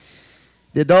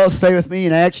The adults stay with me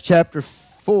in Acts chapter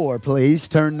 4, please.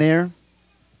 Turn there.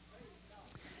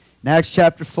 In Acts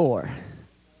chapter 4.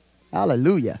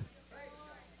 Hallelujah.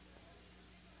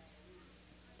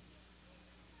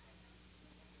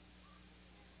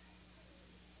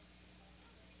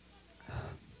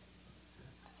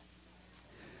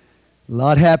 A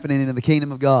lot happening in the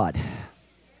kingdom of God.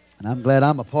 And I'm glad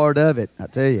I'm a part of it, I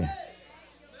tell you.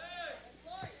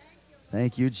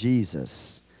 Thank you,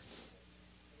 Jesus.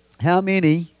 How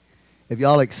many of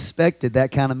y'all expected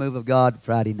that kind of move of God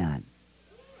Friday night?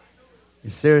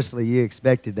 Seriously, you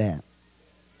expected that.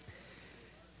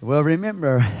 Well,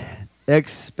 remember,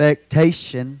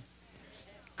 expectation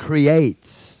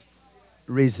creates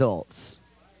results.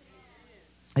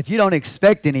 If you don't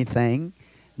expect anything,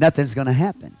 nothing's going to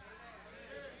happen.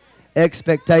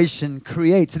 Expectation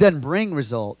creates. It doesn't bring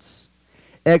results.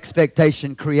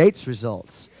 Expectation creates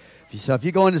results. So if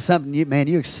you go into something,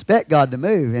 you expect God to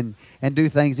move and do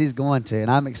things He's going to.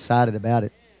 And I'm excited about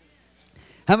it.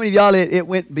 How many of y'all, it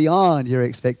went beyond your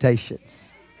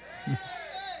expectations?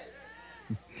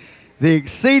 The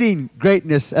exceeding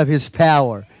greatness of His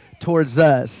power towards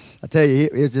us. I tell you,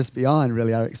 it was just beyond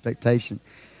really our expectation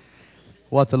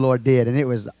what the Lord did.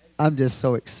 And I'm just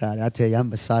so excited. I tell you, I'm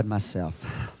beside myself.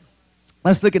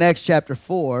 Let's look at Acts chapter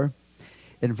 4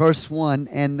 in verse 1.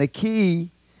 And the key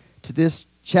to this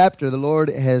chapter the Lord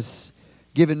has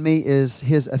given me is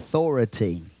His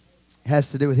authority. It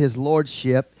has to do with His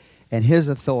lordship and His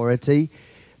authority.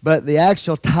 But the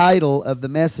actual title of the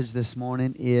message this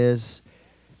morning is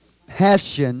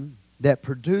Passion That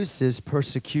Produces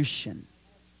Persecution.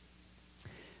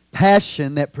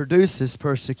 Passion that produces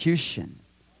persecution.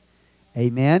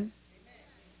 Amen?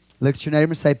 Look at your neighbor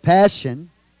and say,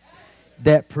 passion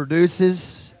that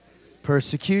produces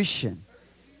persecution.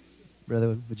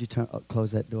 Brother, would you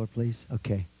close that door, please?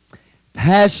 Okay.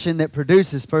 Passion that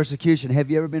produces persecution.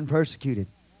 Have you ever been persecuted?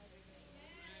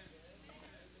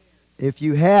 If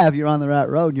you have, you're on the right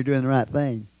road and you're doing the right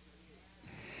thing.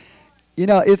 You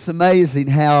know, it's amazing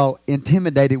how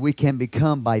intimidated we can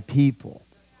become by people.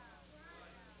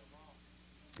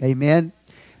 Amen?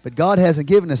 But God hasn't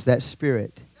given us that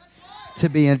spirit to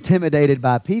be intimidated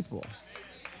by people.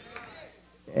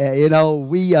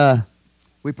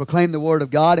 We proclaim the Word of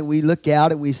God and we look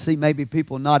out and we see maybe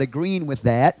people not agreeing with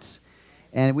that.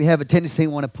 And we have a tendency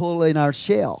to want to pull in our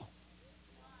shell.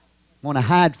 Want to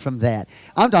hide from that.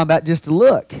 I'm talking about just to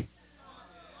look.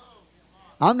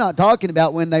 I'm not talking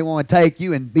about when they want to take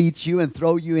you and beat you and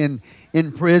throw you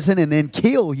in prison and then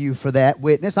kill you for that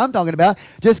witness. I'm talking about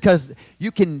just because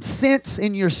you can sense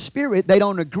in your spirit they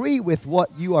don't agree with what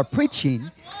you are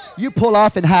preaching. You pull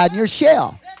off and hide in your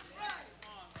shell.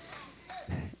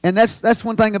 And that's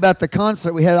one thing about the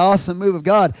concert. We had an awesome move of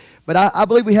God. But I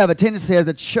believe we have a tendency as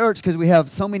a church, because we have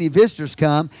so many visitors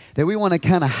come, that we want to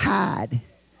kind of hide.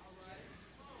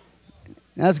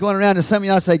 And I was going around to some of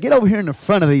y'all say, get over here in the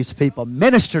front of these people.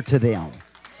 Minister to them.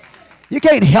 You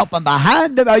can't help them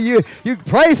behind them. You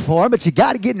pray for them, but you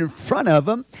got to get in front of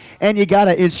them. And you got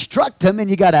to instruct them, and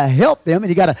you got to help them,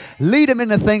 and you got to lead them in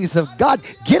the things of God.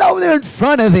 Get over there in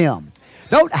front of them.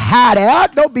 Don't hide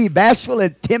out. Don't be bashful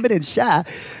and timid and shy.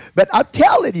 But I'm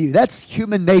telling you, that's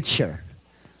human nature.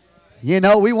 You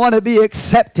know, we want to be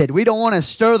accepted. We don't want to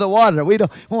stir the water. We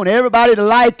don't want everybody to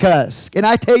like us. Can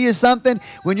I tell you something?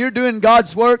 When you're doing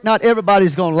God's work, not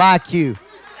everybody's going to like you.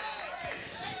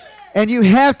 And you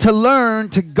have to learn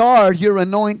to guard your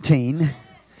anointing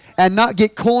and not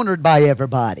get cornered by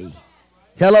everybody.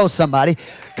 Hello, somebody.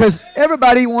 Because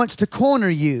everybody wants to corner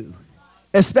you,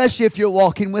 especially if you're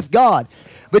walking with God.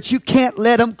 But you can't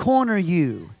let them corner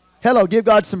you. Hello, give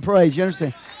God some praise. You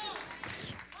understand?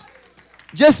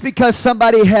 Just because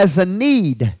somebody has a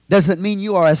need doesn't mean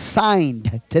you are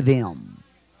assigned to them.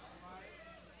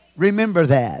 Remember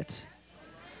that.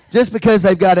 Just because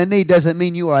they've got a need doesn't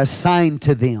mean you are assigned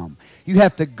to them. You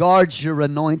have to guard your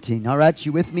anointing. All right,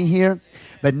 you with me here?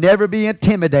 But never be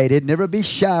intimidated. Never be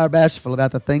shy or bashful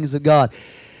about the things of God.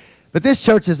 But this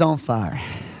church is on fire.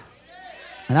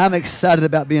 And I'm excited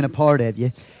about being a part of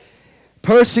you.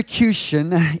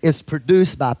 Persecution is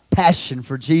produced by passion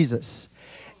for Jesus.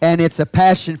 And it's a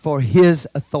passion for His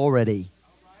authority.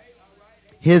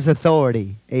 His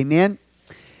authority. Amen?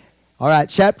 All right,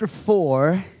 chapter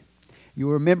 4.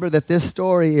 You remember that this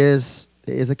story is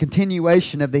a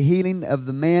continuation of the healing of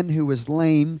the man who was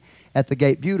lame at the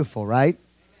gate beautiful, right?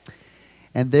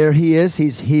 And there he is.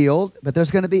 He's healed. But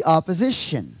there's going to be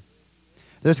opposition.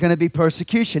 There's going to be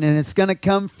persecution. And it's going to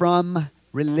come from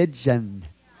religion.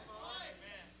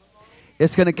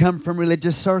 It's going to come from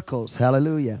religious circles.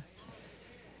 Hallelujah.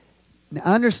 Now,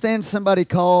 I understand somebody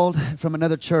called from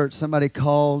another church. Somebody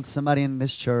called somebody in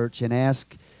this church and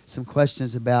asked some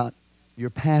questions about your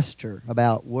pastor,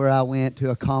 about where I went to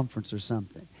a conference or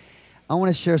something. I want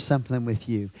to share something with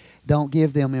you. Don't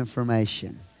give them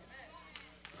information.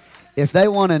 If they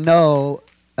want to know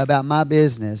about my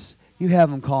business, you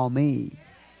have them call me.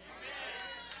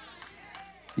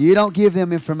 You don't give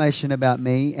them information about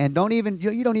me, and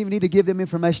you don't even need to give them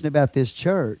information about this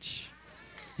church.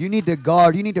 You need to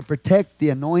guard, you need to protect the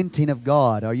anointing of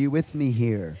God. Are you with me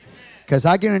here? Because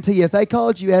I guarantee you, if they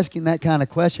called you asking that kind of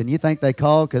question, you think they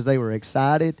called because they were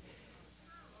excited?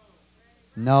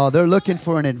 No, they're looking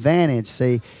for an advantage.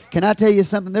 See, can I tell you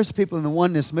something? There's people in the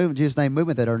Oneness Movement, Jesus' Name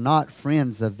Movement, that are not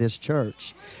friends of this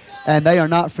church. And they are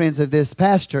not friends of this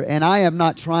pastor. And I am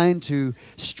not trying to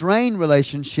strain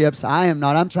relationships.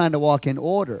 I'm trying to walk in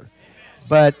order.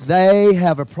 But they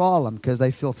have a problem because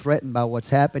they feel threatened by what's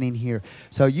happening here.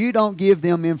 So you don't give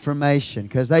them information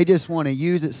because they just want to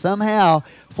use it somehow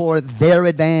for their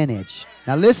advantage.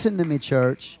 Now listen to me,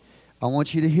 church. I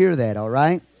want you to hear that, all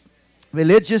right?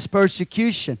 Religious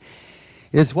persecution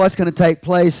is what's going to take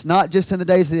place not just in the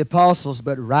days of the apostles,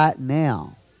 but right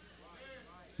now.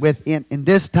 In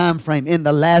this time frame, in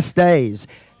the last days,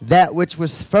 that which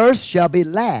was first shall be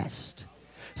last.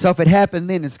 So if it happened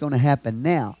then, it's going to happen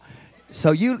now.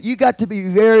 So you got to be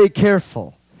very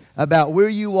careful about where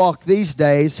you walk these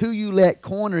days, who you let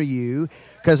corner you,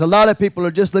 because a lot of people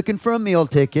are just looking for a meal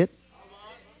ticket,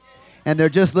 and they're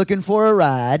just looking for a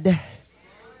ride.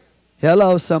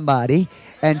 Hello, somebody.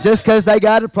 And just because they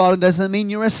got a problem doesn't mean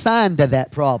you're assigned to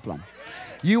that problem.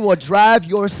 You will drive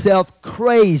yourself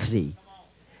crazy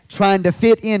trying to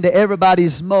fit into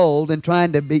everybody's mold and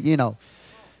trying to be,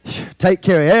 take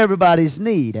care of everybody's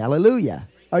need. Hallelujah.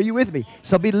 Are you with me?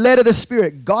 So be led of the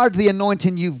Spirit. Guard the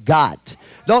anointing you've got.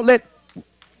 Don't let...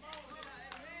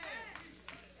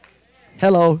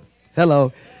 Hello.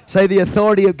 Say the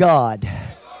authority of God.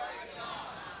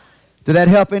 Did that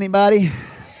help anybody?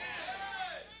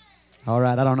 All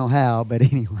right, I don't know how, but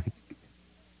anyway.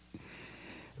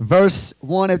 Verse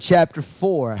 1 of chapter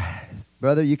 4.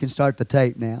 Brother, you can start the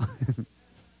tape now.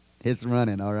 It's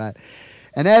running, all right.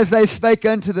 And as they spake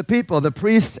unto the people, the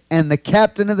priests and the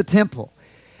captain of the temple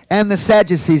and the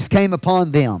Sadducees came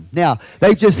upon them. Now,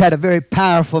 they just had a very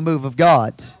powerful move of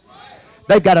God.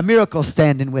 They've got a miracle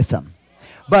standing with them.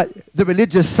 But the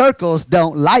religious circles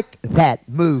don't like that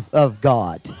move of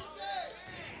God.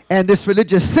 And this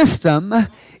religious system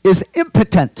is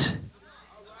impotent.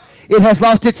 It has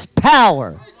lost its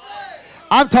power.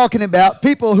 I'm talking about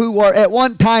people who were at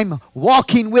one time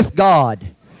walking with God.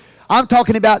 I'm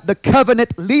talking about the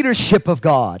covenant leadership of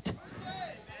God.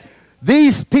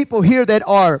 These people here that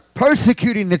are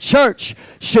persecuting the church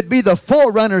should be the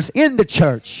forerunners in the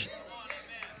church.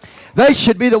 They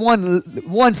should be the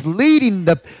ones leading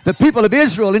the people of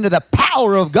Israel into the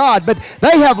power of God, but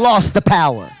they have lost the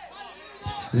power.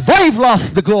 They've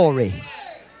lost the glory.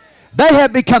 They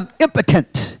have become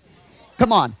impotent.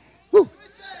 Come on. Woo.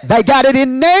 They got it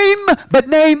in name, but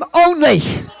name only.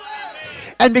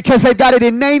 And because they've got it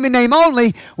in name and name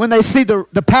only, when they see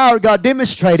the power of God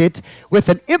demonstrated with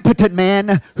an impotent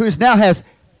man who now has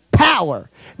power.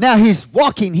 Now he's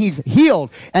walking, he's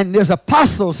healed. And there's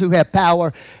apostles who have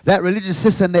power. That religious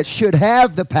system that should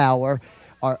have the power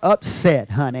are upset,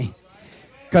 honey.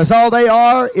 Because all they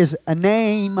are is a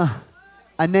name.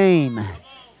 A name.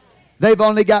 They've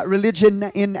only got religion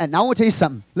in, and I want to tell you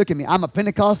something. Look at me. I'm a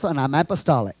Pentecostal and I'm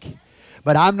apostolic.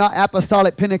 But I'm not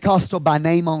apostolic Pentecostal by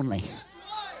name only.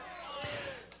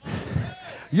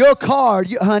 Your card,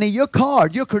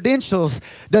 your credentials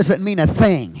doesn't mean a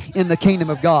thing in the kingdom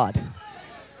of God.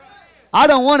 I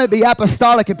don't want to be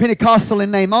apostolic and Pentecostal in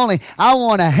name only. I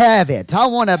want to have it. I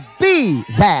want to be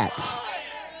that.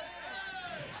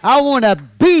 I want to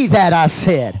be that, I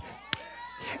said.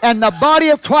 And the body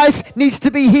of Christ needs to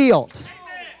be healed.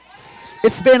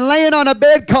 It's been laying on a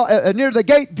bed near the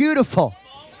gate, beautiful.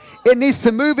 It needs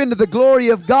to move into the glory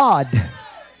of God.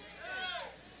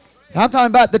 I'm talking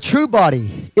about the true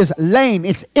body is lame.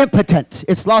 It's impotent.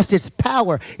 It's lost its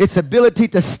power, its ability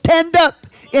to stand up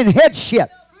in headship.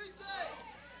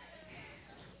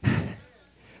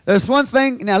 There's one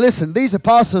thing. Now listen, these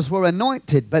apostles were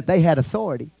anointed, but they had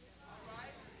authority.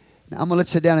 Now I'm going to let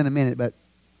you sit down in a minute, but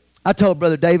I told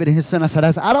Brother David and his son, I said,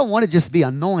 I don't want to just be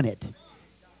anointed.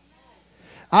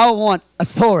 I want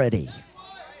authority.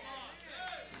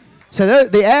 So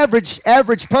the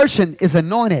average person is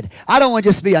anointed. I don't want to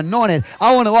just be anointed.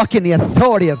 I want to walk in the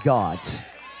authority of God.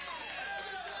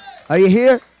 Are you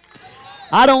here?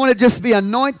 I don't want to just be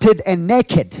anointed and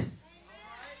naked.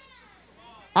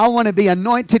 I want to be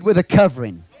anointed with a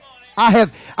covering. I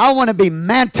want to be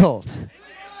mantled.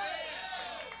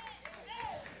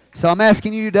 So I'm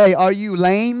asking you today, are you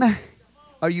lame?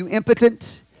 Are you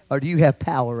impotent? Or do you have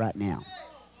power right now?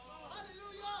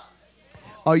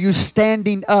 Are you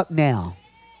standing up now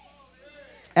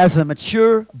as a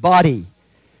mature body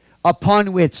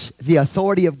upon which the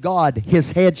authority of God,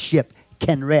 His headship,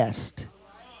 can rest?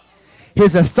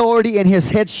 His authority and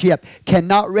His headship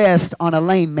cannot rest on a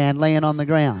lame man laying on the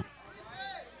ground.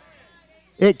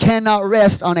 It cannot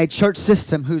rest on a church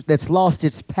system that's lost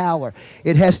its power.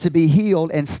 It has to be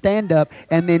healed and stand up,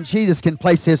 and then Jesus can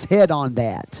place His head on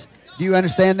that. Do you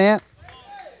understand that?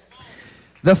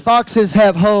 The foxes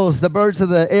have holes. The birds of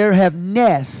the air have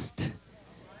nests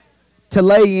to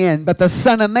lay in. But the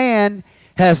Son of Man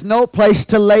has no place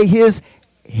to lay His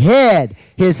head,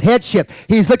 His headship.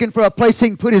 He's looking for a place He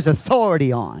can put His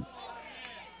authority on.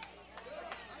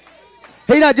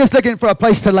 He's not just looking for a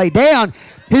place to lay down.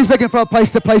 He's looking for a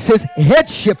place to place His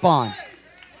headship on.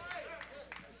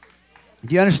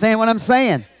 Do you understand what I'm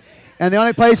saying? And the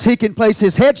only place He can place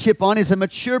His headship on is a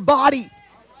mature body.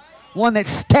 One that's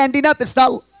standing up, that's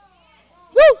not...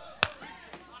 Woo!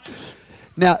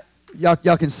 Now, y'all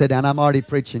can sit down. I'm already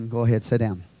preaching. Go ahead, sit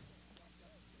down.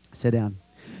 Sit down.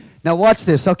 Now watch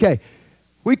this. Okay.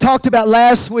 We talked about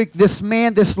last week this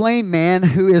lame man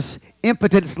who is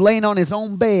impotent, is laying on his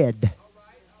own bed.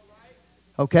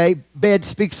 Okay? Bed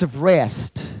speaks of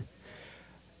rest.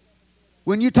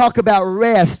 When you talk about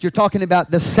rest, you're talking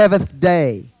about the seventh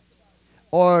day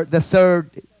or the third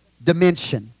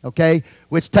dimension, okay,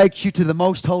 which takes you to the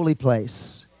most holy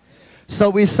place. So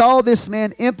we saw this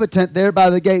man impotent there by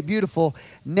the gate beautiful.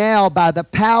 Now, by the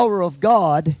power of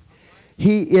God,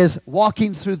 he is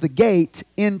walking through the gate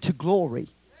into glory.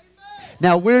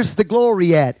 Now, where's the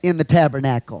glory at in the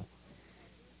tabernacle?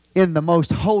 In the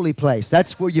most holy place.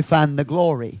 That's where you find the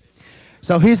glory.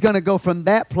 So he's going to go from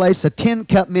that place, a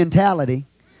tin-cup mentality.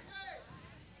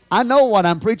 I know what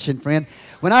I'm preaching, friend.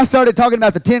 When I started talking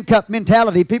about the tin-cup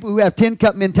mentality, people who have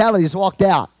tin-cup mentalities walked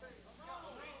out.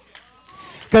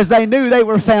 Because they knew they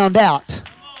were found out.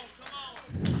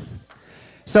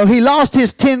 So he lost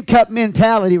his tin-cup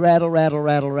mentality. Rattle, rattle,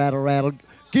 rattle, rattle, rattle.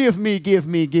 Give me, give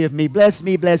me, give me. Bless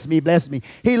me, bless me, bless me.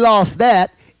 He lost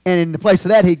that, and in the place of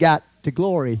that, he got to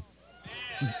glory.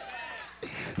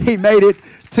 He made it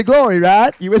to glory,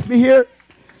 right? You with me here?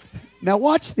 Now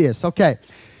watch this, okay.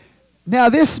 Now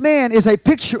this man is a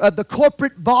picture of the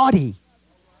corporate body.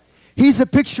 He's a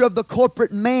picture of the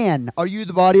corporate man. Are you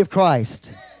the body of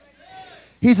Christ?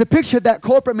 He's a picture of that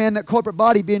corporate man, that corporate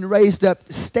body being raised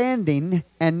up, standing,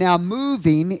 and now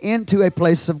moving into a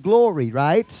place of glory,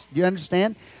 right? Do you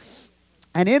understand?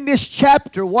 And in this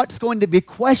chapter, what's going to be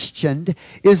questioned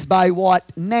is by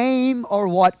what name or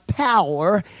what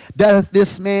power doth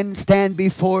this man stand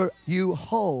before you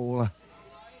whole?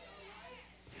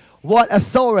 What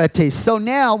authority? So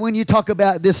now when you talk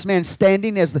about this man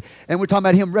standing, and we're talking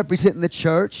about him representing the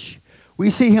church, we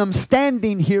see him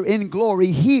standing here in glory,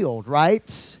 healed,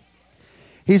 right?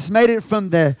 He's made it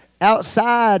from the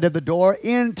outside of the door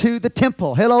into the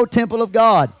temple. Hello, temple of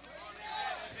God.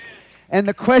 And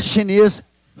the question is,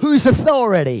 whose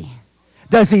authority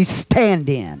does he stand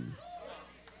in?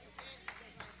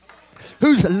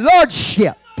 Whose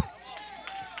lordship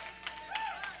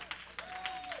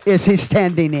is he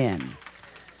standing in?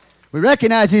 We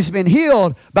recognize he's been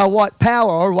healed. By what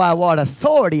power or by what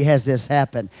authority has this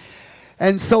happened?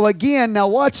 And so again, now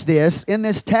watch this. In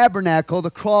this tabernacle,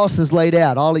 the cross is laid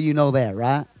out. All of you know that,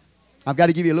 right? I've got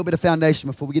to give you a little bit of foundation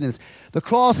before we get into this. The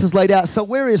cross is laid out. So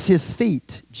where is his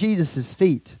feet? Jesus'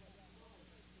 feet.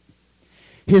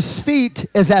 His feet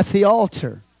is at the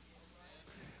altar.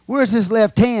 Where's his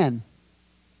left hand?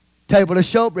 Table of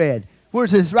showbread.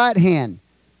 Where's his right hand?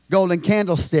 Golden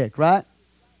candlestick, right?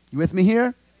 You with me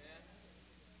here?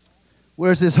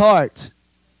 Where's his heart?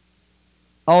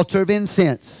 Altar of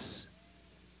incense.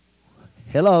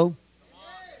 Hello.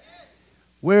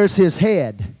 Where's his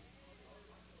head?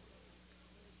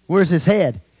 Where's his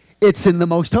head? It's in the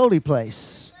most holy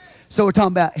place. So we're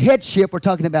talking about headship. We're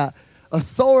talking about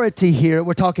authority here.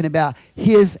 We're talking about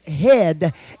his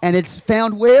head. And it's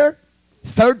found where?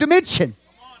 Third dimension.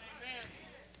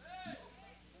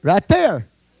 Right there.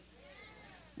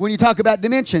 When you talk about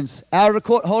dimensions, outer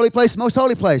court, holy place, most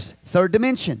holy place, third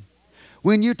dimension.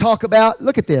 When you talk about,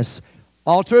 look at this,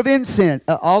 altar of incense,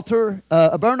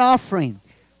 a burnt offering,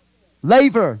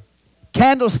 laver,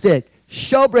 candlestick,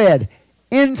 showbread,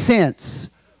 incense,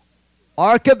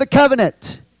 Ark of the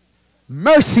Covenant,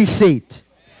 mercy seat,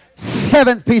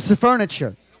 seventh piece of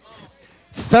furniture.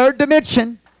 Third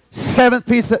dimension, seventh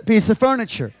piece of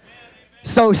furniture.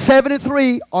 So 7 and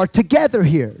 3 are together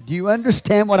here. Do you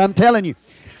understand what I'm telling you?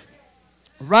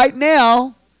 Right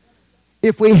now,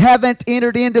 if we haven't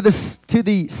entered into the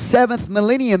 7th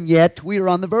millennium yet, we are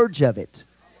on the verge of it.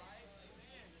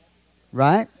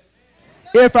 Right?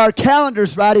 If our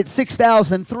calendar's right, it's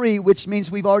 6003, which means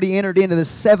we've already entered into the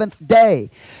 7th day.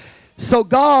 So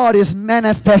God is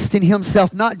manifesting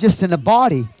Himself not just in a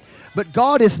body, but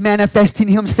God is manifesting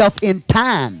Himself in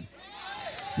time.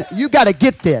 Now, you got to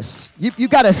get this. You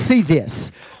got to see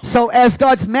this. So as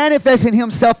God's manifesting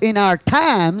Himself in our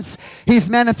times, He's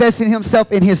manifesting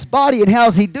Himself in His body. And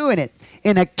how's He doing it?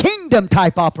 In a kingdom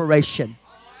type operation.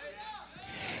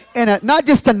 In a not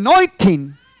just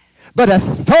anointing, but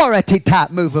authority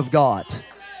type move of God.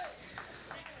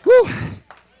 Woo.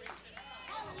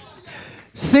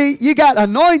 See, you got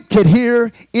anointed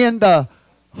here in the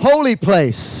holy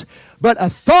place, but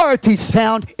authority's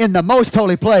found in the most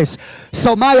holy place.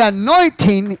 So my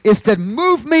anointing is to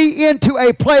move me into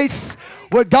a place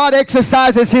where God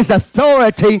exercises His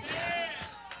authority,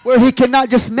 where He can not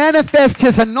just manifest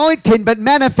His anointing, but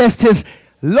manifest His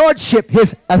lordship,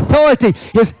 His authority,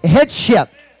 His headship.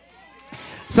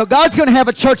 So God's going to have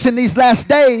a church in these last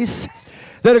days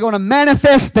that are going to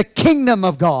manifest the kingdom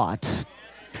of God.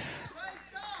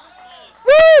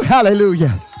 Woo!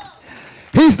 Hallelujah.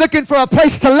 He's looking for a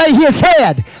place to lay His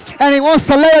head. And He wants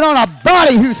to lay it on a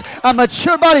body who's a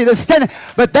mature body that's standing.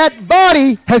 But that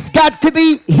body has got to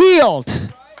be healed.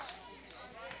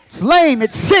 It's lame,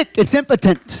 it's sick, it's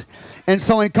impotent. And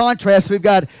so in contrast, we've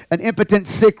got an impotent,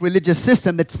 sick religious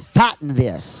system that's fighting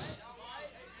this.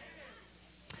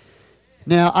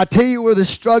 Now, I tell you where the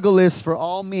struggle is for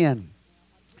all men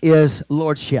is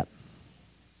lordship.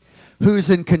 Who's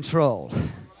in control?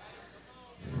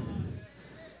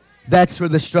 That's where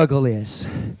the struggle is.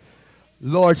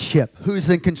 Lordship.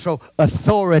 Who's in control?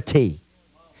 Authority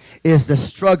is the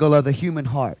struggle of the human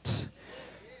heart.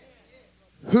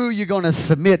 Who you going to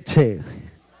submit to?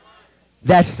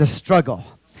 That's the struggle.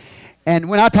 And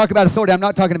when I talk about authority, I'm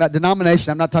not talking about denomination.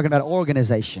 I'm not talking about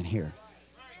organization here.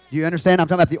 Do you understand? I'm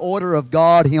talking about the order of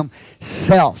God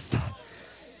Himself.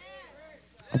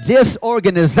 This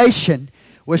organization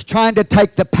was trying to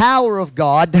take the power of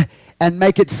God and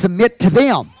make it submit to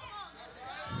them.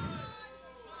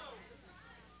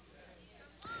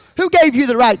 Who gave you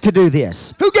the right to do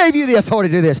this? Who gave you the authority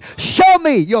to do this? Show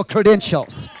me your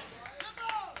credentials.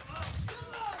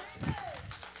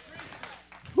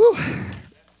 Whew.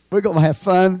 We're going to have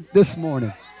fun this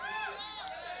morning.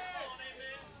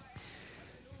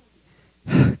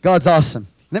 God's awesome.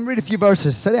 Let me read a few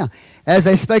verses. Sit down. As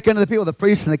they spake unto the people, the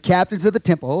priests and the captains of the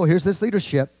temple. Oh, here's this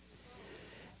leadership.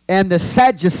 And the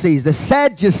Sadducees. The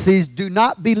Sadducees do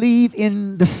not believe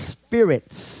in the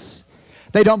spirits.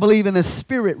 They don't believe in the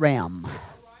spirit realm.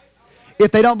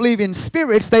 If they don't believe in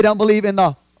spirits, they don't believe in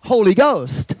the Holy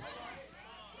Ghost.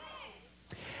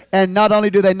 And not only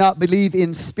do they not believe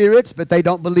in spirits, but they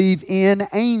don't believe in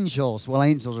angels. Well,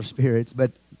 angels are spirits,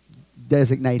 but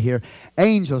designate here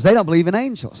angels. They don't believe in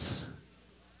angels.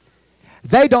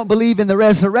 They don't believe in the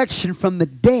resurrection from the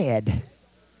dead.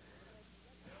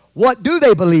 What do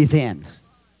they believe in?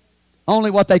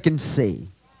 Only what they can see.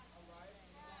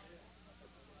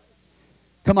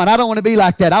 Come on, I don't want to be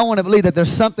like that. I want to believe that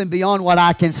there's something beyond what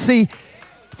I can see.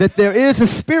 That there is a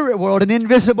spirit world, an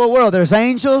invisible world. There's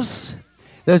angels.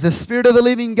 There's the Spirit of the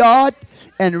living God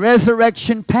and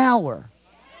resurrection power.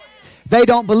 They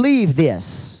don't believe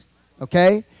this.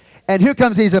 Okay? And here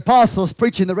comes these apostles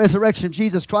preaching the resurrection of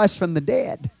Jesus Christ from the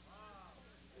dead.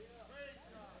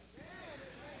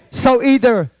 So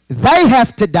either they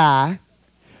have to die.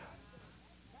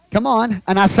 Come on.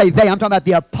 And I say they. I'm talking about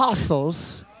the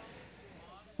apostles.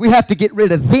 We have to get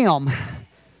rid of them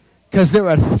because they're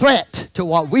a threat to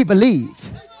what we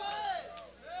believe.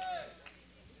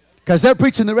 Because they're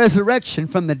preaching the resurrection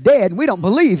from the dead, and we don't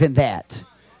believe in that.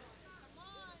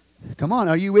 Come on,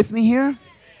 are you with me here?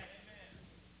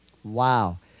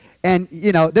 Wow. And,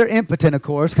 you know, they're impotent, of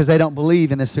course, because they don't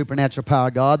believe in the supernatural power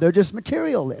of God. They're just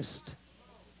materialists.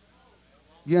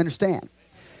 You understand?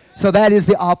 So that is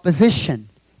the opposition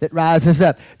that rises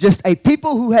up. Just a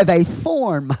people who have a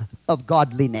form of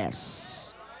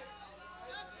godliness,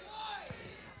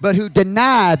 but who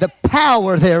deny the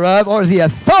power thereof or the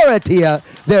authority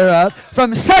thereof.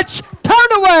 From such, turn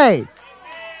away.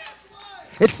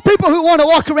 It's people who want to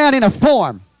walk around in a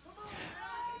form.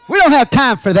 We don't have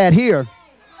time for that here.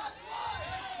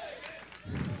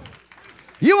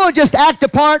 You want to just act a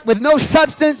part with no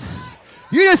substance.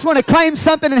 You just want to claim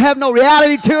something and have no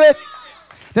reality to it.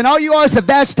 Then all you are is a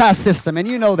Vashti system, and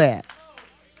you know that.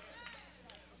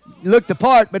 You look the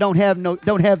part, but don't have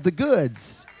the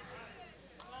goods.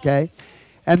 Okay?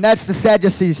 And that's the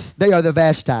Sadducees. They are the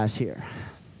Vashtis here.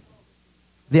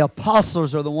 The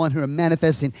apostles are the one who are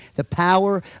manifesting the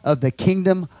power of the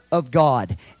kingdom of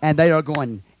God. And they are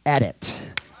going at it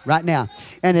right now.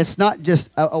 And it's not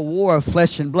just a war of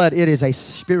flesh and blood. It is a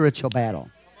spiritual battle.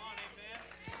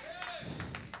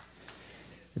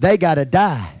 They got to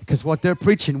die because what they're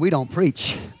preaching, we don't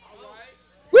preach.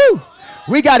 Woo!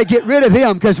 We got to get rid of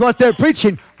them because what they're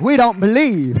preaching, we don't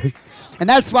believe. And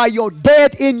that's why you're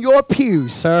dead in your pew,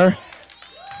 sir.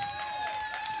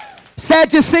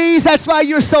 Sadducees, that's why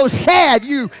you're so sad.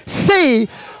 You see,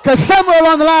 because somewhere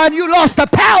along the line you lost the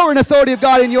power and authority of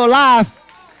God in your life.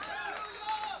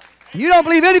 You don't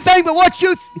believe anything but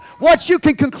what you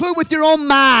can conclude with your own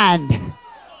mind.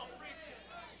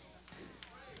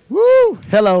 Woo!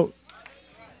 Hello.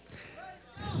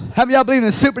 How many of y'all believe in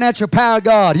the supernatural power of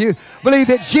God? You believe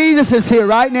that Jesus is here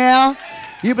right now?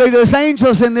 You believe there's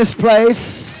angels in this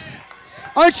place?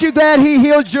 Aren't you glad He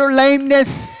healed your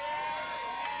lameness?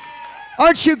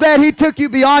 Aren't you glad He took you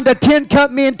beyond a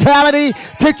tin-cup mentality,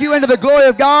 took you into the glory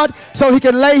of God so He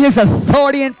can lay His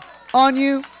authority on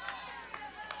you?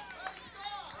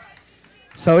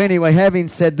 So anyway, having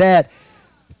said that,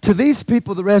 to these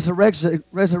people, the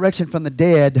resurrection from the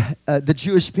dead, the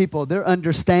Jewish people, their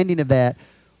understanding of that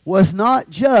was not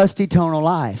just eternal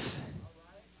life.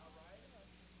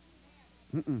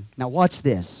 Now watch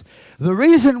this. The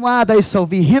reason why they so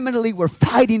vehemently were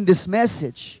fighting this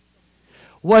message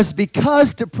was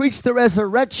because to preach the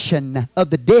resurrection of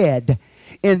the dead,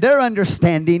 in their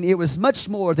understanding, it was much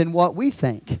more than what we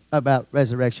think about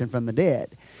resurrection from the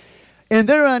dead. In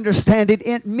their understanding,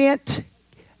 it meant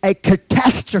a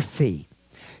catastrophe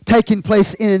taking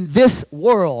place in this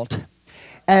world.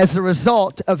 As a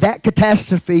result of that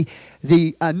catastrophe,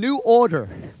 a new order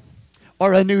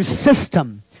or a new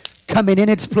system coming in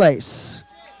its place.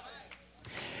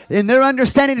 In their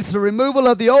understanding, it's the removal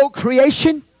of the old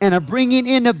creation and a bringing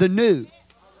in of the new.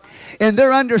 In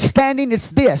their understanding,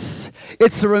 it's this.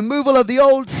 It's the removal of the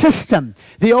old system,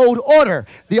 the old order,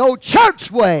 the old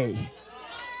church way.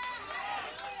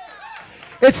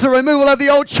 It's the removal of the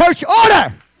old church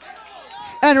order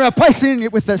and replacing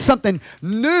it with something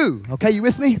new. Okay, you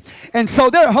with me? And so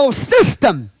their whole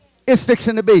system is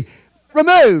fixing to be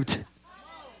removed.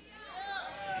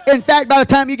 In fact, by the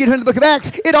time you get into the book of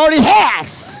Acts, it already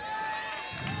has.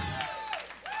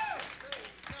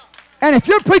 And if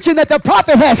you're preaching that the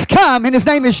prophet has come and his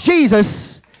name is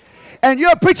Jesus, and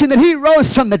you're preaching that he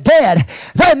rose from the dead,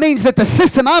 that means that the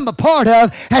system I'm a part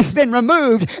of has been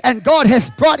removed and God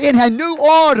has brought in a new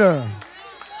order.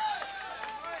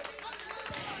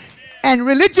 And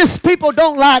religious people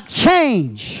don't like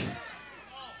change.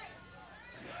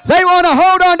 They want to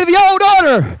hold on to the old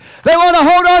order. They want to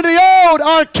hold on to the old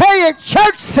archaic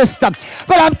church system.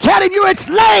 But I'm telling you, it's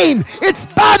lame. It's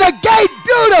by the gate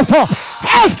beautiful.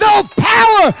 Has no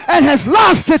power and has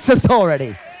lost its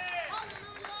authority.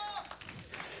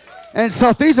 And so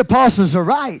if these apostles are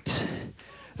right,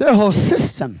 their whole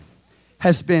system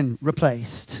has been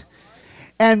replaced.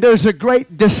 And there's a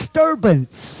great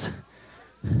disturbance.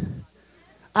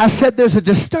 I said there's a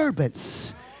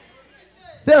disturbance.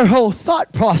 Their whole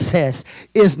thought process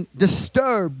is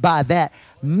disturbed by that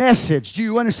message. Do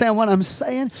you understand what I'm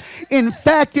saying? In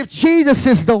fact, if Jesus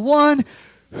is the one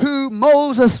who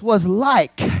Moses was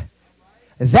like,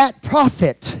 that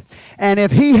prophet, and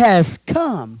if he has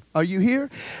come, are you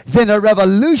here? Then a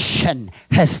revolution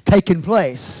has taken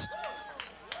place.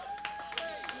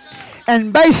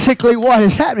 And basically what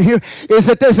is happening here is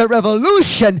that there's a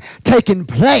revolution taking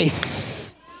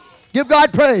place. Give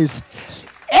God praise.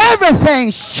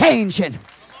 Everything's changing.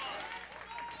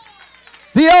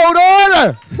 The old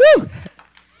order. Whew.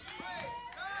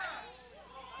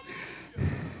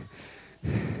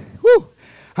 Whew.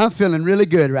 I'm feeling really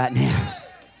good right now.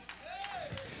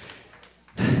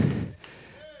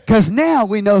 Because now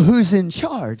we know who's in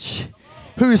charge,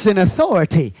 who's in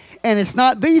authority. And it's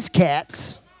not these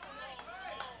cats.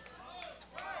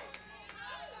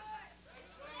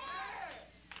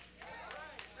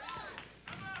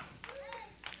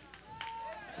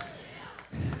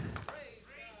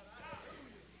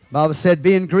 Bible said,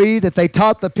 being grieved that they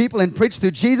taught the people and preached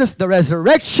through Jesus the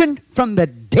resurrection from the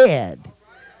dead.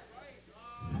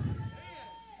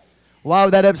 Why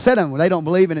would that upset them? Well, they don't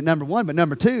believe in it, number one. But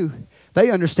number two,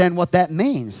 they understand what that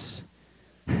means.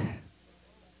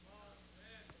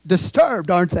 Disturbed,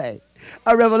 aren't they?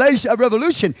 A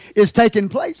revolution is taking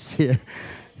place here.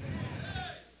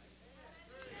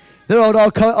 Their old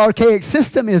archaic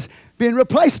system is being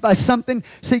replaced by something.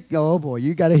 See, oh boy,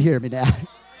 you got to hear me now.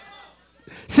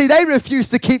 See, they refuse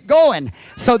to keep going.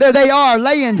 So there they are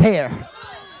laying there.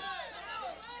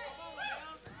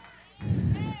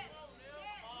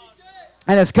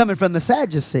 And it's coming from the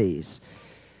Sadducees.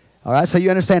 All right, so you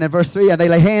understand in verse 3, and they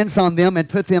lay hands on them and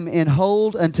put them in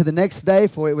hold until the next day,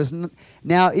 for it was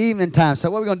now evening time. So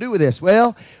what are we going to do with this?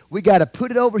 Well, we got to put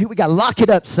it over here. We got to lock it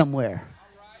up somewhere.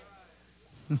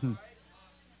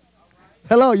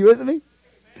 Hello, you with me?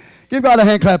 Give God a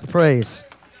hand clap of praise.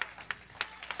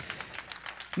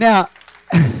 Now,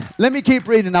 let me keep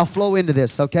reading and I'll flow into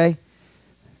this, okay?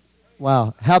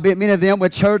 Wow. Howbeit many of them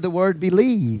which heard the word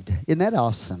believed. Isn't that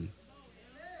awesome?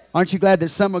 Aren't you glad that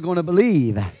some are going to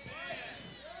believe?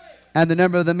 And the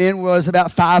number of the men was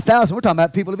about 5,000. We're talking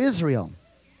about people of Israel.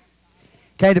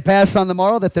 Came to pass on the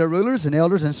morrow that their rulers and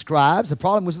elders and scribes, the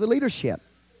problem was with leadership.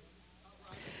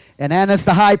 And Annas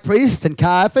the high priest, and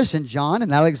Caiaphas, and John,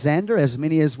 and Alexander, as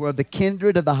many as were of the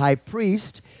kindred of the high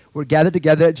priest, were gathered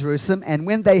together at Jerusalem. And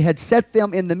when they had set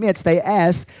them in the midst, they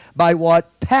asked, by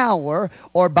what power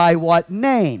or by what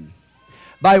name?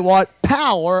 By what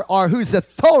power or whose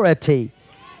authority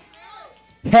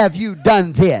have you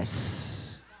done this?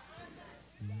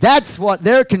 That's what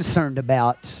they're concerned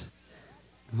about.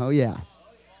 Oh, yeah.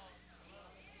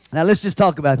 Now, let's just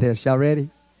talk about this. Y'all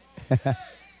ready?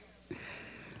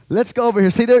 Let's go over here.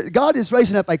 See, God is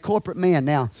raising up a corporate man.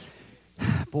 Now,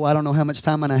 boy, I don't know how much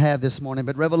time I'm going to have this morning,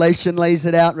 but Revelation lays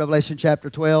it out, Revelation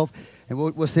chapter 12, and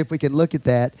we'll see if we can look at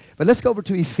that. But let's go over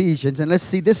to Ephesians, and let's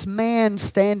see this man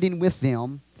standing with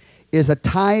them is a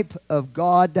type of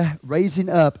God raising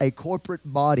up a corporate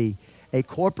body, a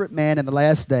corporate man in the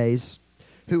last days,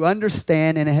 who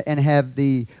understand and have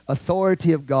the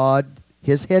authority of God,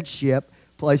 His headship,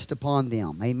 placed upon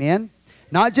them. Amen?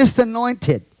 Not just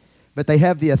anointed, but they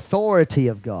have the authority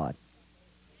of God.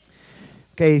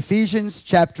 Okay, Ephesians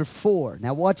chapter 4.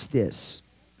 Now watch this.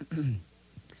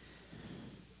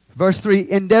 Verse 3,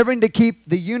 endeavoring to keep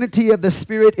the unity of the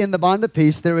Spirit in the bond of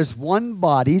peace, there is one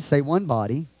body, say one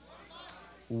body,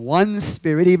 one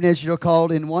Spirit, even as you're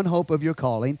called in one hope of your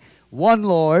calling, one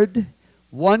Lord,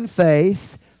 one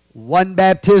faith, one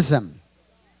baptism,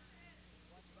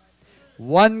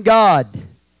 one God,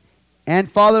 and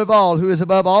Father of all, who is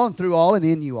above all and through all and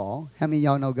in you all. How many of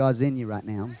y'all know God's in you right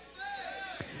now?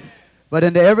 But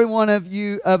unto every one of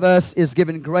you of us is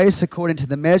given grace according to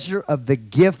the measure of the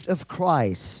gift of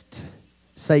Christ.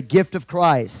 Say, gift of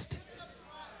Christ.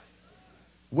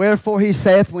 Wherefore he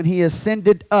saith, when he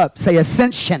ascended up, say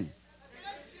ascension.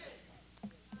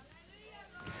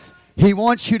 He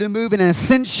wants you to move in an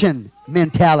ascension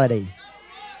mentality.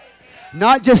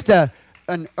 Not just an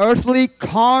earthly,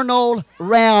 carnal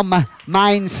realm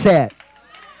mindset,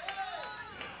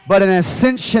 but an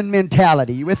ascension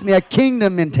mentality. You with me? A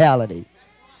kingdom mentality.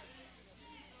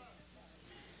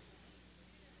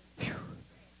 Whew.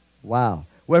 Wow.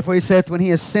 Wherefore he saith, when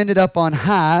he ascended up on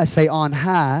high, say on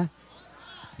high,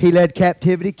 he led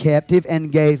captivity captive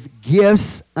and gave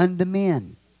gifts unto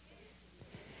men.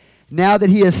 Now that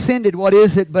he ascended, what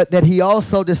is it but that he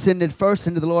also descended first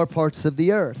into the lower parts of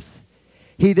the earth?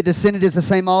 He that descended is the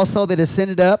same also that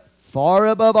ascended up far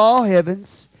above all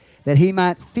heavens, that he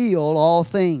might fill all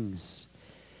things.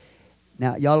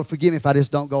 Now, y'all forgive me if I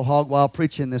just don't go hog wild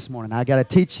preaching this morning. I got to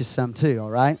teach you some too,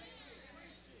 all right?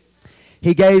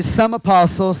 He gave some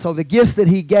apostles, so the gifts that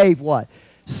he gave, what?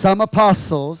 Some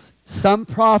apostles, some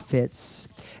prophets,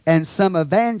 and some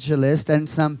evangelists, and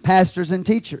some pastors and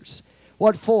teachers.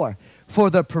 What for?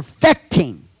 For the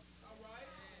perfecting.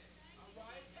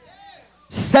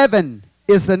 7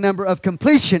 is the number of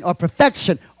completion or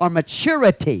perfection or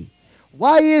maturity.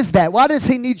 Why is that? Why does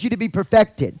he need you to be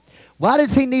perfected? Why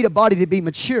does he need a body to be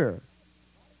mature?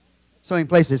 So he can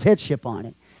place his headship on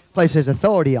it, place his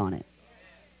authority on it.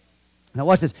 Now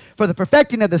watch this. For the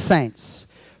perfecting of the saints,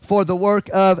 for the work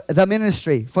of the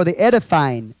ministry, for the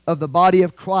edifying of the body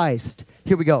of Christ.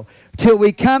 Here we go. Till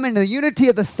we come into the unity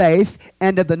of the faith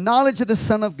and of the knowledge of the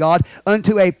Son of God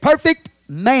unto a perfect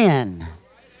man,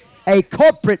 a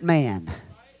corporate man,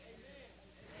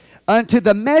 unto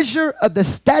the measure of the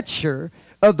stature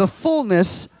of the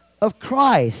fullness of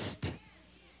Christ.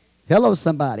 Hello,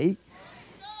 somebody.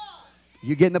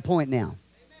 You're getting the point now.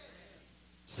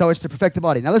 So it's to perfect the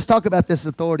body. Now let's talk about this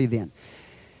authority then.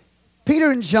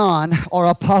 Peter and John are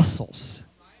apostles.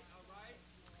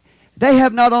 They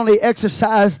have not only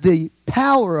exercised the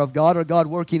power of God, or God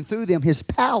working through them, His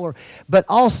power, but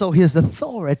also His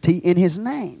authority in His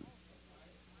name.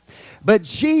 But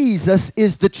Jesus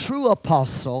is the true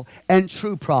apostle and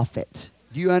true prophet.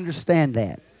 Do you understand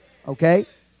that? Okay?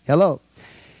 Hello.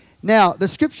 Now, the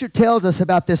Scripture tells us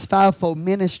about this fivefold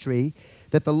ministry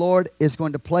that the Lord is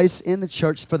going to place in the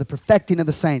church for the perfecting of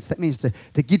the saints. That means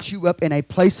to get you up in a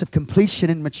place of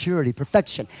completion and maturity,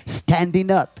 perfection,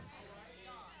 standing up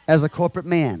as a corporate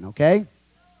man, okay?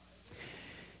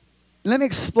 Let me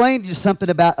explain to you something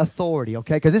about authority,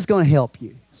 okay? Because it's going to help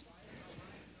you.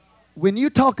 when you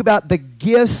talk about the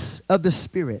gifts of the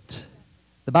Spirit,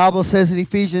 the Bible says in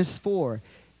Ephesians 4,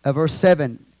 verse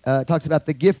 7, it talks about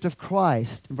the gift of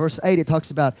Christ. In verse 8, it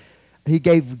talks about He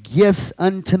gave gifts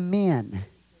unto men.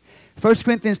 1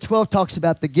 Corinthians 12 talks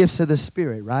about the gifts of the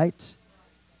Spirit, right?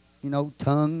 You know,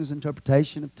 tongues,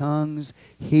 interpretation of tongues,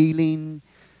 healing,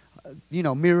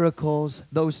 miracles,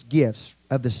 those gifts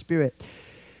of the Spirit.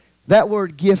 That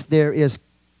word gift there is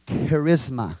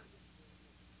charisma.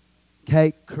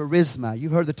 Okay, charisma. You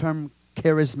heard the term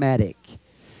charismatic.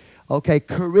 Okay,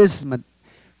 charisma.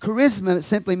 Charisma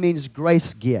simply means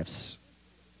grace gifts.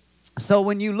 So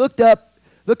when you look up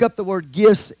the word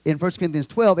gifts in 1 Corinthians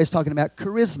 12, it's talking about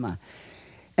charisma.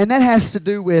 And that has to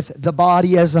do with the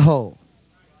body as a whole.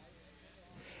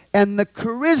 And the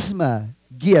charisma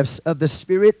gifts of the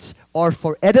Spirit are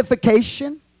for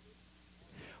edification,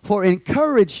 for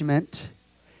encouragement,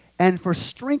 and for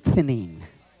strengthening.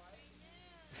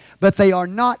 But they are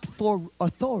not for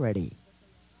authority.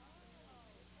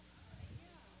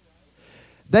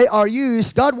 They are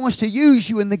used, God wants to use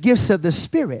you in the gifts of the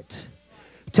Spirit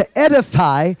to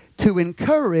edify, to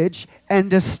encourage,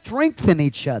 and to strengthen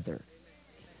each other.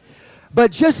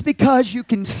 But just because you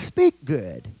can speak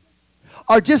good,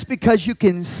 or just because you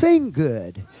can sing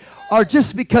good, or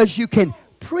just because you can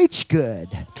preach good,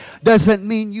 doesn't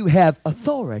mean you have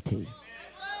authority.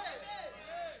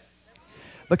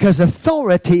 Because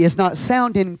authority is not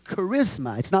found in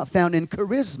charisma. It's not found in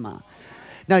charisma.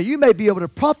 Now, you may be able to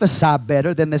prophesy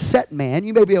better than the set man.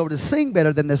 You may be able to sing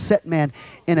better than the set man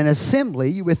in an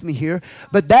assembly. You with me here?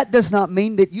 But that does not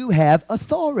mean that you have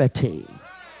authority.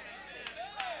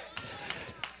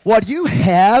 What you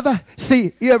have,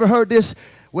 see, you ever heard this?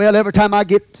 Well, every time I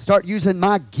start using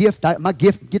my gift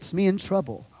gets me in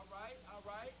trouble.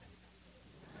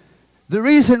 The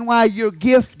reason why your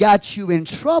gift got you in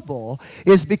trouble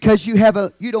is because you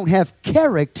don't have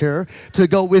character to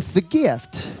go with the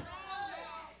gift.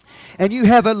 And you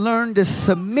haven't learned to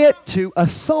submit to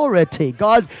authority.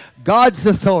 God's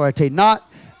authority, not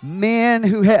men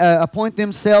who appoint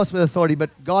themselves with authority,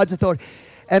 but God's authority.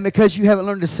 And because you haven't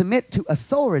learned to submit to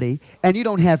authority and you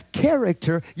don't have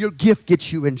character, your gift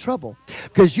gets you in trouble.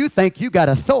 Because you think you got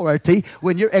authority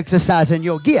when you're exercising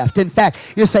your gift. In fact,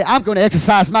 you say, I'm going to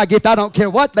exercise my gift. I don't care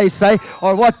what they say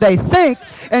or what they think.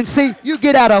 And see, you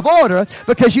get out of order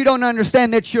because you don't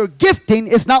understand that your gifting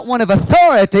is not one of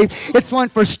authority. It's one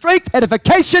for strength,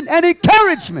 edification, and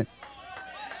encouragement.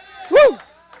 Woo!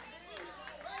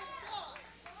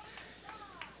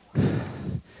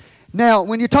 Now,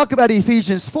 when you talk about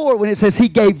Ephesians 4, when it says He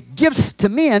gave gifts to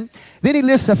men, then He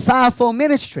lists a fivefold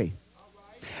ministry.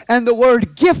 And the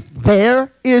word gift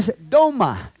there is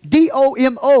doma,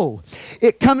 D-O-M-O.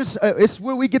 It's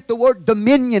where we get the word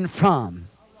dominion from.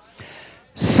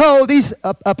 So these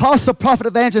apostle, prophet,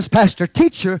 evangelist, pastor,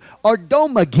 teacher are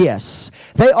doma gifts.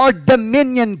 They are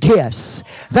dominion gifts.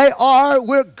 They are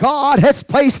where God has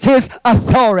placed His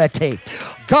authority.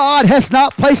 God has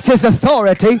not placed His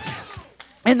authority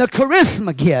in the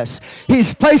charisma gifts.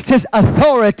 He's placed His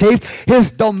authority,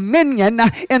 His dominion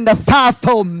in the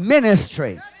fivefold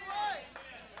ministry.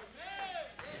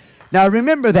 Now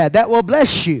remember that. That will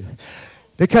bless you.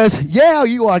 Because, yeah,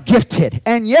 you are gifted.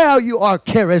 And, yeah, you are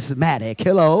charismatic.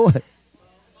 Hello.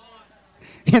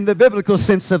 In the biblical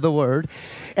sense of the word.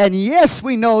 And, yes,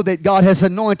 we know that God has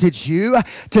anointed you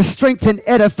to strengthen,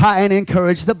 edify, and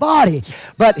encourage the body.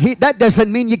 But that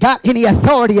doesn't mean you got any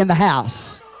authority in the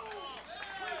house.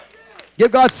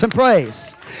 Give God some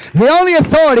praise. The only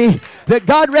authority that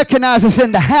God recognizes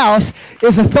in the house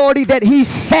is authority that He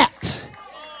set.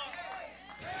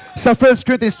 So 1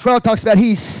 Corinthians 12 talks about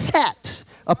He set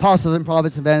apostles and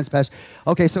prophets and evangelists, pastors.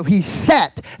 Okay, so He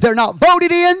set. They're not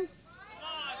voted in.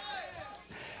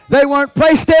 They weren't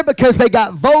placed there because they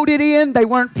got voted in. They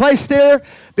weren't placed there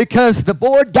because the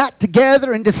board got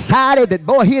together and decided that,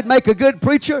 boy, he'd make a good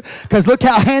preacher because look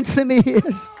how handsome he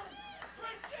is.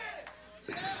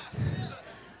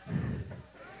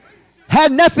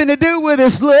 Had nothing to do with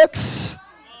his looks.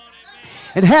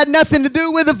 It had nothing to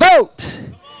do with the vote.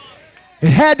 It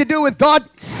had to do with God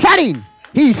setting.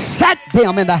 He set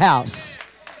them in the house.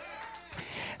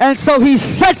 And so He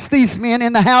sets these men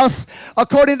in the house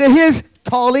according to His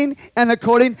calling and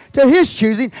according to His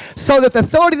choosing, so that the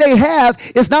authority they have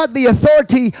is not the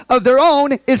authority of their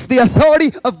own, it's the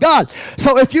authority of God.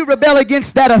 So if you rebel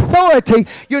against that authority,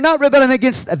 you're not rebelling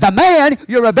against the man,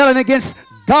 you're rebelling against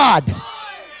God.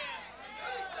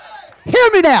 Hear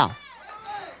me now.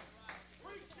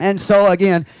 And so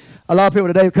again, a lot of people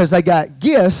today, because they got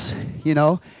gifts,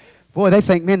 Boy, they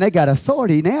think, man, they got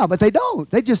authority now, but they don't.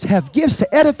 They just have gifts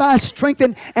to edify,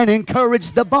 strengthen, and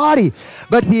encourage the body.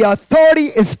 But the authority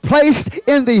is placed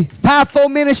in the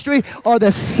fivefold ministry or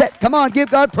the set. Come on, give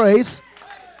God praise.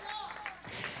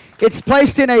 It's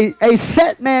placed in a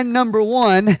set man, number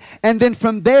one, and then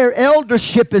from there,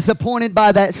 eldership is appointed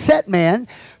by that set man,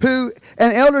 who,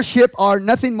 and eldership are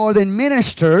nothing more than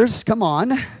ministers, come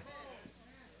on,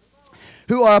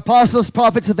 who are apostles,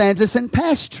 prophets, evangelists, and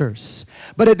pastors.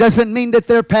 But it doesn't mean that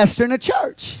they're pastoring a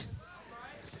church.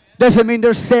 Doesn't mean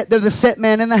they're the set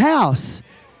man in the house.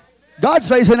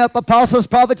 God's raising up apostles,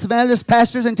 prophets, evangelists,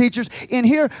 pastors, and teachers in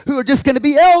here who are just going to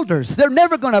be elders. They're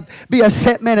never going to be a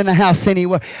set man in a house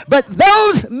anywhere. But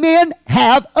those men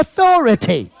have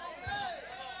authority.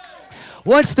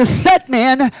 Once the set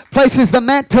man places the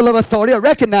mantle of authority, or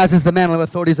recognizes the mantle of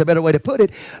authority is a better way to put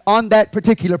it, on that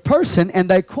particular person, and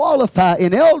they qualify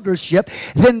in eldership,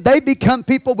 then they become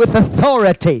people with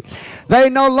authority.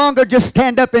 They no longer just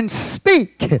stand up and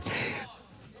speak.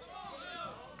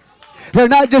 They're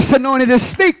not just anointed to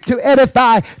speak, to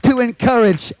edify, to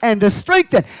encourage, and to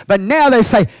strengthen. But now they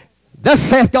say, thus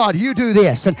saith God, you do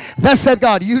this. And thus saith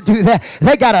God, you do that.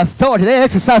 They got authority. They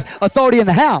exercise authority in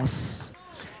the house.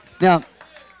 Now,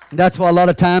 that's why a lot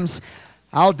of times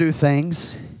I'll do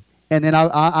things, and then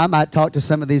I might talk to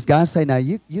some of these guys and say, now,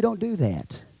 you don't do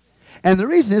that. And the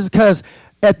reason is because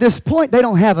at this point, they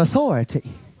don't have authority.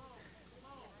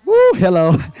 Woo,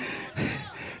 hello.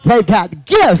 They've got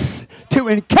gifts to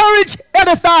encourage,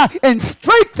 edify, and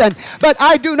strengthen, but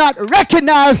I do not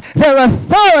recognize their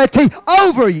authority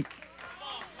over you.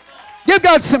 Give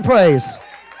God some praise.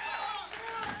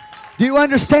 Do you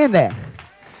understand that?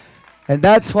 And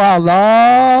that's why a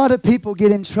lot of people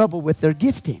get in trouble with their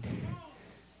gifting.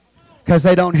 Because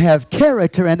they don't have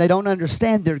character and they don't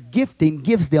understand their gifting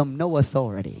gives them no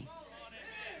authority.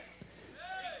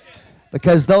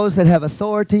 Because those that have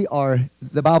authority are,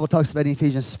 the Bible talks about in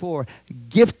Ephesians 4,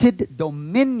 gifted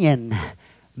dominion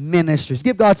ministries.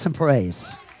 Give God some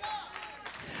praise.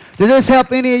 Does this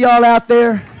help any of y'all out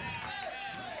there?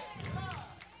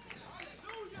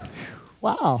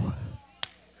 Wow.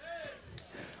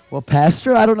 Well,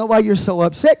 Pastor, I don't know why you're so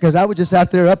upset, because I was just out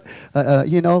there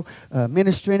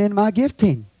ministering in my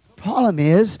gifting. Problem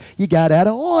is, you got out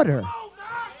of order.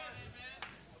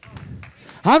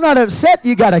 I'm not upset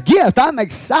you got a gift. I'm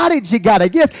excited you got a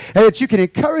gift and that you can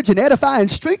encourage and edify and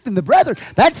strengthen the brethren.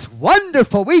 That's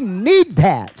wonderful. We need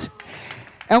that.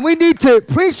 And we need to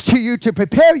preach to you to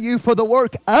prepare you for the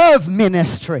work of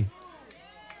ministry.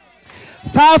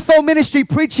 Fivefold ministry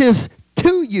preaches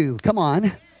to you. Come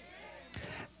on.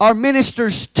 Our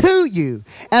ministers to you.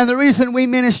 And the reason we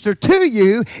minister to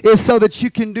you is so that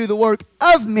you can do the work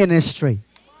of ministry.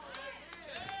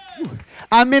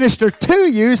 I minister to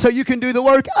you so you can do the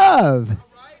work of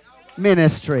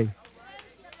ministry.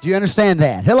 Do you understand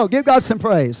that? Hello, give God some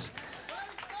praise.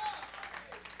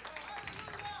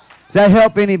 Does that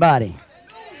help anybody?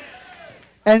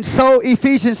 And so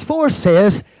Ephesians 4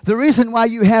 says, the reason why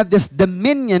you have this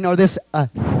dominion or this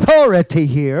authority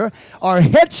here, or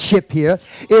headship here,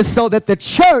 is so that the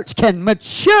church can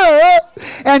mature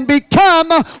and become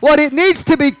what it needs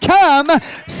to become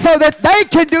so that they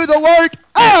can do the work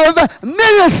of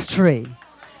ministry.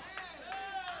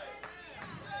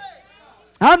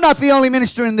 I'm not the only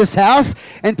minister in this house,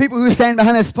 and people who stand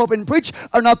behind this pulpit and preach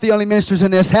are not the only ministers in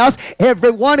this house.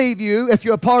 Every one of you, if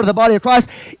you're a part of the body of Christ,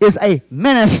 is a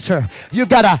minister. You've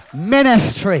got a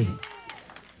ministry.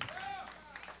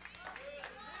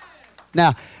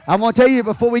 Now, I'm going to tell you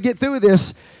before we get through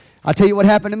this, I'll tell you what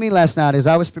happened to me last night. As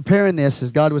I was preparing this,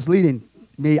 as God was leading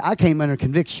me, I came under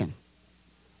conviction.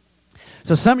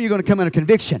 So some of you are going to come under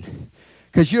conviction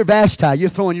because you're Vashti. You're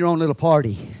throwing your own little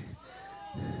party.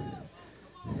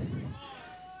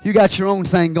 You got your own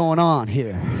thing going on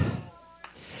here.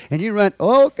 And you run,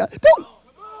 oh, God, don't.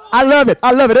 I love it.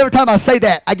 I love it. Every time I say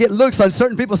that, I get looks on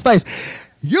certain people's face.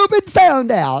 You've been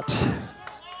found out.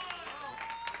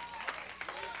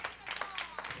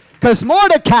 Because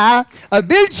Mordecai, a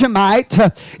Benjamite,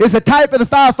 is a type of the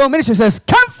fivefold ministry. It says,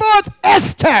 come forth,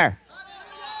 Esther.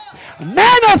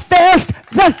 Manifest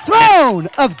the throne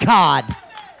of God.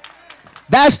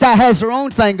 Vashti has her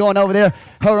own thing going over there.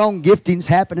 Her own giftings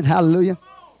happening. Hallelujah.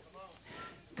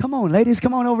 Come on, ladies.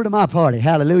 Come on over to my party.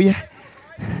 Hallelujah.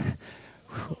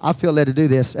 I feel led to do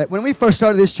this. When we first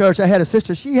started this church, I had a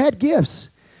sister. She had gifts.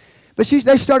 But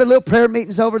they started little prayer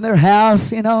meetings over in their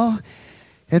house, you know.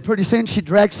 And pretty soon she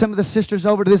dragged some of the sisters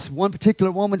over to this one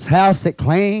particular woman's house that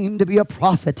claimed to be a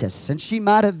prophetess. And she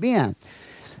might have been.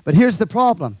 But here's the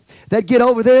problem. They'd get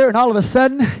over there and all of a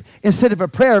sudden, instead of a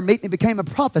prayer meeting, it became a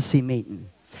prophecy meeting.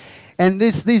 And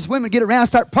these women get around and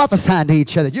start prophesying to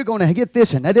each other. You're going to get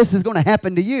this, and this is going to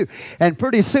happen to you. And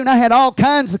pretty soon I had all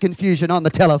kinds of confusion on the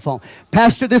telephone.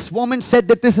 Pastor, this woman said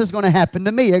that this is going to happen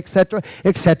to me, etc.,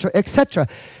 etc., etc.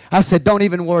 I said, don't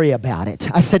even worry about it.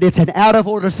 I said, it's an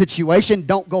out-of-order situation.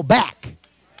 Don't go back.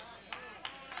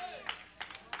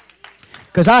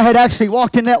 Because I had actually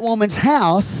walked in that woman's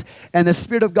house, and the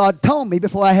Spirit of God told me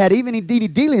before I had even any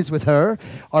dealings with her,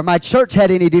 or my church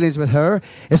had any dealings with her,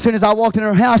 as soon as I walked in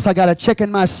her house, I got a check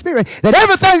in my spirit that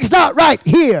everything's not right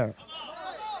here.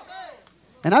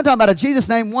 And I'm talking about a Jesus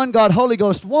name, one God, Holy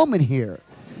Ghost woman here.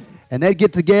 And they'd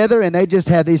get together, and they'd just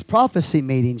have these prophecy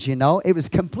meetings, you know. It was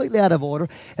completely out of order,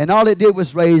 and all it did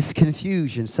was raise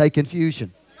confusion. Say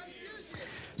confusion.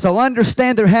 So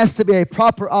understand there has to be a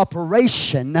proper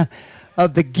operation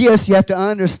of the gifts. You have to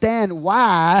understand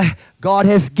why God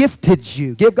has gifted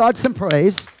you. Give God some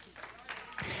praise.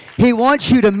 He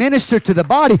wants you to minister to the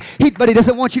body, but He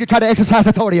doesn't want you to try to exercise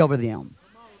authority over them.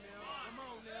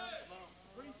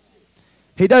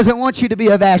 He doesn't want you to be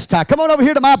a Vashti. Come on over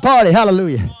here to my party.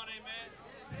 Hallelujah.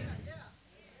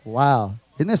 Wow.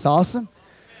 Isn't this awesome?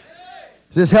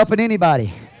 Is this helping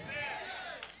anybody?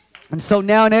 And so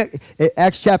now in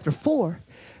Acts chapter 4,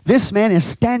 this man is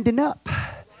standing up.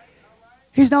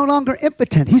 He's no longer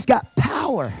impotent. He's got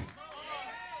power.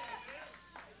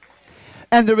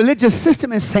 And the religious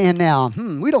system is saying now,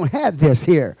 we don't have this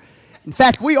here. In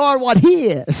fact, we are what He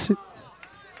is.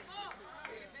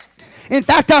 In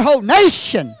fact, our whole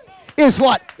nation is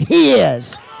what He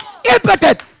is.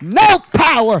 Impotent, no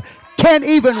power, can't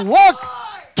even walk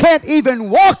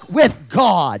with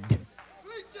God.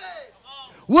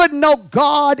 Wouldn't know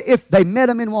God if they met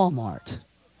Him in Walmart.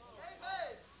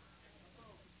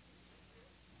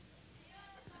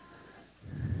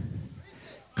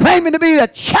 Claiming to be a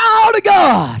child of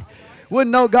God.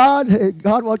 Wouldn't know God.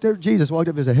 God walked over, Jesus walked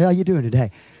up and said, how you doing today?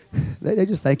 They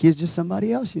just think He's just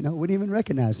somebody else, you know. Wouldn't even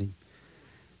recognize Him.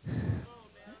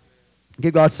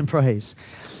 Give God some praise.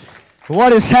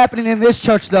 What is happening in this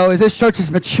church, though, is this church is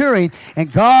maturing,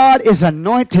 and God is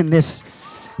anointing this.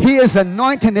 He is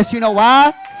anointing this. You know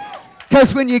why?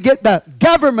 Because when you get the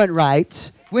government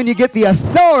right, when you get the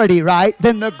authority right,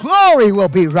 then the glory will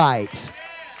be right.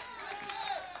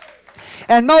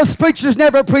 And most preachers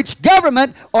never preach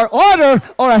government or order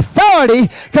or authority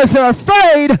because they're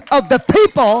afraid of the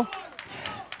people.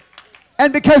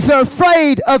 And because they're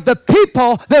afraid of the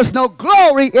people, there's no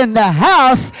glory in the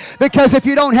house, because if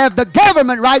you don't have the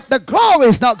government right, the glory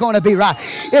is not going to be right.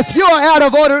 If you're out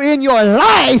of order in your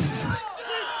life,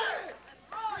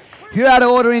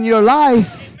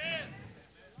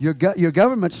 your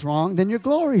government's wrong, then your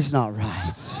glory's not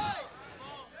right.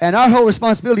 And our whole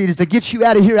responsibility is to get you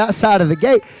out of here outside of the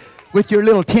gate with your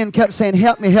little tin cup saying,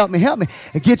 help me, help me, help me,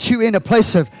 and get you in a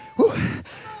place of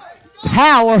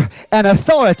power and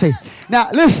authority.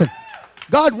 Now, listen,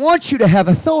 God wants you to have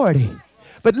authority.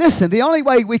 But listen, the only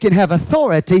way we can have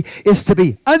authority is to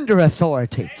be under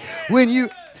authority. When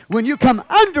you come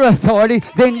under authority,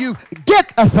 then you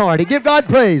get authority. Give God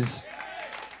praise.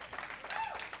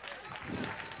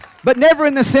 But never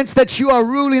in the sense that you are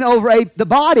ruling over the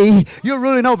body. You're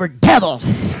ruling over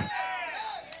devils.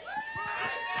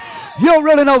 You're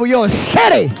ruling over your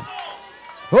city.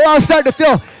 Oh, I'm starting to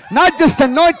feel not just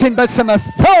anointing, but some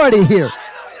authority here.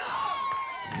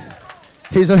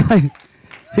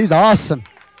 He's awesome.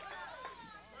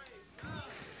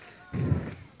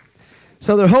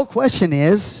 So the whole question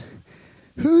is,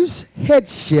 whose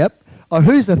headship or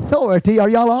whose authority are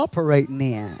y'all operating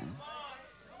in?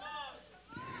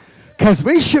 Because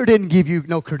we sure didn't give you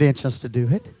no credentials to do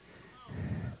it.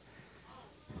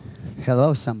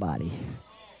 Hello, somebody.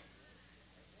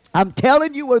 I'm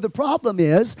telling you where the problem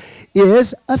is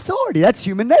authority. That's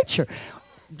human nature.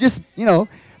 Just,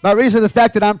 by reason of the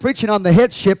fact that I'm preaching on the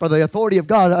headship or the authority of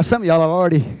God, some of y'all have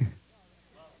already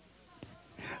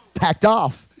packed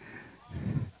off.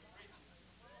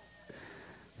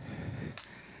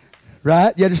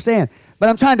 Right? You understand? But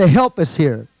I'm trying to help us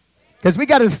here, because we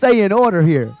got to stay in order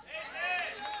here.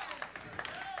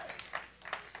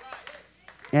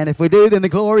 And if we do, then the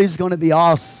glory is going to be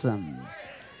awesome.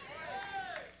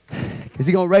 Because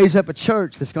He's going to raise up a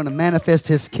church that's going to manifest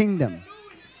His kingdom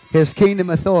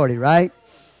authority, right?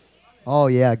 Oh,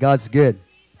 yeah, God's good.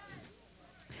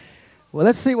 Well,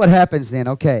 let's see what happens then.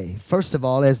 Okay, first of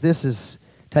all, as this is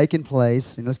taking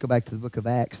place, and let's go back to the book of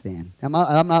Acts then. I'm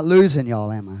not losing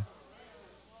y'all, am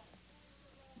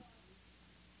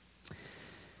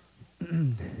I?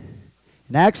 In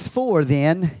Acts 4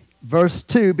 then, verse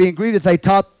 2, being grieved that they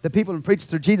taught the people and preached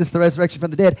through Jesus the resurrection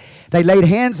from the dead, they laid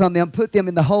hands on them, put them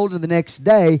in the hold of the next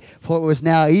day, for it was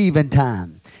now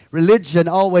eventime. Religion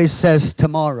always says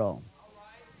tomorrow.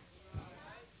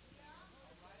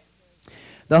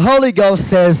 The Holy Ghost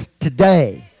says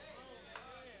today.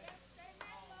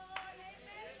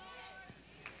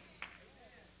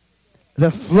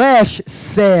 The flesh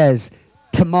says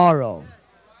tomorrow.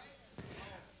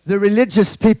 The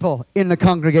religious people in the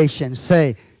congregation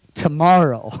say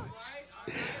tomorrow.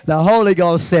 The Holy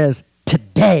Ghost says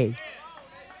today.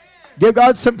 Give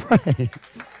God some praise.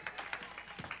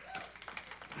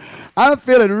 I'm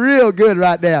feeling real good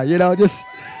right now, just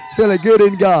feeling good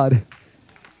in God.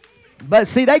 But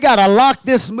see, they got to lock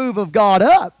this move of God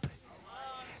up.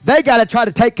 They got to try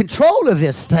to take control of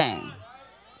this thing.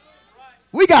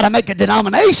 We got to make a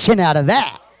denomination out of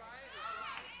that.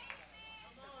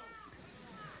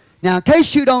 Now, in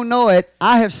case you don't know it,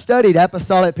 I have studied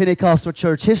Apostolic Pentecostal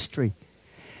Church history.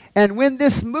 And when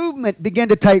this movement began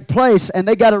to take place, and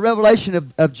they got a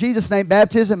revelation of Jesus' name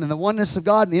baptism and the oneness of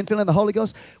God and the infilling of the Holy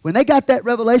Ghost, when they got that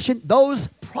revelation, those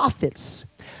prophets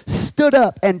stood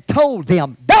up and told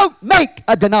them, don't make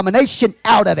a denomination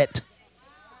out of it.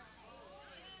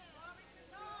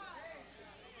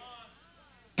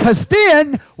 Because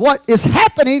then what is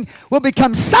happening will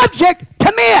become subject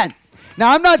to men.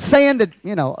 Now, I'm not saying that,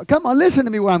 come on, listen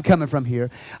to me where I'm coming from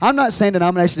here. I'm not saying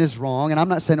denomination is wrong, and I'm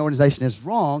not saying organization is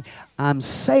wrong. I'm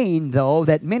saying, though,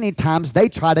 that many times they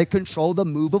try to control the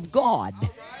move of God. All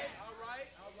right.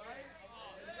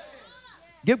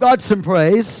 Give God some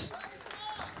praise.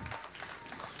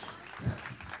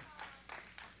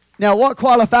 Now, what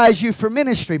qualifies you for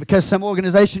ministry? Because some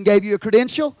organization gave you a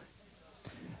credential?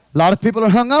 A lot of people are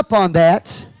hung up on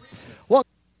that. What?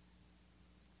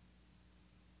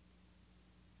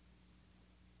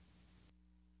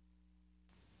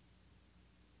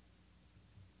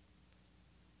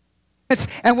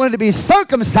 And wanted to be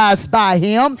circumcised by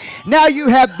him. Now you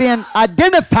have been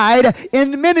identified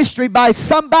in the ministry by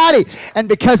somebody. And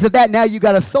because of that, now you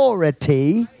got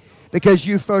authority. Because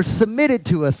you first submitted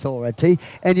to authority.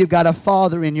 And you've got a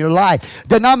father in your life.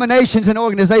 Denominations and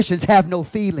organizations have no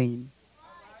feeling.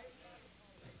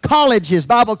 Colleges,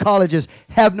 Bible colleges,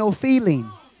 have no feeling.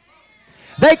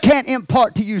 They can't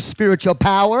impart to you spiritual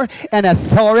power and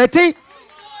authority.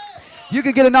 You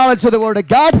can get a knowledge of the Word of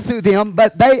God through them,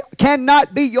 but they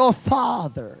cannot be your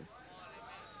father.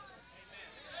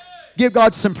 Give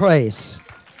God some praise.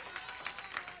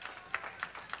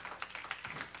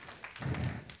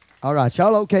 All right,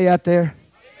 y'all okay out there?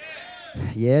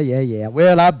 Yeah.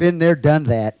 Well, I've been there, done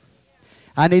that.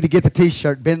 I need to get the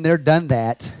t-shirt, been there, done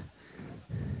that.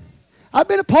 I've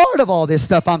been a part of all this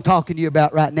stuff I'm talking to you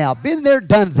about right now. Been there,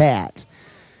 done that.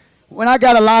 When I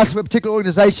got a license with a particular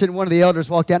organization, one of the elders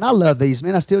walked out, and I love these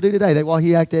men. I still do today.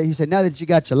 He said, now that you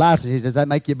got your license, he said, does that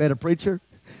make you a better preacher?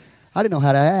 I didn't know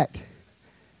how to act.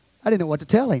 I didn't know what to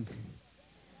tell him.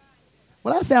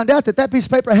 Well, I found out that piece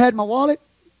of paper I had in my wallet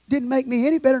didn't make me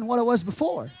any better than what I was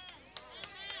before.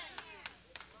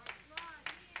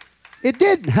 It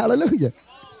didn't. Hallelujah.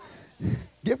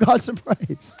 Give God some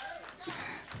praise.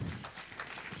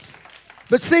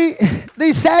 But see,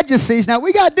 these Sadducees, now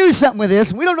we got to do something with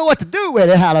this, and we don't know what to do with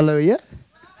it. Hallelujah.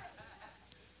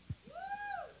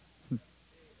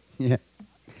 Yeah.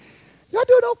 Y'all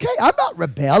doing okay? I'm not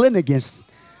rebelling against.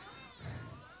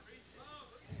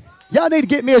 Y'all need to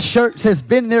get me a shirt that says,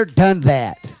 been there, done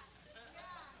that.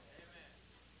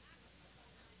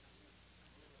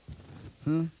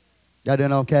 Y'all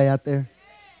doing okay out there?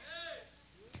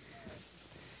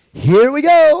 Here we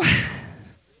go.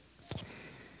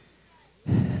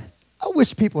 I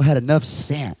wish people had enough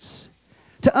sense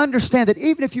to understand that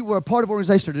even if you were a part of an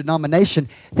organization or denomination,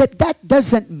 that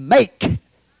doesn't make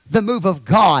the move of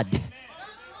God.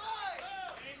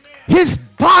 His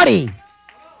body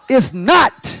is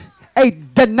not a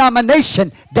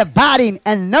denomination dividing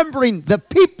and numbering the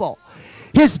people.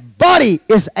 His body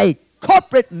is a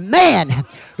corporate man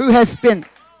who has been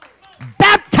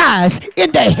baptized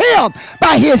into him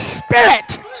by his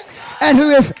Spirit and who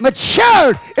is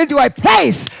matured into a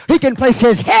place he can place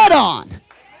his head on.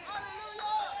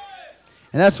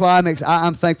 And that's why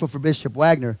I'm thankful for Bishop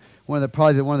Wagner,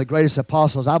 probably one of the greatest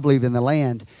apostles I believe in the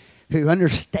land, who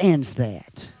understands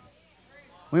that.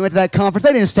 When we went to that conference,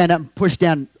 they didn't stand up and push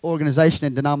down organization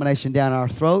and denomination down our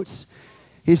throats.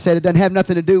 He said it doesn't have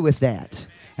nothing to do with that.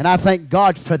 And I thank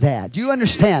God for that. Do you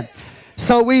understand?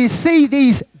 So we see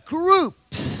these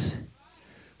groups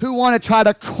who want to try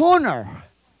to corner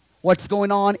what's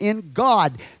going on in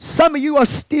God. Some of you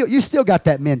still got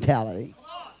that mentality.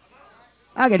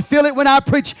 I can feel it when I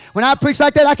preach. When I preach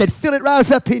like that, I can feel it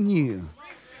rise up in you.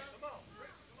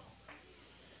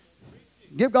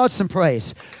 Give God some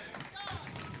praise.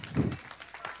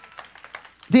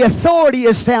 The authority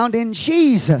is found in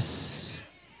Jesus.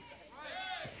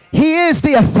 He is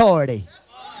the authority.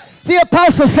 The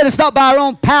apostle said it's not by our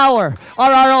own power or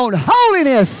our own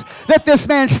holiness that this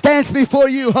man stands before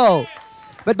you,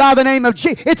 but by the name of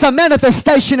Jesus. It's a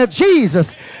manifestation of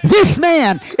Jesus. This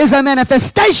man is a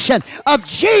manifestation of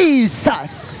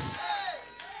Jesus.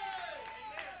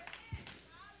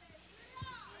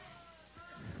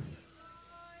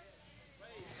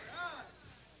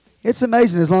 It's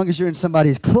amazing as long as you're in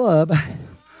somebody's club.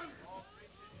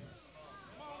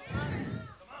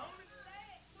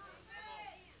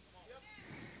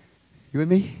 You with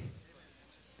me?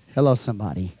 Hello,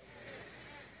 somebody.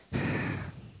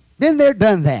 Been there,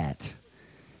 done that.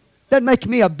 Doesn't make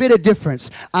me a bit of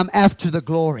difference. I'm after the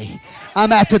glory.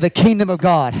 I'm after the kingdom of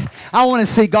God. I want to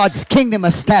see God's kingdom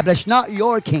established, not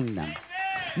your kingdom.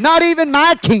 Not even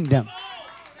my kingdom.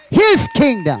 His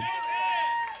kingdom.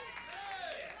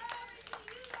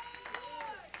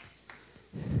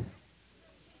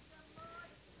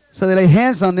 So they laid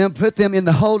hands on them, put them in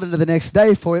the hold until the next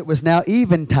day, for it was now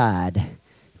eventide.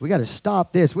 We got to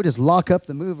stop this. We'll just lock up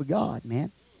the move of God,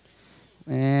 man.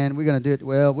 And we're going to do it.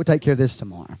 Well, we'll take care of this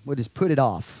tomorrow. We'll just put it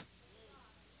off.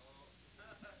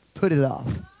 Put it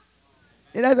off.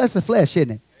 That's the flesh,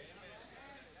 isn't it?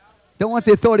 Don't want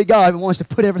the authority of God, but wants to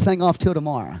put everything off till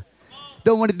tomorrow.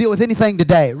 Don't want to deal with anything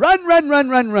today. Run, run, run,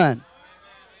 run, run.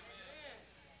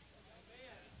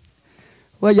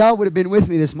 Well, y'all would have been with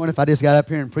me this morning if I just got up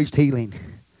here and preached healing.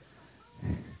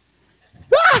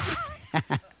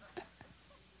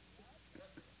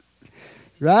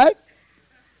 Right?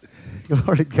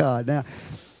 Glory to God. Now,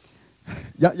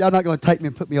 y'all not going to take me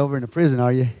and put me over in the prison,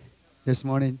 are you, this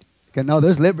morning? No,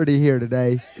 there's liberty here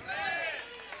today.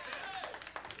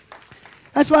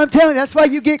 That's why I'm telling you. That's why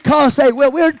you get called and say,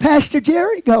 well, where'd Pastor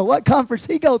Jerry go? What conference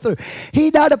he go through?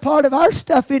 He not a part of our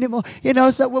stuff anymore. You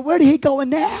know, so, well, where did he going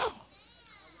now?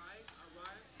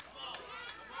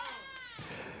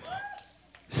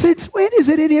 Since when is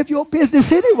it any of your business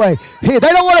anyway? Here, they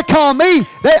don't want to call me.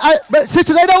 But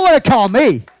sister, they don't want to call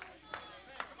me.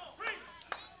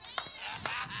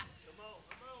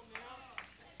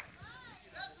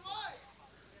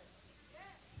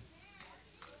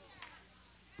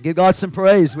 Give God some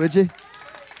praise, would you?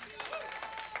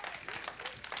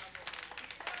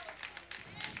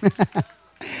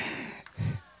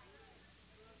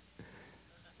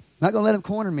 Not going to let him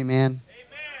corner me, man.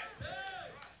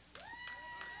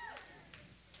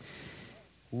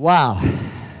 Wow.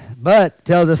 But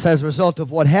tells us as a result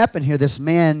of what happened here, this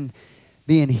man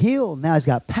being healed, now he's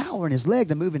got power in his leg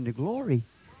to move into glory.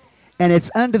 And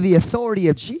it's under the authority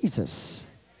of Jesus.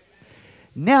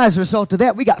 Now as a result of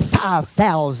that, we got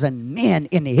 5,000 men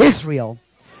in Israel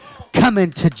coming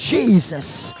to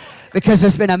Jesus because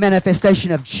there's been a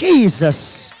manifestation of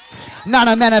Jesus, not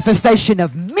a manifestation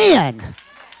of men.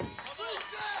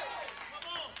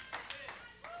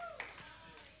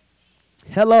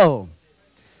 Hello.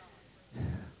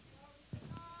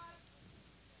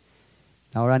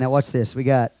 All right, now watch this. We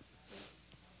got,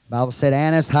 Bible said,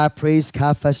 Annas, high priest,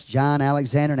 Caiaphas, John,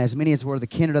 Alexander, and as many as were the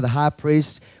kindred of the high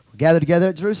priest were gathered together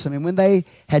at Jerusalem. And when they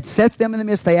had set them in the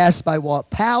midst, they asked, by what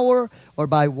power or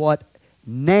by what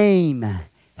name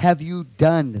have you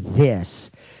done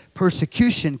this?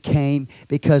 Persecution came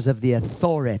because of the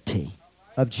authority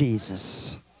of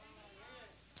Jesus.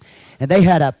 And they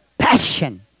had a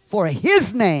passion for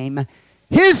His name,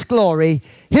 His glory,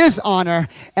 His honor,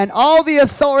 and all the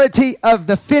authority of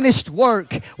the finished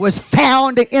work was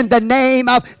found in the name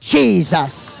of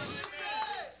Jesus.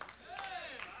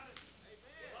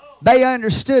 They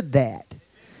understood that.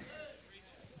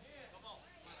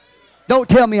 Don't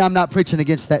tell me I'm not preaching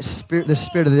against that spirit, the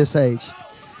spirit of this age.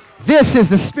 This is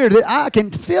the spirit. I can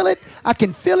feel it. I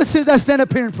can feel it as soon as I stand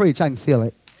up here and preach. I can feel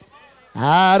it.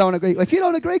 I don't agree. If you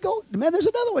don't agree, go. Man, there's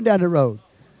another one down the road.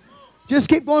 Just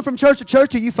keep going from church to church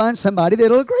till you find somebody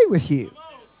that'll agree with you.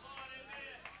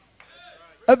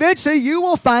 Eventually, you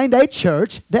will find a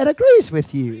church that agrees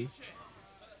with you.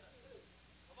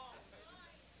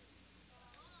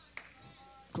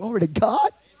 Glory to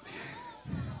God.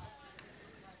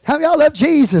 How many of y'all love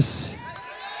Jesus?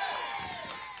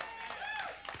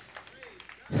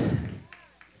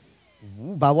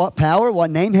 By what power, what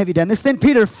name have you done this? Then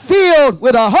Peter, filled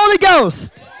with the Holy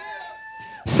Ghost,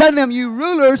 send them, you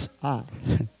rulers,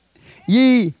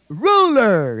 ye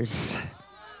rulers.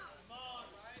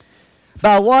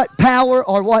 By what power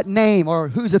or what name or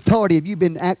whose authority have you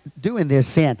been doing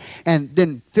this in? And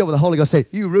then filled with the Holy Ghost, say,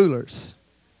 you rulers.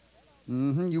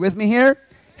 You with me here?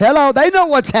 Hello, they know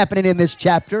what's happening in this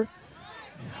chapter.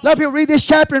 A lot of people read this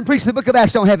chapter and preach the book of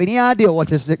Acts don't have any idea what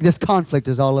this conflict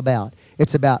is all about.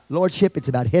 It's about lordship. It's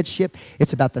about headship.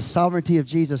 It's about the sovereignty of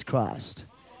Jesus Christ.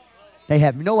 They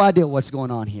have no idea what's going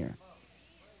on here.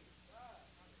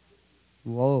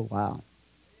 Whoa, wow.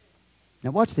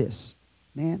 Now watch this.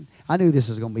 Man, I knew this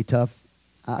was going to be tough.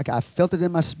 I felt it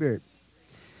in my spirit.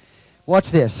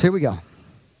 Watch this. Here we go.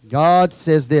 God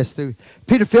says this through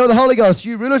Peter, filled with the Holy Ghost,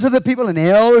 you rulers of the people and the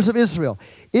elders of Israel,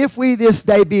 if we this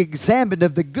day be examined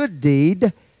of the good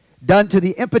deed done to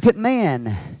the impotent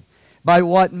man, by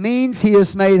what means he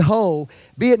is made whole,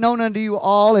 be it known unto you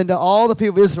all and to all the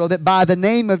people of Israel, that by the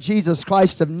name of Jesus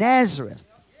Christ of Nazareth,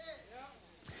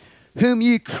 whom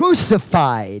ye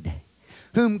crucified,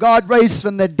 whom God raised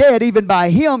from the dead, even by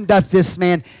him doth this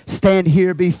man stand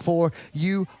here before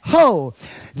you whole.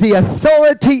 The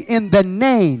authority in the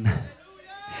name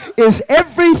is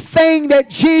everything that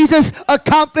Jesus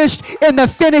accomplished in the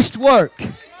finished work.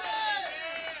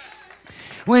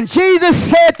 When Jesus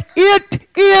said, it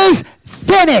is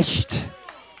finished,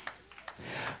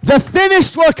 the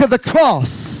finished work of the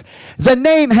cross, the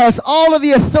name has all of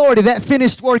the authority, that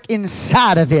finished work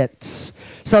inside of it.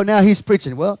 So now he's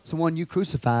preaching, well, it's the one you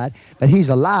crucified, but he's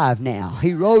alive now.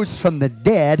 He rose from the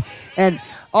dead, and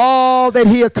all that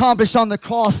he accomplished on the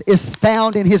cross is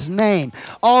found in his name.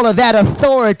 All of that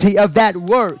authority of that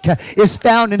work is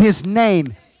found in his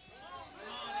name.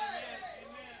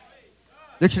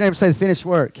 Look at your neighbor and say, the finished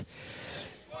work.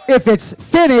 If it's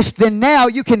finished, then now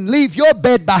you can leave your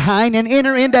bed behind and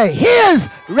enter into his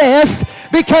rest,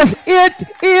 because it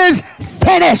is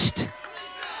finished.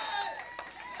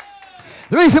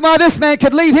 The reason why this man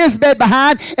could leave his bed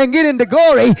behind and get into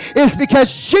glory is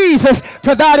because Jesus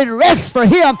provided rest for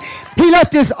him. He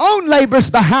left his own labors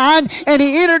behind and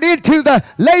he entered into the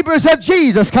labors of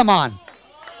Jesus. Come on.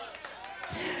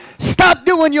 Stop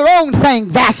doing your own thing,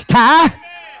 Vashti.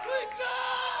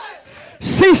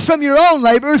 Cease from your own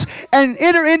labors and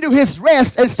enter into his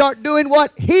rest and start doing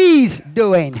what he's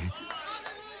doing.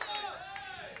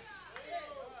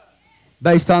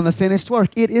 Based on the finished work.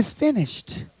 It is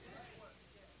finished.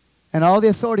 And all the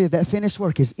authority of that finished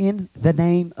work is in the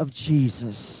name of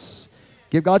Jesus.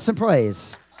 Give God some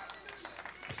praise.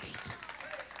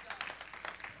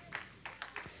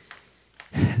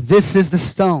 This is the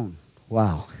stone.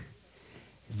 Wow.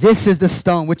 This is the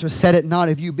stone which was set at naught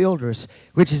of you builders,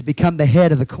 which has become the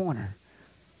head of the corner.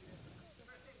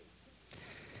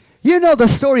 You know the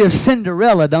story of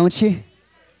Cinderella, don't you?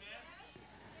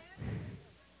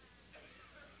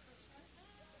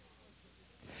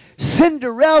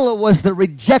 Cinderella was the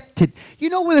rejected. You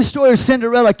know where the story of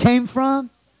Cinderella came from?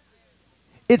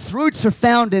 Its roots are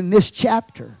found in this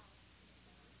chapter.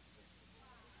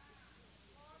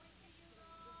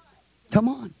 Come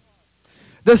on.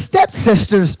 The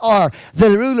stepsisters are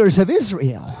the rulers of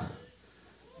Israel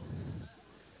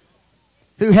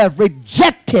who have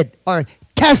rejected or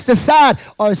cast aside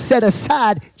or set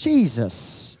aside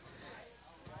Jesus,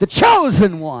 the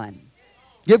chosen one.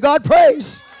 Give God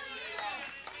praise.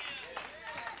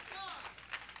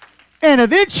 And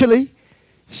eventually,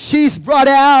 she's brought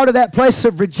out of that place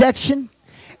of rejection,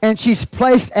 and she's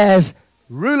placed as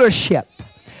rulership,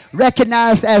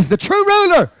 recognized as the true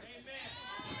ruler.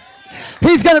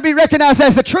 He's going to be recognized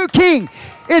as the true king.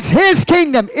 It's his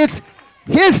kingdom. It's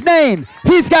his name.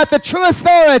 He's got the true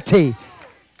authority.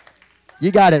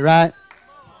 You got it, right?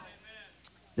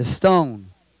 The stone,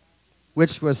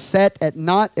 which was set at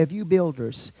naught of you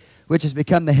builders, which has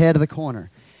become the head of the corner.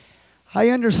 I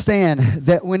understand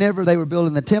that whenever they were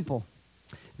building the temple,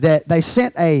 that they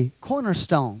sent a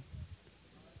cornerstone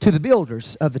to the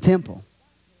builders of the temple.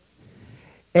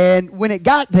 And when it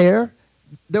got there,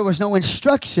 there was no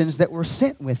instructions that were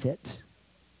sent with it.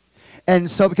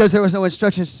 And so because there was no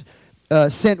instructions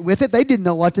sent with it, they didn't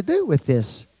know what to do with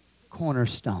this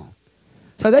cornerstone.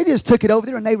 So they just took it over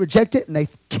there and they rejected it and they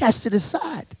cast it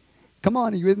aside. Come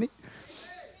on, are you with me?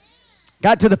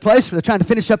 Got to the place where they're trying to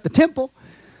finish up the temple.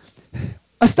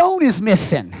 A stone is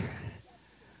missing.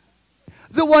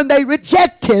 The one they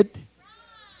rejected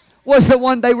was the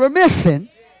one they were missing.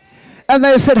 And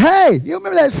they said, hey, you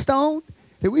remember that stone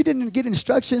that we didn't get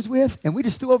instructions with and we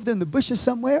just threw over there in the bushes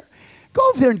somewhere? Go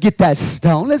over there and get that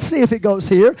stone. Let's see if it goes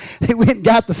here. They went and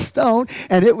got the stone,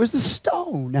 and it was the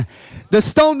stone. The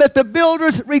stone that the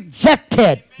builders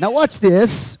rejected. Now watch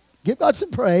this. Give God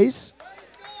some praise.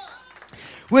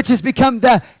 Which has become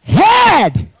the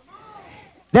head.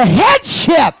 The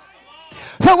headship.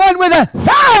 The one with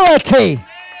authority.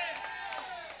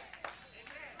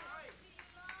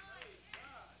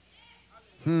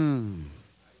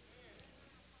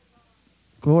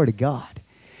 Glory to God.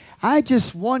 I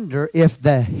just wonder if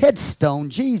the headstone,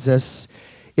 Jesus,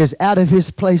 is out of his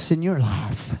place in your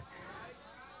life.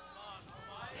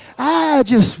 I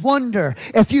just wonder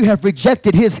if you have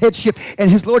rejected His headship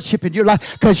and His lordship in your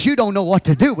life because you don't know what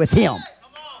to do with Him.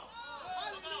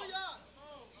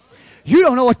 You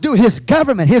don't know what to do with His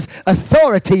government, His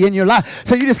authority in your life.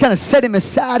 So you just kind of set Him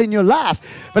aside in your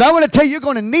life. But I want to tell you, you're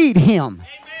going to need Him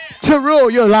to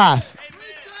rule your life.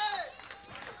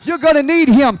 You're going to need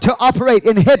Him to operate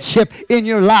in headship in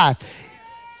your life.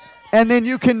 And then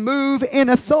you can move in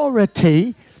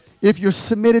authority if you're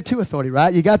submitted to authority,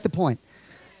 right? You got the point.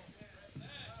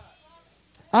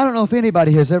 I don't know if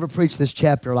anybody has ever preached this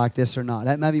chapter like this or not.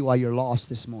 That may be why you're lost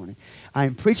this morning.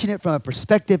 I'm preaching it from a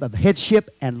perspective of headship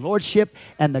and lordship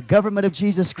and the government of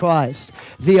Jesus Christ,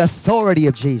 the authority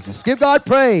of Jesus. Give God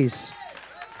praise.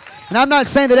 And I'm not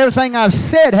saying that everything I've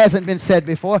said hasn't been said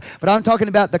before, but I'm talking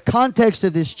about the context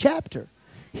of this chapter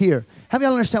here. How many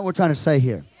of y'all understand what we're trying to say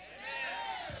here?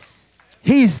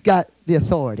 He's got the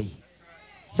authority.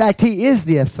 In fact, He is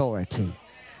the authority.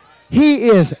 He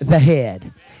is the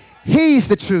head. He's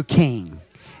the true king.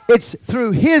 It's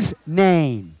through His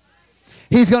name.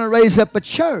 He's going to raise up a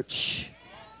church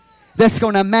that's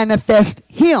going to manifest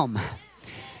Him.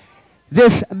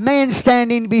 This man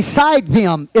standing beside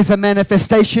them is a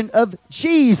manifestation of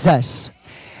Jesus.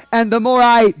 And the more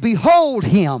I behold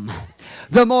Him,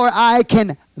 the more I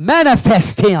can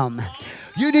manifest Him.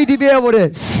 You need to be able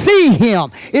to see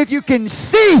Him. If you can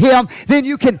see Him, then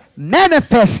you can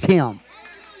manifest Him.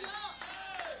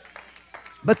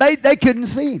 But they couldn't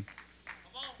see Him.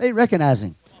 They didn't recognize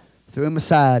Him. Threw Him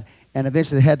aside, and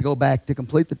eventually they had to go back to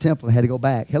complete the temple. They had to go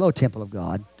back. Hello, temple of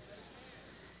God.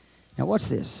 Now, what's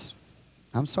this?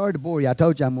 I'm sorry to bore you. I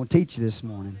told you I'm going to teach you this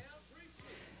morning.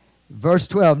 Verse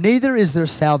 12, neither is there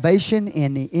salvation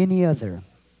in any other.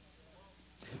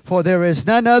 For there is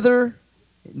none other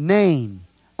name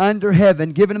under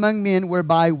heaven given among men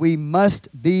whereby we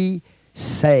must be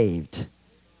saved.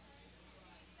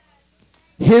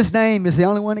 His name is the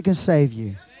only one that can save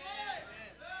you.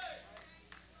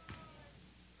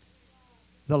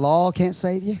 The law can't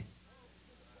save you.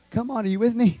 Come on, are you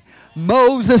with me?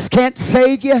 Moses can't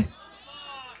save you.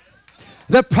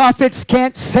 The prophets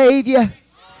can't save you.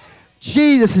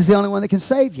 Jesus is the only one that can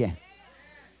save you.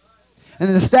 And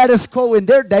the status quo in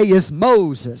their day is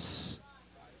Moses.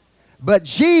 But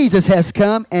Jesus has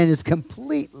come and has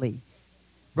completely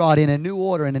brought in a new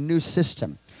order and a new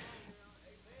system.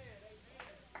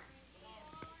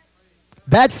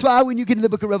 That's why when you get into the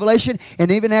book of Revelation,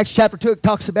 and even Acts chapter 2, it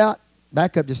talks about,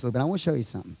 back up just a little bit, I want to show you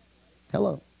something.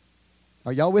 Hello.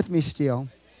 Are y'all with me still?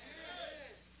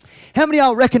 How many of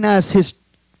y'all recognize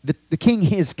the King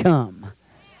has come?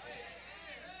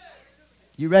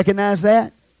 You recognize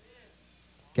that?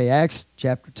 Okay, Acts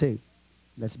chapter 2.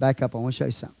 Let's back up. I want to show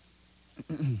you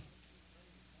something.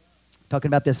 Talking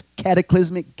about this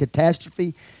cataclysmic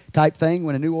catastrophe type thing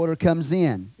when a new order comes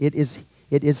in. It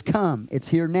is come. It's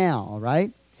here now, all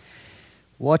right?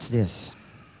 Watch this.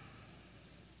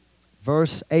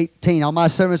 Verse 18. On my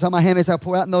servants, on my handmaids, I'll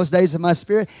pour out in those days of my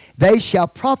spirit. They shall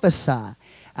prophesy.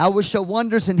 I will show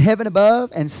wonders in heaven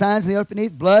above and signs in the earth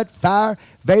beneath, blood, fire,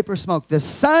 vapor, smoke. The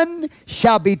sun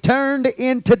shall be turned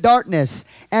into darkness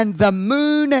and the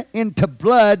moon into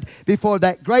blood before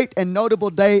that great and notable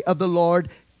day of the Lord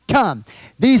come.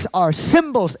 These are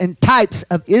symbols and types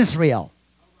of Israel.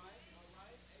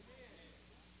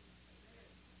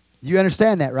 You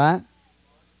understand that, right?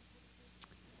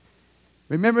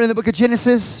 Remember in the book of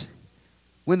Genesis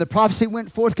when the prophecy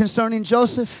went forth concerning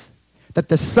Joseph? That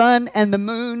the sun and the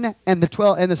moon and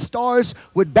the stars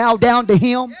would bow down to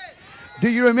him. Do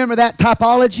you remember that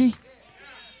typology?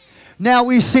 Now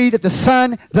we see that the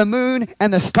sun, the moon,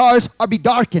 and the stars are be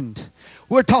darkened.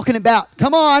 We're talking about,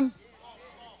 come on,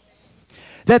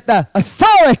 that the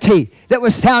authority that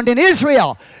was found in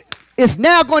Israel is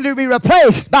now going to be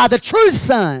replaced by the true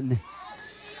sun.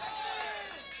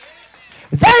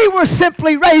 They were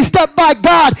simply raised up by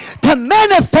God to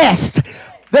manifest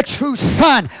the true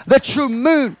sun, the true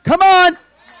moon. Come on.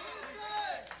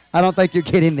 I don't think you're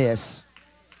getting this.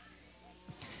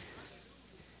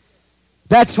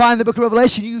 That's why in the book of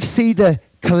Revelation you see the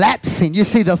collapsing. You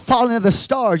see the falling of the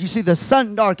stars. You see the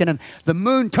sun darken and the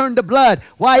moon turn to blood.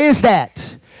 Why is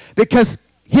that? Because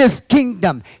His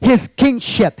kingdom, His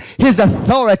kingship, His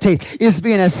authority is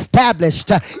being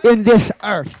established in this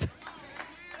earth.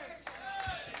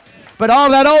 But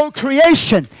all that old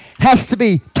creation has to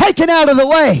be taken out of the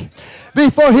way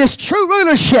before His true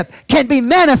rulership can be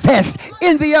manifest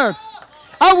in the earth.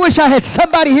 I wish I had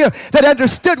somebody here that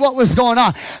understood what was going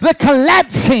on. The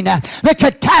collapsing, the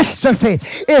catastrophe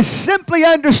is simply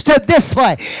understood this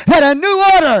way, that a new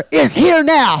order is here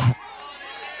now.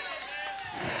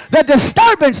 The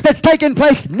disturbance that's taking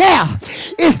place now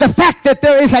is the fact that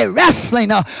there is a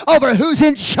wrestling over who's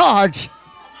in charge.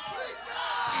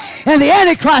 And the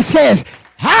Antichrist says,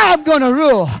 I'm going to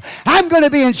rule. I'm going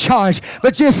to be in charge.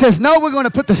 But Jesus says, no, we're going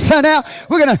to put the sun out.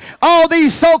 We're going to, all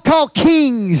these so-called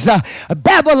kings,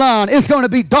 Babylon is going to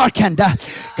be darkened.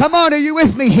 Come on, are you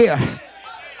with me here?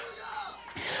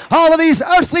 All of these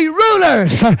earthly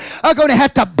rulers are going to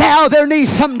have to bow their knees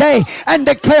someday and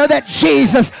declare that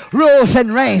Jesus rules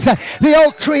and reigns. The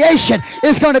old creation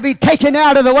is going to be taken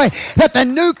out of the way, that the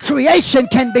new creation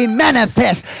can be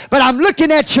manifest. But I'm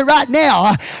looking at you right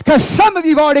now because some of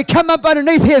you have already come up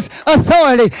underneath his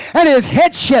authority and his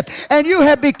headship, and you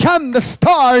have become the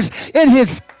stars in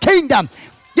his kingdom.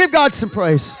 Give God some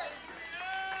praise.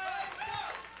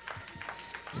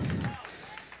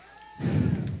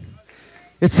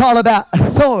 It's all about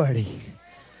authority.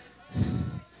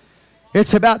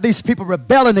 It's about these people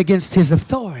rebelling against his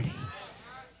authority.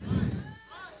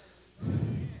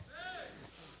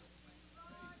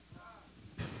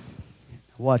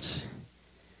 Watch.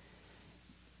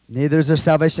 Neither is there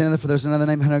salvation in there, for there's another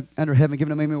name under heaven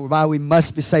given to me whereby we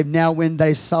must be saved. Now when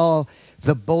they saw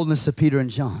the boldness of Peter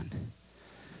and John.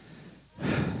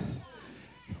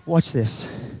 Watch this. It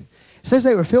says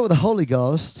they were filled with the Holy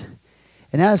Ghost.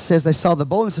 And now it says they saw the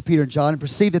boldness of Peter and John and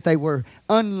perceived that they were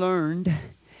unlearned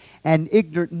and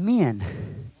ignorant men.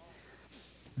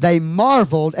 They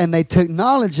marveled and they took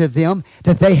knowledge of them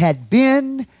that they had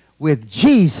been with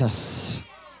Jesus.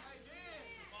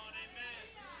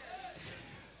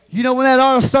 You know when that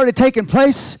all started taking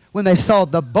place? When they saw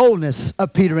the boldness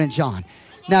of Peter and John.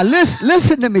 Now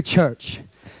listen to me, church.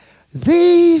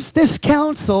 This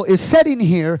council is sitting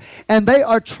here and they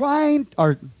are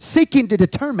seeking to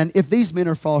determine if these men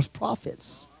are false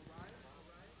prophets.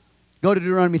 Go to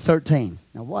Deuteronomy 13.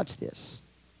 Now watch this.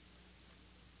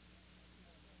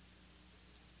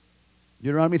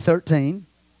 Deuteronomy 13.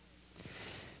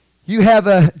 You have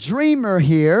a dreamer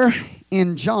here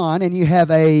in John and you have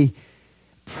a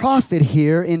prophet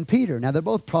here in Peter. Now they're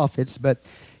both prophets, but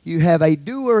you have a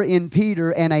doer in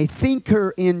Peter and a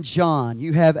thinker in John.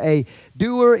 You have a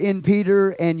doer in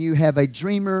Peter and you have a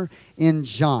dreamer in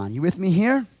John. You with me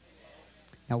here?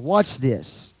 Now watch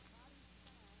this.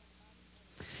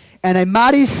 And a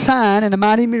mighty sign and a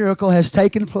mighty miracle has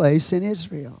taken place in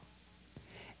Israel.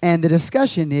 And the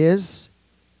discussion is,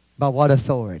 by what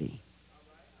authority?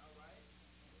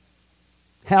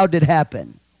 How did it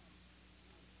happen?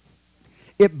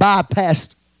 It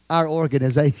bypassed our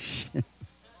organization.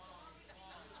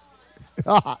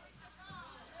 I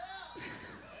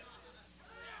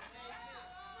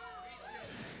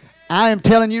am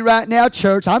telling you right now,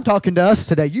 church, I'm talking to us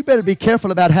today. You better be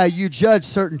careful about how you judge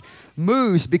certain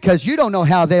moves because you don't know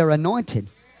how they're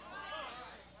anointed.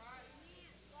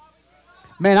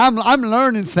 Man, I'm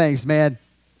learning things, man.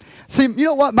 See, you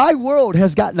know what? My world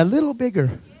has gotten a little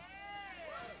bigger.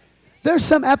 There's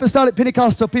some apostolic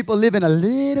Pentecostal people live in a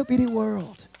little bitty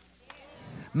world.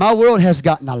 My world has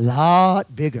gotten a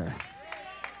lot bigger.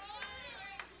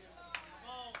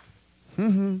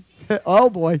 Oh,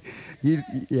 boy. Yeah.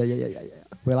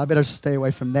 Well, I better stay away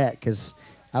from that because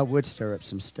I would stir up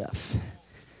some stuff.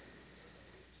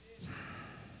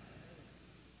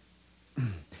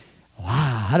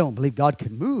 Wow, I don't believe God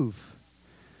could move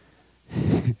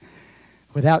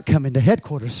without coming to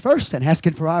headquarters first and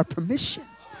asking for our permission.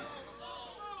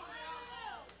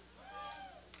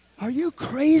 Are you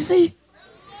crazy?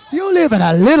 You live in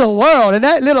a little world, and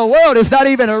that little world is not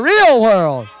even a real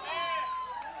world.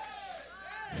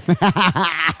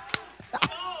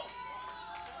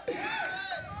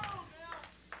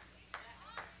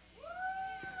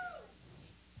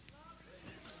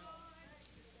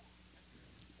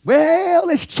 Well,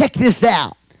 let's check this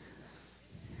out.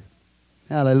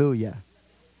 Hallelujah.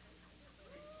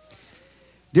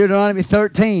 Deuteronomy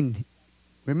 13.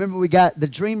 Remember, we got the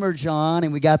dreamer John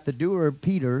and we got the doer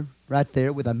Peter right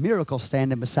there with a miracle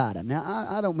standing beside him. Now,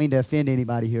 I don't mean to offend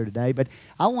anybody here today, but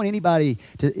I want anybody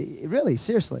to, really,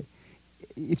 seriously,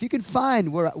 if you can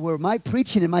find where my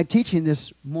preaching and my teaching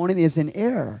this morning is in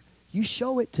error, you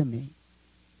show it to me.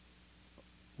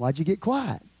 Why'd you get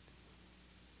quiet?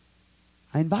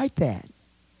 I invite that.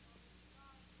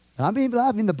 I'm being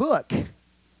alive in the book. How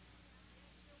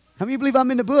many of you believe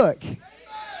I'm in the book?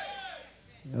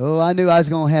 Oh, I knew I was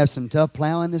going to have some tough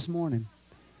plowing this morning.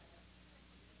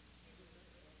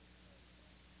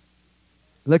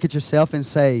 Look at yourself and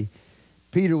say,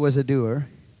 Peter was a doer.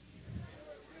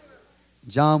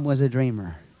 John was a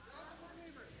dreamer.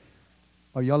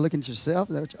 Are y'all looking at yourself?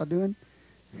 Is that what y'all doing?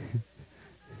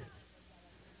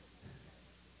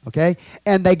 Okay?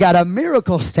 And they got a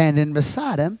miracle standing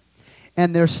beside him.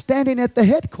 And they're standing at the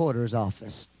headquarters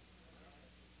office.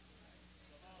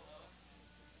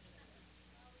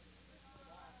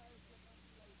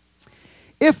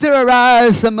 If there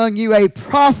arise among you a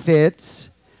prophet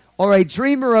or a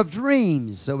dreamer of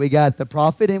dreams. So we got the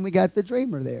prophet and we got the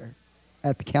dreamer there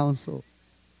at the council.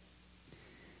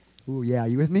 Ooh, yeah, are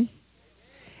you with me?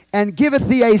 And giveth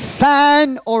thee a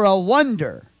sign or a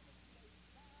wonder.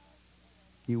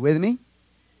 You with me?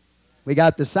 We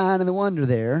got the sign and the wonder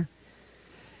there.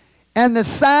 And the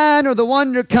sign or the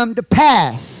wonder come to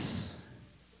pass.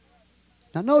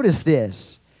 Now notice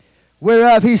this.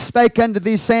 Whereof he spake unto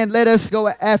thee, saying, let us go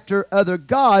after other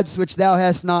gods which thou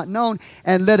hast not known,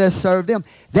 and let us serve them.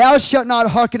 Thou shalt not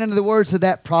hearken unto the words of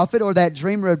that prophet or that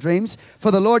dreamer of dreams,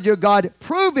 for the Lord your God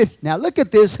proveth. Now look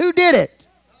at this. Who did it?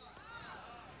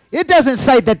 It doesn't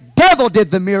say the devil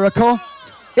did the miracle.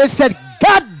 It said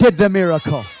God did the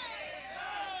miracle.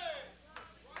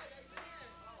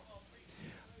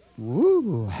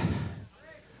 Woo.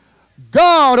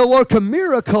 God will work a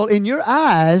miracle in your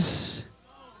eyes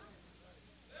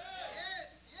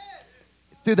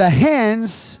through the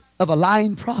hands of a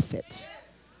lying prophet.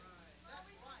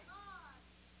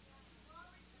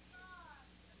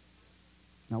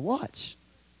 Now watch.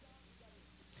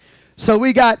 So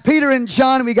we got Peter and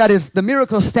John, we got the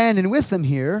miracle standing with them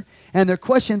here, and they're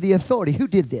questioning the authority. Who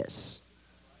did this?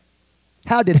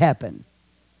 How did it happen?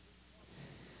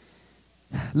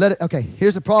 Okay,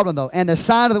 here's the problem though. And the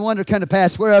sign of the wonder come to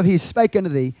pass, whereof he spake unto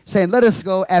thee, saying, let us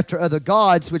go after other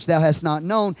gods which thou hast not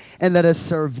known, and let us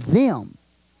serve them.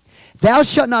 Thou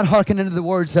shalt not hearken unto the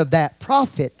words of that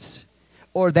prophet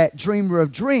or that dreamer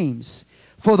of dreams.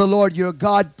 For the Lord your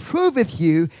God proveth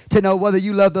you to know whether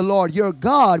you love the Lord your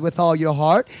God with all your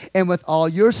heart and with all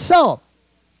your soul.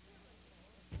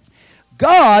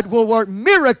 God will work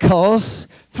miracles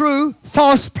through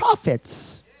false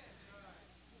prophets.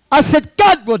 I said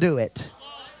God will do it.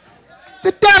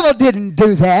 The devil didn't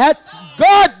do that.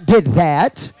 God did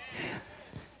that.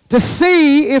 To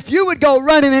see if you would go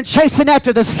running and chasing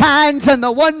after the signs and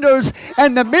the wonders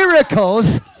and the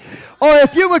miracles, or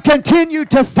if you would continue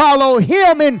to follow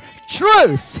Him in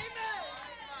truth.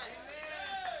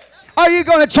 Are you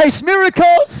going to chase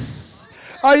miracles?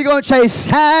 Are you going to chase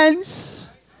signs?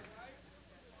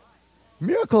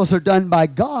 Miracles are done by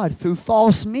God through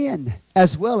false men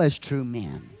as well as true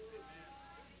men.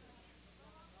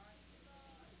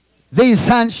 These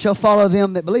signs shall follow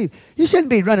them that believe. You shouldn't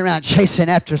be running around chasing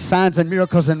after signs and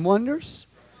miracles and wonders.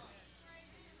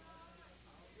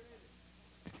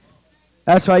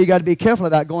 That's why you got to be careful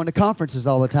about going to conferences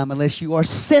all the time unless you are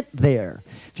sent there.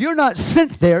 If you're not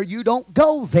sent there, you don't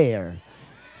go there.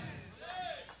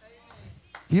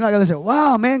 You're not going to say,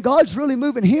 wow, man, God's really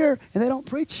moving here, and they don't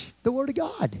preach the Word of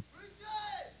God.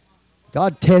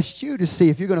 God tests you to see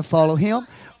if you're going to follow Him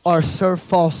or serve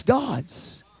false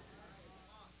gods.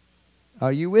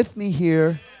 Are you with me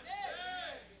here?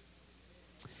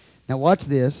 Now watch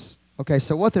this. Okay,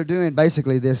 so what they're doing,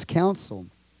 basically, this council,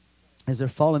 is they're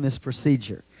following this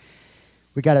procedure.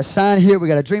 We got a sign here, we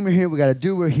got a dreamer here, we got a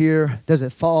doer here. Does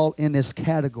it fall in this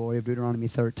category of Deuteronomy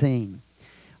 13?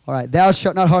 All right, thou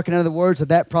shalt not hearken unto the words of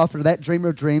that prophet or that dreamer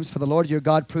of dreams, for the Lord your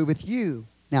God proveth you.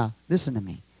 Now, listen to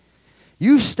me.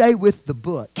 You stay with the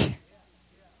book.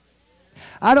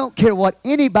 I don't care what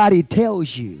anybody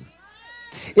tells you.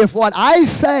 If what I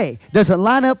say doesn't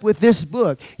line up with this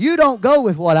book, you don't go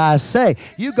with what I say.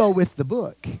 You go with the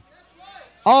book.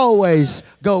 Always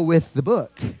go with the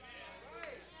book.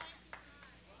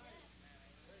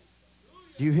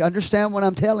 Do you understand what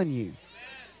I'm telling you?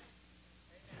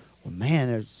 Well, man,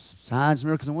 there's signs,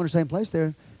 miracles, and wonders taking place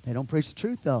there. They don't preach the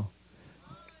truth, though.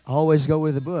 Always go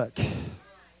with the book.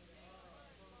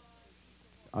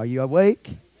 Are you awake?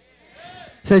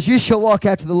 It says, you shall walk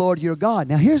after the Lord your God.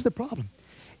 Now, here's the problem.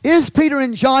 Is Peter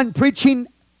and John preaching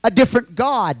a different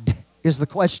God, is the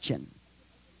question.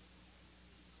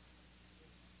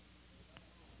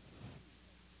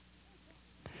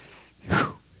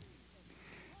 Whew.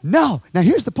 No. Now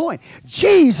here's the point.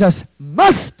 Jesus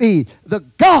must be the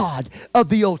God of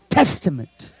the Old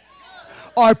Testament.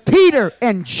 Or Peter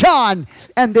and John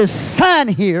and this sign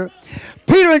here.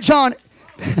 Peter and John,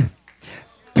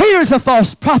 Peter's a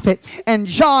false prophet and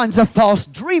John's a false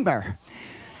dreamer.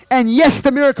 And yes,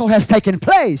 the miracle has taken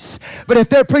place. But if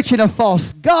they're preaching a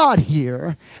false God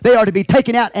here, they are to be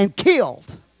taken out and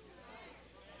killed.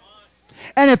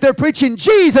 And if they're preaching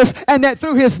Jesus and that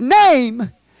through His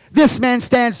name, this man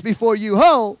stands before you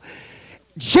whole,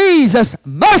 Jesus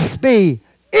must be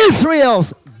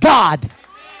Israel's God.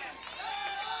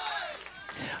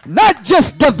 Not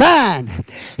just divine.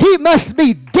 He must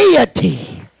be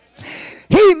deity.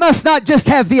 He must not just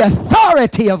have the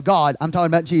authority of God. I'm talking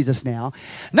about Jesus now.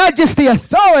 Not just the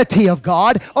authority of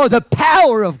God or the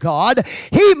power of God.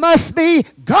 He must be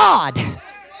God.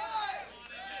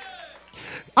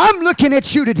 I'm looking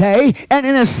at you today, and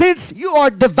in a sense, you are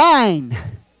divine.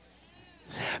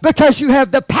 Because you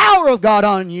have the power of God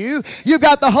on you. You've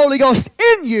got the Holy Ghost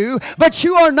in you, but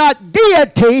you are not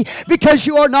deity because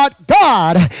you are not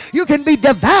God. You can be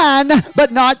divine,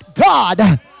 but not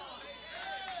God.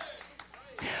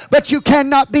 But you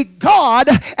cannot be God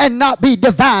and not be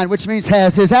divine, which means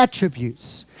has His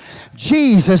attributes.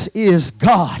 Jesus is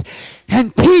God.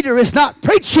 And Peter is not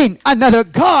preaching another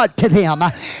God to them.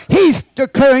 He's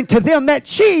declaring to them that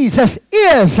Jesus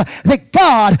is the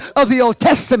God of the Old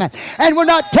Testament. And we're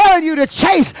not telling you to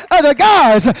chase other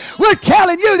gods. We're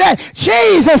telling you that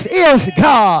Jesus is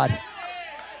God.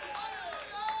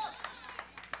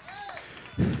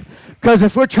 Because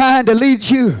if we're trying to lead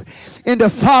you into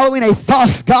following a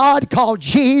false god called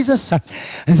Jesus,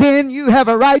 then you have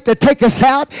a right to take us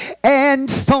out and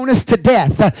stone us to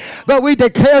death. But we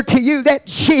declare to you that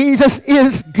Jesus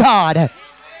is God.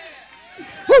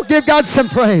 Woo, give God some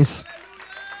praise.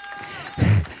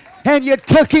 And you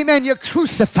took Him and you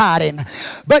crucified Him.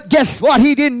 But guess what?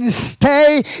 He didn't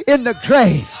stay in the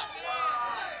grave.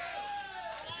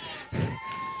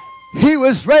 He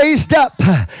was raised up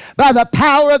by the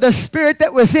power of the Spirit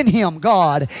that was in Him,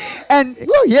 God. And,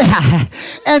 oh yeah,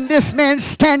 and this man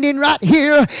standing right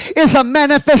here is a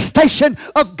manifestation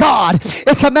of God.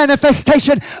 It's a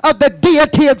manifestation of the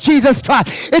deity of Jesus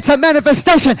Christ. It's a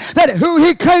manifestation that who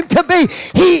He claimed to be,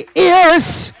 He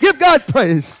is. Give God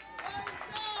praise.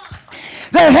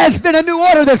 There has been a new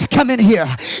order that's come in here.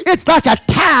 It's like a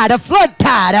tide, a flood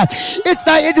tide. It's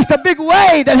just a big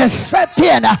wave that has swept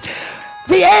in.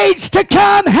 The age to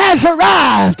come has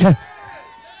arrived. The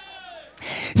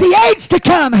age to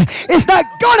come is not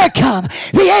going to come.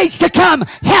 The age to come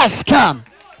has come.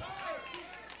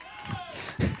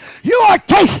 You are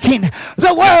tasting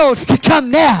the world's to come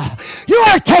now. You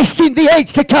are tasting the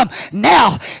age to come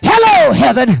now. Hello,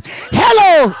 heaven.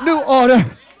 Hello, new order.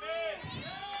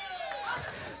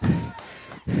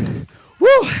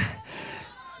 Woo.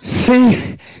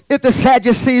 See, if the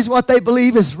Sadducees, what they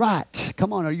believe is right.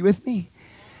 Come on, are you with me?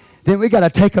 Then we got to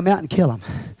take them out and kill them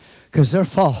because they're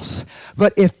false.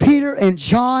 But if Peter and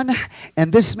John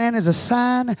and this man is a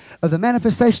sign of the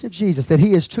manifestation of Jesus, that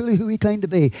He is truly who He claimed to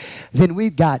be, then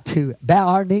we've got to bow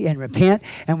our knee and repent,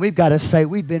 and we've got to say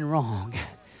we've been wrong.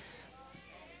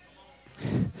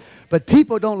 But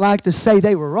people don't like to say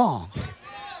they were wrong.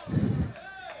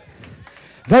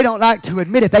 They don't like to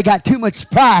admit it. They got too much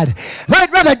pride.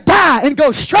 They'd rather die and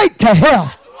go straight to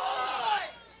hell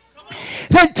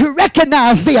than to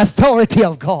recognize the authority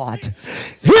of God.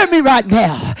 Hear me right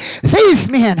now. These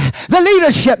men, the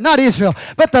leadership, not Israel,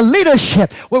 but the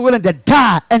leadership were willing to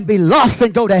die and be lost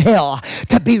and go to hell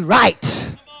to be right.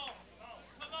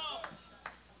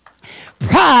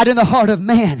 Pride in the heart of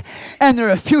man and the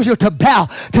refusal to bow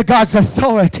to God's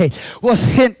authority will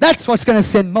send, that's what's going to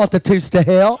send multitudes to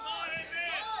hell.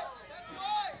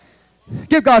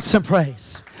 Give God some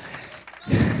praise.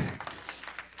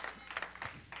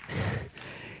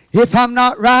 If I'm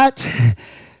not right,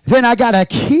 then I got to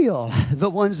kill the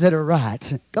ones that are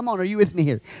right. Come on, are you with me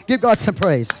here? Give God some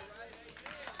praise.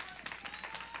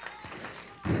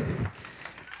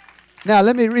 Now,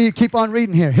 let me keep on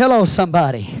reading here. Hello,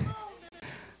 somebody.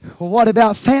 Well, what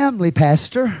about family,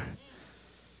 Pastor?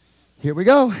 Here we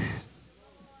go.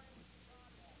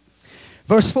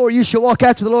 Verse 4, you shall walk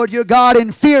after the Lord your God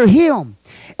and fear Him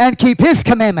and keep His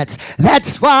commandments.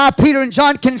 That's why Peter and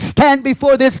John can stand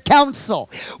before this council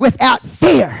without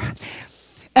fear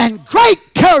and great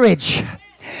courage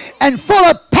and full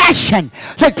of passion,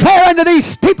 declare unto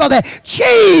these people that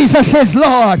Jesus is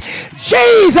Lord.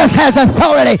 Jesus has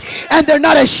authority, and they're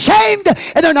not ashamed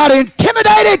and they're not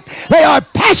intimidated. They are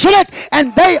passionate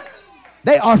and they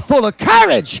are full of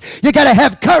courage. You got to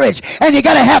have courage and you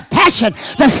got to have passion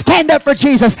to stand up for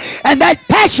Jesus. And that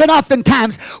passion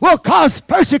oftentimes will cause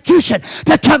persecution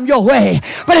to come your way.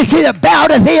 But it's either bow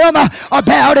to them or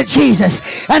bow to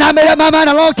Jesus. And I made up my mind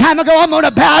a long time ago, I'm going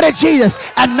to bow to Jesus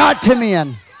and not to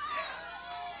men.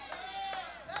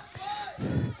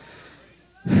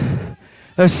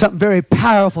 There's something very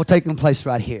powerful taking place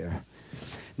right here.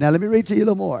 Now let me read to you a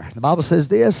little more. The Bible says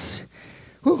this,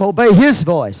 obey His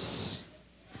voice.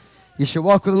 You shall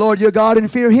walk with the Lord your God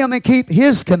and fear Him and keep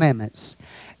His commandments.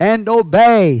 And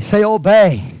obey. Say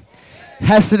obey.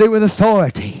 Has to do with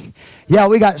authority. Yeah,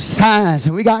 we got signs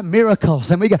and we got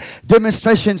miracles and we got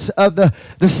demonstrations of the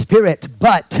Spirit.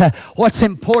 But what's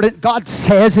important, God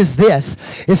says, is this.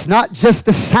 It's not just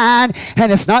the sign and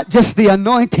it's not just the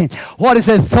anointing. What is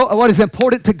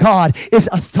important to God is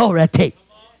authority.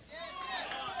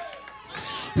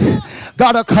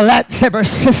 God will collapse every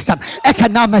system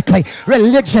economically,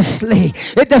 religiously.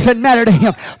 It doesn't matter to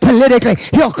him politically.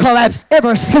 He'll collapse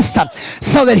every system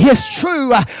so that his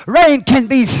true reign can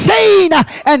be seen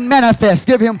and manifest.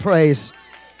 Give him praise.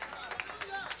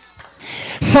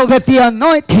 So that the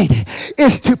anointing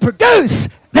is to produce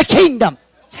the kingdom.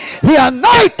 The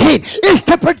anointing is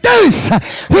to produce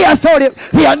the authority.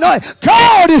 The anointing.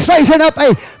 God is raising up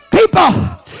a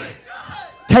people,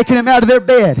 taking them out of their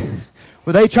bed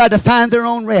where they tried to find their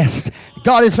own rest.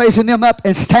 God is raising them up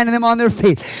and standing them on their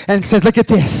feet and says, look at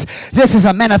this. This is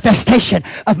a manifestation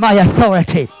of my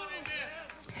authority.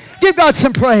 Give God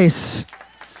some praise.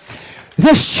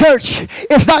 This church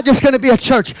is not just going to be a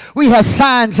church. We have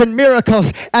signs and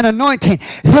miracles and anointing.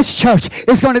 This church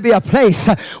is going to be a place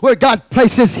where God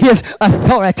places his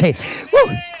authority.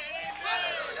 Woo.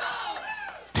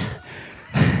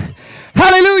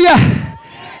 Hallelujah.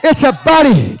 It's a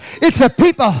body. It's a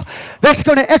people that's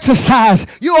going to exercise.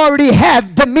 You already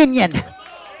have dominion.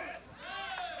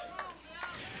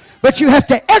 But you have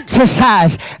to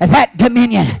exercise that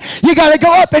dominion. You got to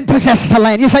go up and possess the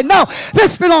land. You say, no,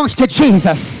 this belongs to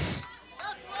Jesus.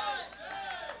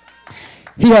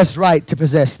 He has right to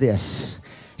possess this.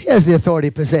 He has the authority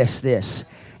to possess this.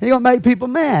 And you're going to make people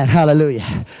mad.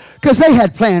 Hallelujah. Because they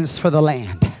had plans for the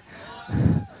land.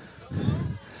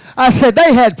 I said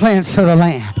they had plans for the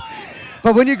land.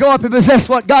 But when you go up and possess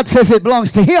what God says it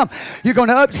belongs to him, you're going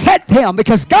to upset him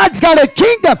because God's got a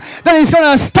kingdom that he's going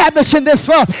to establish in this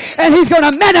world. And he's going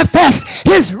to manifest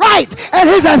his right and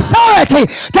his authority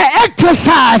to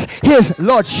exercise his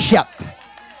lordship.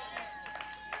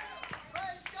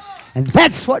 And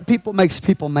that's what makes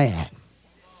people mad.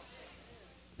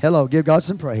 Hello, give God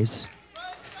some praise.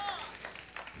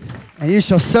 And you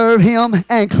shall serve him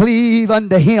and cleave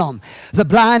unto him. The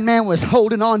blind man was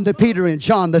holding on to Peter and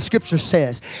John, the scripture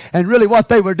says. And really what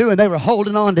they were doing, they were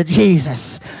holding on to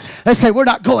Jesus. They say, we're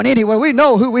not going anywhere. We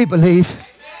know who we believe.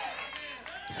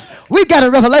 We've got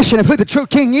a revelation of who the true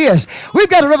king is. We've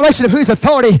got a revelation of whose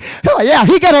authority. Oh yeah,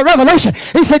 he got a revelation.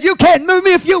 He said, you can't move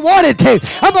me if you wanted to.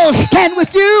 I'm going to stand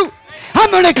with you. I'm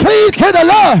going to cleave to the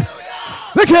Lord.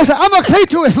 Look at this. I'm going to cleave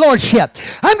to his lordship.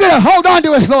 I'm going to hold on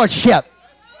to his lordship.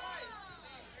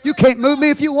 You can't move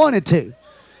me if you wanted to.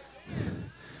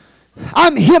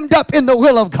 I'm hemmed up in the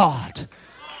will of God.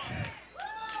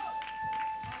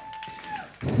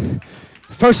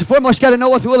 First and foremost, you got to know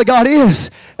what the will of God is.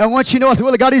 And once you know what the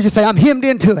will of God is, you say, I'm hemmed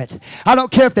into it. I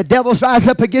don't care if the devils rise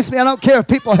up against me. I don't care if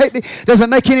people hate me. Doesn't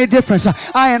make any difference.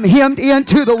 I am hemmed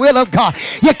into the will of God.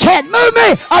 You can't move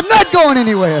me. I'm not going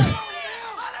anywhere.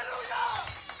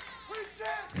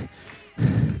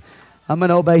 I'm going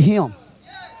to obey him.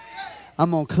 I'm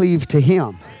going to cleave to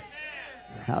him.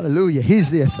 Hallelujah.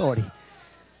 He's the authority.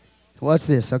 What's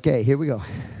this? Okay, here we go.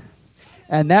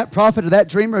 And that prophet or that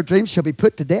dreamer of dreams shall be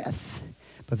put to death.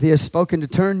 But if he has spoken to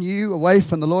turn you away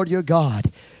from the Lord your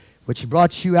God, which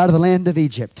brought you out of the land of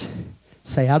Egypt.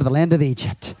 Say, out of the land of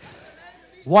Egypt.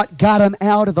 What got him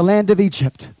out of the land of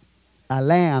Egypt? A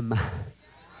lamb.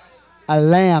 A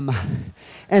lamb.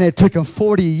 And it took him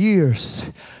 40 years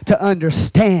to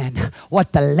understand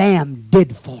what the lamb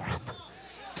did for him.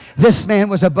 This man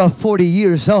was above 40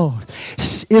 years old.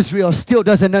 Israel still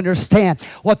doesn't understand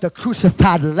what the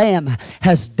crucified lamb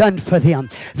has done for them.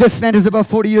 This man is above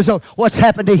 40 years old. What's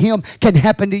happened to him can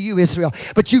happen to you, Israel.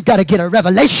 But you've got to get a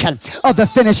revelation of the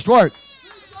finished work.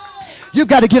 You've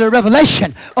got to get a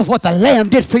revelation of what the Lamb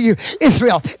did for you.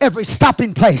 Israel, every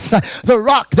stopping place, the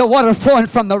rock, the water flowing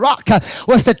from the rock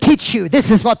was to teach you this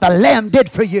is what the Lamb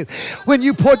did for you. When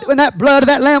that blood of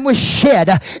that Lamb was shed,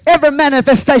 every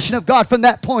manifestation of God from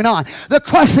that point on, the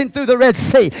crossing through the Red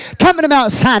Sea, coming to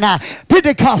Mount Sinai,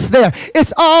 Pentecost there,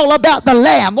 it's all about the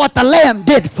Lamb, what the Lamb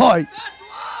did for you.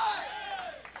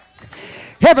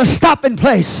 Every stopping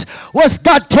place was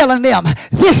God telling them,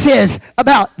 this is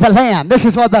about the Lamb. This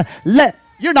is what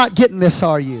you're not getting this,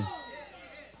 are you?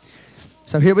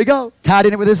 So here we go. Tied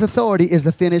in it with his authority is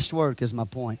the finished work, is my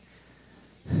point.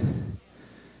 And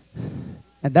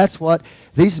that's what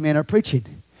these men are preaching.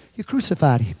 You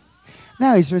crucified him.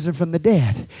 Now he's risen from the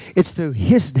dead. It's through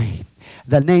his name,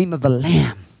 the name of the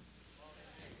Lamb,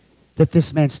 that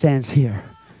this man stands here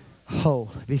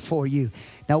whole before you.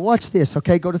 Now watch this,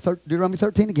 okay? Go to Deuteronomy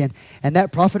 13 again. And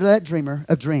that prophet or that dreamer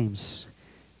of dreams,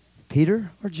 Peter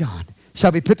or John,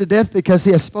 shall be put to death because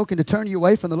he has spoken to turn you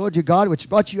away from the Lord your God, which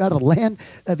brought you out of the land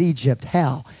of Egypt.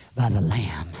 How? by the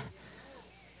Lamb.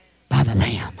 By the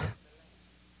Lamb.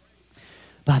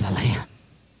 By the Lamb.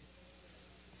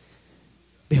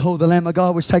 Behold the Lamb of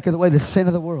God which taketh away the sin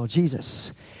of the world,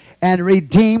 Jesus. And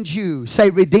redeemed you. Say,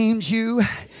 redeemed you.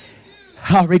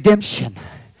 Redemption.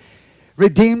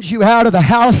 Redeemed you out of the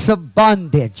house of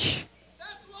bondage.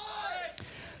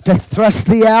 To thrust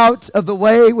thee out of the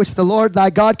way which the Lord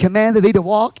thy God commanded thee to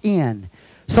walk in.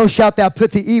 So shalt thou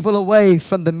put the evil away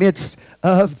from the midst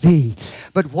of thee.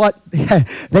 But what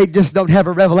they just don't have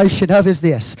a revelation of is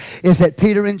this. Is that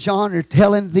Peter and John are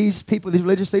telling these people, these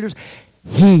religious leaders,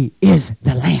 He is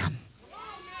the Lamb.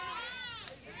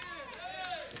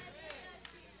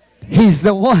 He's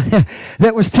the one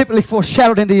that was typically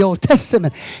foreshadowed in the Old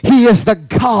Testament. He is the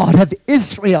God of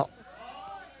Israel.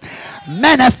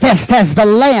 Manifest as the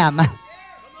Lamb.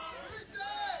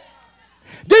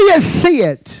 Do you see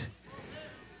it?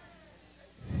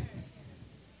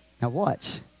 Now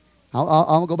watch. I'm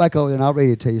going to go back over there and I'll read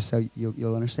it to you so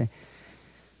you'll understand.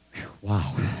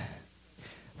 Wow.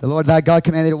 The Lord thy God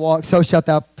commanded thee to walk, so shalt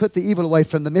thou put the evil away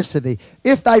from the midst of thee.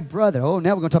 If thy brother, now we're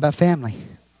going to talk about family.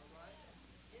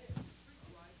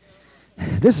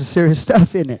 This is serious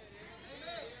stuff, isn't it?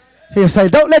 He'll say,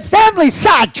 don't let family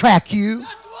sidetrack you.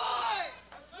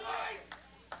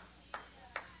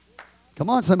 Come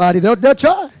on, somebody. They'll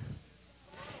try.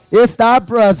 If thy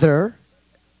brother,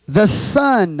 the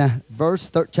son,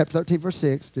 chapter 13, verse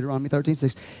 6, Deuteronomy 13,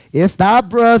 6. If thy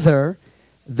brother,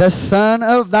 the son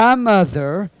of thy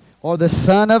mother, or the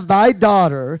son of thy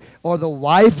daughter, or the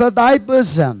wife of thy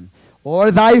bosom,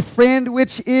 or thy friend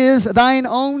which is thine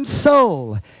own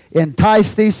soul,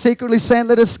 entice thee secretly, saying,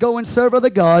 let us go and serve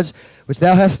other gods, which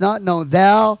thou hast not known,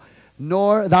 thou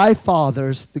nor thy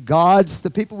fathers, the gods, the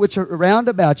people which are round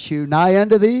about you, nigh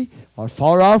unto thee, or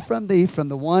far off from thee, from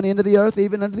the one end of the earth,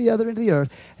 even unto the other end of the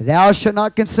earth. Thou shalt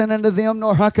not consent unto them,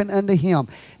 nor hearken unto him.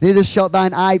 Neither shalt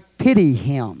thine eye pity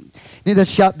him. Neither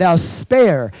shalt thou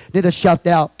spare, neither shalt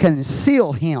thou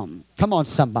conceal him. Come on,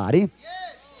 somebody.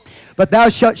 But thou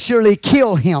shalt surely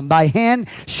kill him. Thy hand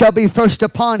shall be first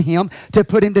upon him to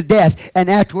put him to death, and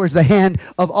afterwards the hand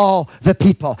of all the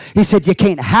people. He said you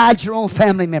can't hide your own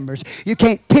family members. You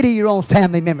can't pity your own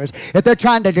family members. If they're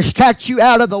trying to distract you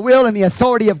out of the will and the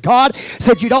authority of God,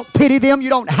 said you don't pity them, you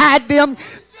don't hide them.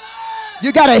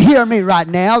 You got to hear me right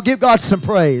now. Give God some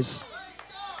praise.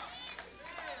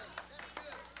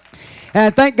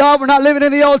 And thank God we're not living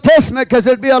in the Old Testament, because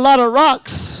there'd be a lot of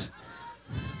rocks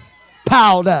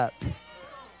piled up.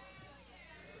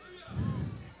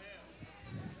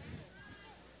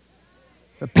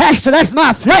 But Pastor, that's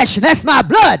my flesh and that's my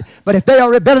blood. But if they are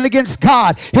rebelling against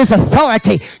God, His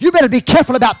authority, you better be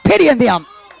careful about pitying them.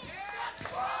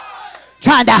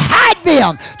 Trying to hide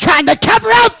them. Trying to cover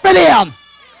up for them.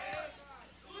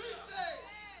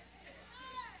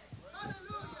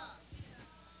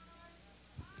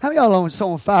 How many of y'all are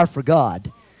so on fire for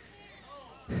God?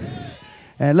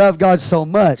 And love God so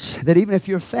much that even if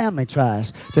your family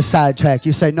tries to sidetrack,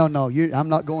 you say, no, I'm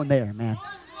not going there, man.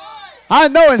 I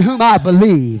know in whom I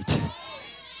believed.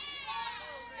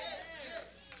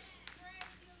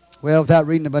 Well, without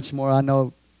reading a bunch more, I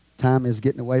know time is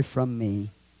getting away from me.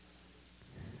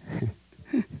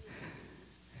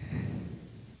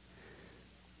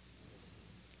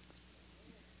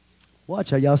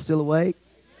 Watch, are y'all still awake?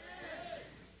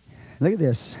 Look at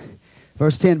this.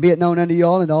 Verse 10, be it known unto you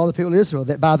all and to all the people of Israel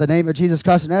that by the name of Jesus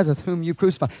Christ of Nazareth, whom you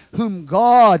crucified, whom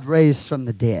God raised from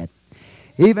the dead,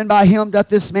 even by him doth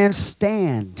this man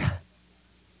stand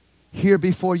here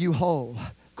before you whole.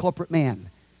 Corporate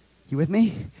man. You with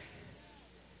me?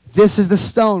 This is the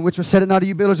stone which was set at naught of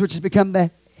you builders, which has become the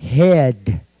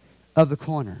head of the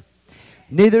corner.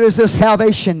 Neither is there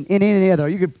salvation in any other.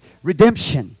 You could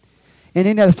redemption in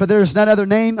any other. For there is none other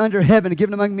name under heaven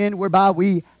given among men whereby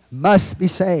we must be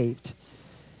saved.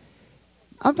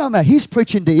 I'm talking about, he's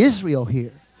preaching to Israel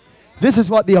here. This is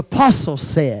what the apostle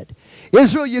said.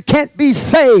 Israel, you can't be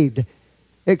saved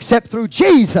except through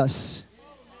Jesus.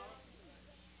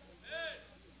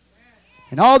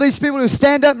 And all these people who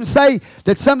stand up and say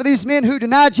that some of these men who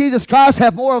deny Jesus Christ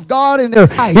have more of God in their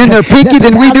pinky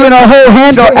than we do in our whole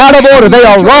hand are out of order. They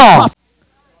are wrong.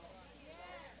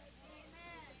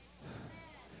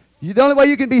 The only way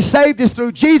you can be saved is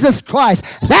through Jesus Christ.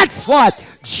 That's what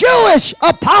Jewish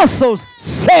apostles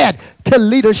said to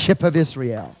leadership of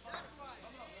Israel.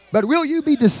 But will you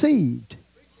be deceived?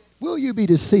 Will you be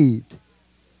deceived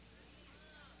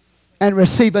and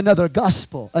receive another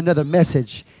gospel, another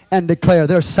message, and declare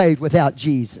they're saved without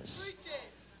Jesus?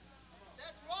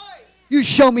 You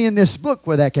show me in this book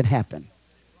where that can happen.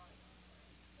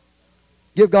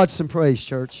 Give God some praise,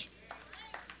 church.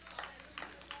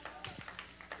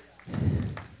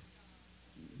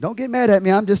 Don't get mad at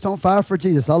me. I'm just on fire for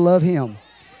Jesus. I love him.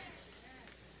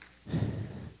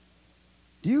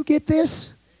 Do you get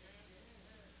this?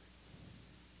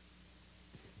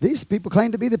 These people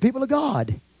claim to be the people of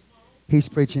God. He's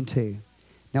preaching to.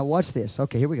 Now watch this.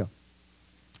 Okay, here we go.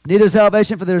 Neither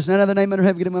salvation, for there is none other name under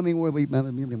heaven given among men where we...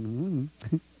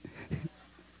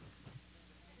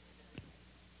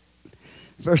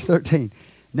 Verse 13.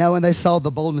 Now when they saw the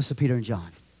boldness of Peter and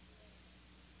John.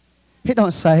 It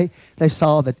don't say they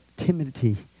saw the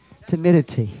timidity,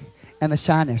 and the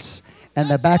shyness, and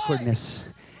the backwardness,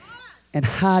 and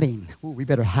hiding. Ooh, we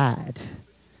better hide.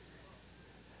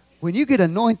 When you get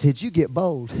anointed, you get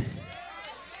bold.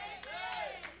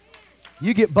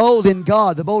 You get bold in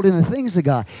God, bold in the things of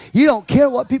God. You don't care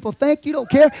what people think. You don't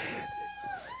care.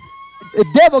 The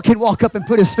devil can walk up and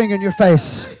put his finger in your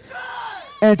face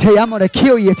and tell you, I'm going to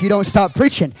kill you if you don't stop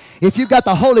preaching. If you've got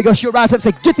the Holy Ghost, you'll rise up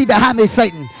and say, get thee behind me,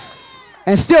 Satan.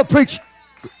 And still preach.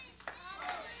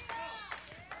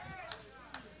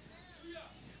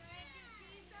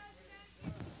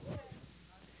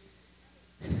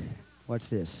 Watch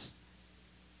this.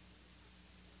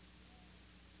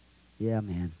 Yeah,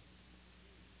 man.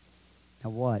 Now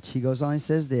watch. He goes on and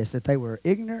says this, that they were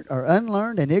ignorant or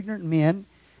unlearned and ignorant men.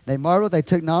 They marveled, they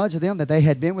took knowledge of them that they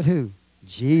had been with who?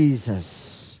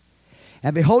 Jesus.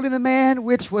 And beholding the man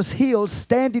which was healed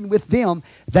standing with them,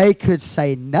 they could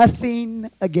say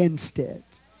nothing against it.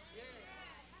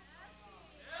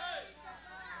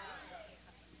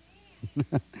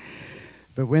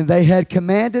 But when they had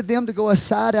commanded them to go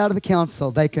aside out of the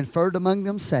council, they conferred among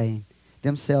themselves,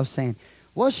 saying,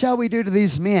 what shall we do to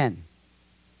these men?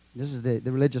 This is the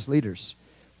religious leaders.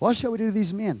 What shall we do to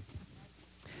these men?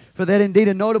 For that indeed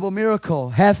a notable miracle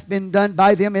hath been done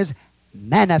by them is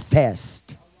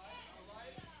manifest.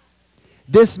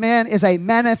 This man is a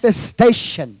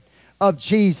manifestation of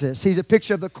Jesus. He's a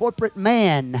picture of the corporate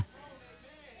man.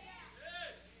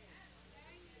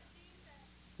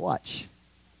 Watch.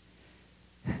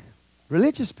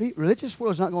 Religious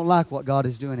world is not going to like what God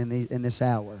is doing in this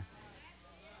hour.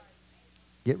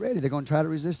 Get ready. They're going to try to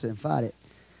resist it and fight it.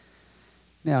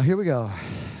 Now, here we go.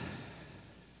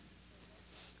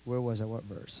 Where was I? What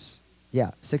verse?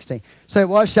 Yeah, 16. So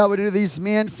what shall we do to these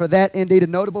men? For that indeed a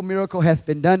notable miracle hath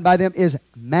been done by them is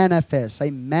manifest. Say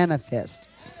manifest.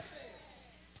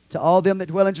 To all them that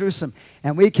dwell in Jerusalem.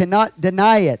 And we cannot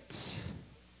deny it.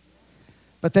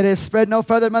 But that it is spread no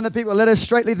further among the people. Let us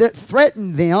straightly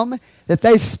threaten them that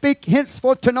they speak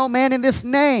henceforth to no man in this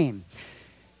name.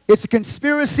 It's a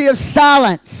conspiracy of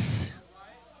silence.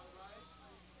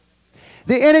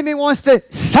 The enemy wants to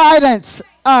silence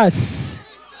us.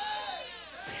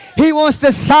 He wants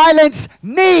to silence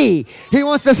me. He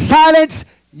wants to silence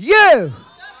you.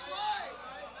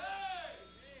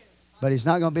 But he's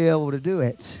not going to be able to do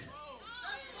it.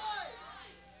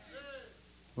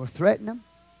 We'll threaten them.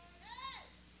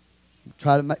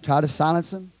 Try to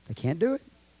silence them. They can't do it.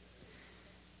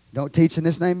 Don't teach in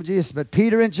this name of Jesus. But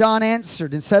Peter and John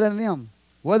answered and said unto them,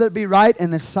 whether it be right in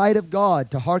the sight of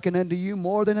God to hearken unto you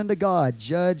more than unto God,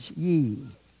 judge ye.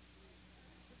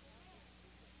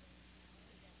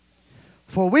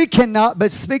 For we cannot but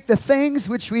speak the things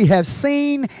which we have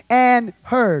seen and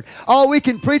heard. All we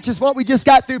can preach is what we just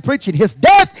got through preaching. His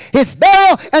death, His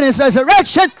burial, and His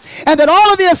resurrection. And that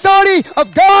all of the authority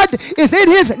of God is in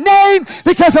His name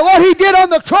because of what He did on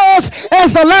the cross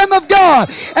as the Lamb of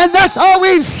God. And that's all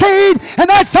we've seen, and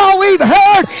that's all we've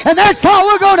heard, and that's all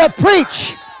we're going to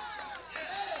preach.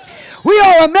 We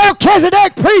are a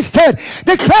Melchizedek priesthood,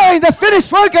 declaring the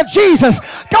finished work of Jesus,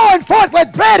 going forth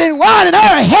with bread and wine in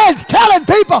our hands, telling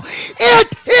people,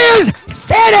 it is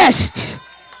finished.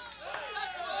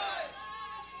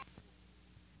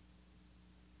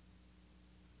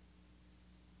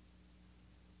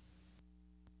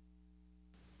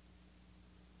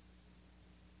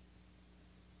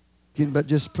 You can but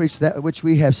just preach that which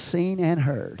we have seen and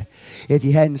heard. If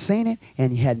you hadn't seen it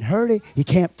and you hadn't heard it, you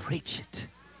can't preach it.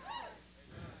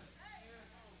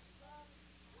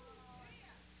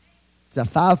 The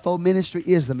fivefold ministry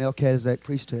is the Melchizedek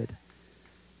priesthood,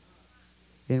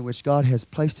 in which God has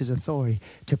placed His authority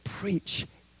to preach.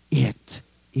 It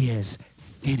is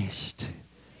finished.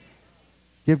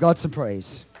 Give God some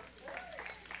praise.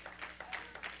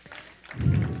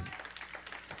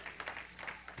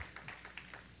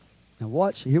 Now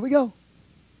watch. Here we go.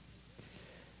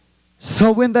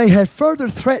 So when they had further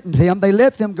threatened them, they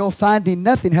let them go, finding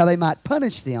nothing how they might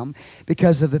punish them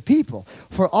because of the people.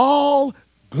 For all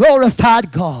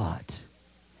glorified God.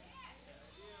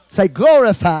 Say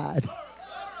glorified.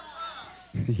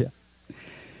 Yeah.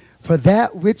 For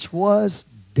that which was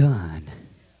done.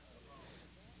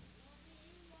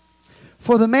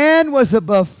 For the man was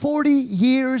above 40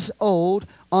 years old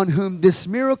on whom this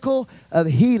miracle of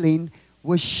healing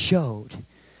was showed.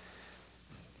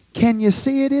 Can you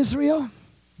see it, Israel?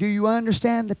 Do you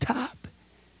understand the type?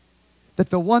 That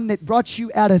the one that brought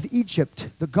you out of Egypt,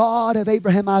 the God of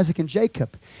Abraham, Isaac, and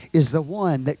Jacob, is the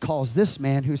one that caused this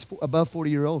man who's above 40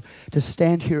 years old to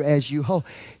stand here as you whole.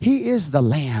 He is the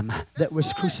Lamb that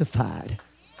was crucified.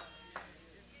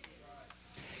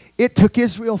 It took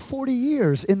Israel 40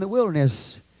 years in the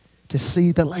wilderness to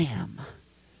see the Lamb.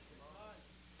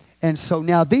 And so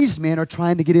now these men are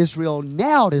trying to get Israel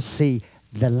now to see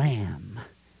the Lamb.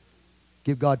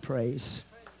 Give God praise.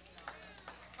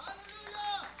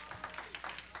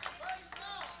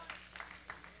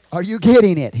 Are you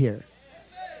getting it here?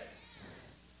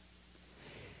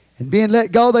 And being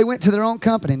let go, they went to their own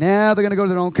company. Now they're going to go to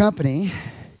their own company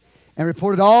and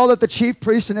reported all that the chief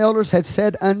priests and elders had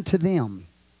said unto them.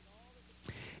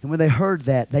 And when they heard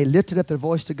that, they lifted up their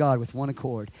voice to God with one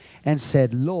accord and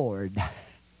said, Lord.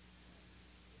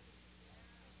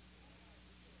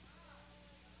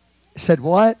 Said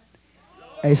what?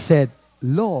 They said,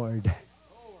 Lord.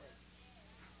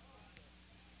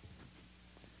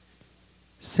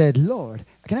 Said, Lord.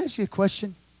 Can I ask you a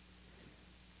question?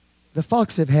 The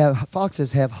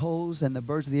foxes have holes and the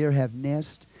birds of the air have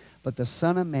nests, but the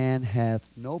Son of Man hath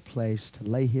no place to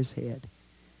lay his head.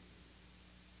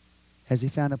 Has he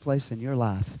found a place in your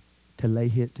life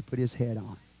to put his head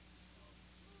on?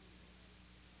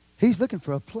 He's looking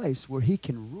for a place where he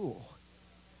can rule.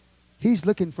 He's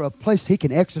looking for a place he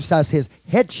can exercise his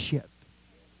headship.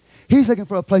 He's looking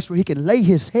for a place where he can lay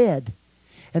his head.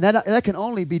 And that can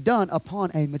only be done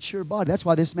upon a mature body. That's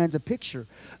why this man's a picture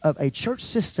of a church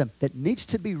system that needs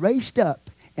to be raised up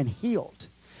and healed.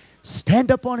 Stand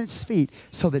up on its feet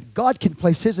so that God can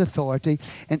place his authority.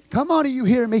 And come on, are you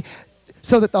hearing me?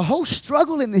 So that the whole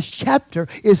struggle in this chapter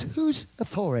is whose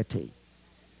authority?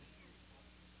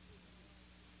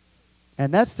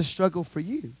 And that's the struggle for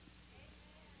you.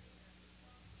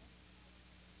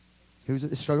 Who's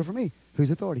the struggle for me?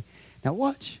 Whose authority? Now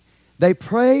watch. They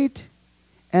prayed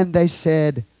and they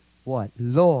said, what?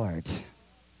 Lord,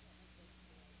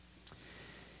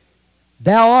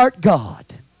 thou art God.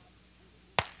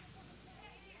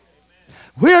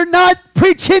 We're not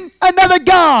preaching another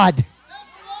God.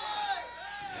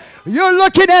 You're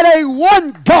looking at a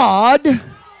one God,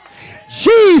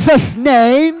 Jesus'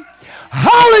 name,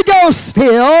 Holy Ghost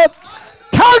filled,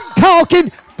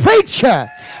 tongue-talking preacher.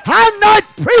 I'm not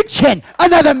preaching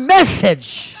another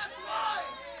message.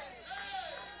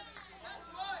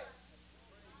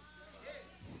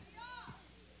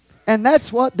 And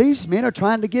that's what these men are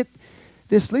trying to get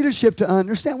this leadership to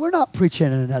understand. We're not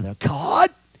preaching another God.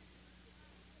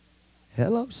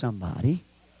 Hello, somebody.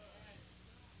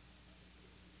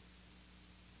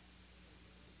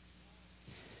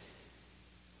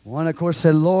 One, of course,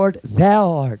 said, Lord,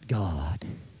 thou art God.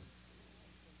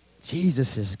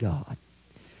 Jesus is God,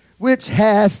 which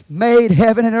has made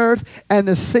heaven and earth and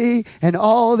the sea and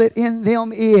all that in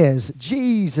them is.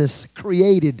 Jesus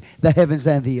created the heavens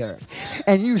and the earth.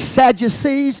 And you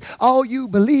Sadducees, all you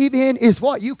believe in is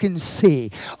what you can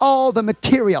see. All the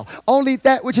material. Only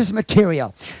that which is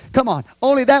material. Come on.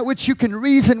 Only that which you can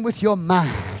reason with your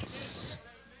minds.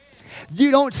 You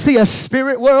don't see a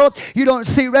spirit world. You don't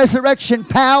see resurrection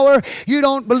power. You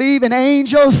don't believe in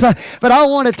angels. But I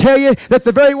want to tell you that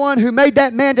the very one who made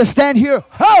that man to stand here,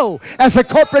 as a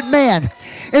corporate man,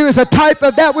 it was a type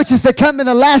of that which is to come in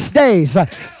the last days.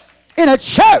 In a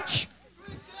church.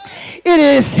 It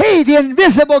is He, the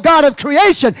invisible God of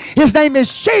creation. His name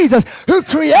is Jesus, who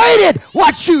created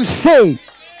what you see.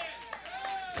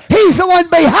 He's the one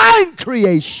behind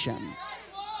creation.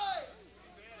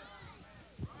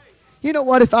 You know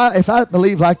what? If I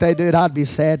believed like they did, I'd be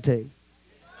sad too.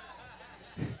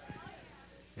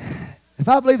 If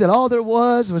I believed that all there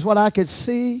was what I could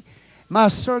see, my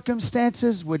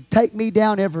circumstances would take me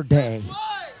down every day.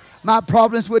 My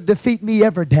problems would defeat me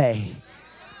every day.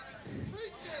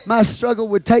 My struggle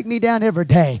would take me down every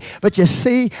day. But you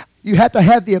see, you have to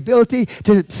have the ability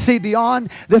to see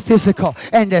beyond the physical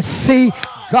and to see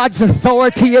God's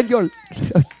authority in your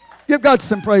life. Give God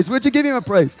some praise. Would you give Him a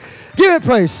praise? Give Him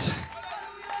praise.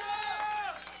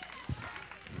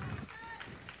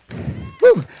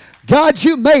 Woo. God,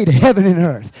 you made heaven and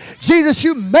earth. Jesus,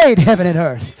 you made heaven and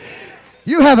earth.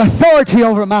 You have authority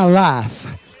over my life.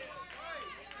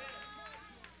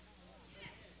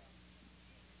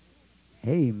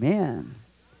 Amen.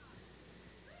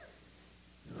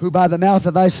 Who by the mouth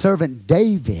of thy servant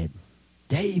David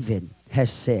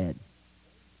has said.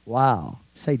 Wow.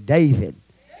 Say David.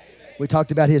 We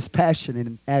talked about his passion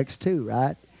in Acts 2,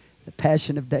 right? The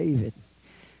passion of David.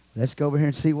 Let's go over here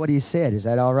and see what he said. Is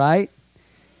that all right?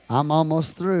 I'm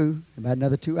almost through. About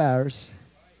another 2 hours.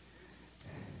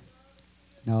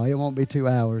 No, it won't be 2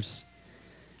 hours.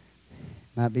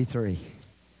 Might be 3.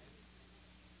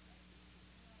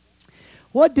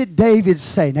 What did David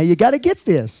say? Now, you got to get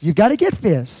this. You've got to get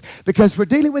this. Because we're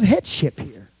dealing with headship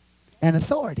here and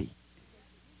authority.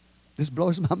 This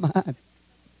blows my mind.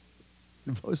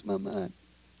 It blows my mind.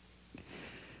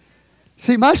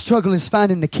 See, my struggle is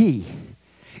finding the key.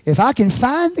 If I can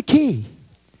find the key,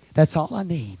 that's all I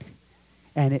need.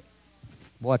 And it,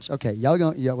 watch, okay, y'all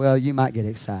going, yeah, well, you might get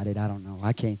excited. I don't know.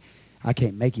 I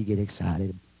can't make you get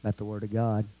excited about the Word of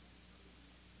God.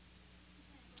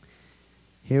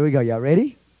 Here we go. Y'all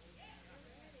ready?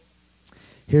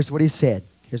 Here's what he said.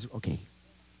 Okay.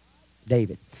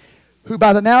 David. Who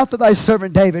by the mouth of thy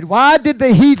servant David, why did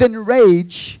the heathen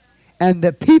rage and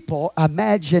the people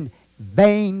imagine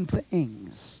vain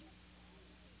things?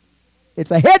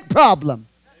 It's a head problem.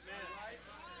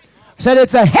 I said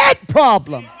it's a head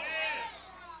problem.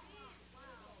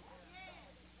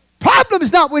 Problem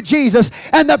is not with Jesus,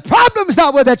 and the problem is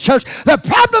not with the church. The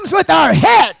problem's with our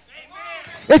head.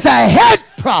 It's a head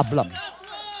problem.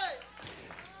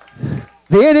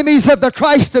 The enemies of the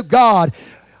Christ of God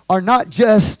are not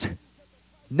just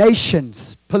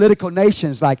nations, political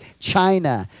nations like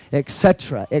China,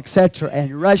 etc.,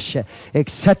 and Russia,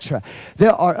 etc.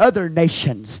 There are other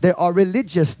nations. There are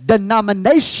religious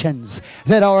denominations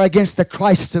that are against the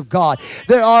Christ of God.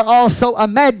 There are also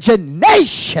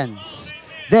imaginations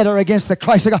that are against the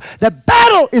Christ of God. The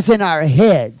battle is in our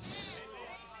heads.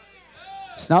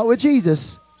 It's not with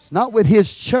Jesus. It's not with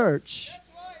His church.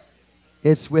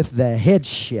 It's with the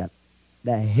headship.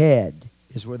 The head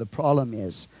is where the problem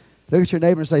is. Look at your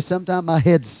neighbor and say, sometimes my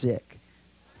head's sick.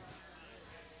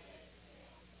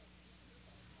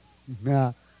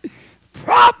 Now,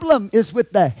 problem is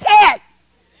with the head.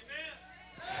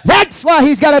 That's why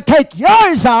he's got to take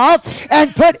yours off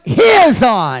and put his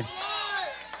on.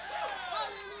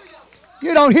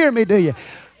 You don't hear me, do you?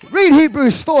 Read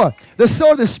Hebrews 4. The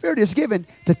sword of the Spirit is given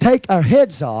to take our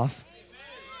heads off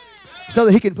so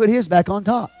that he can put his back on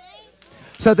top.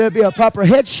 So there'll be a proper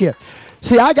headship.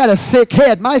 See, I got a sick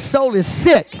head. My soul is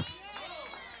sick.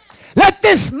 Let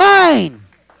this mind,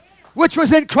 which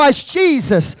was in Christ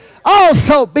Jesus,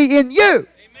 also be in you.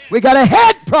 We got a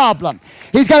head problem.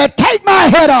 He's got to take my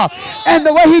head off. And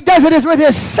the way he does it is with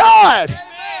his sword.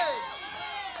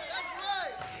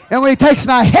 And when he takes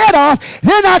my head off,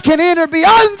 then I can enter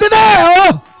beyond the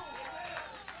veil.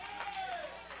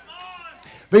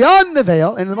 Beyond the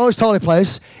veil in the most holy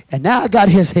place. And now I got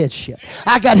his headship.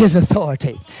 I got his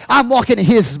authority. I'm walking in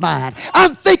his mind.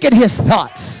 I'm thinking his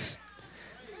thoughts.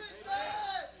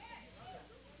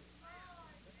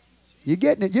 You're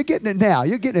getting it. You're getting it now.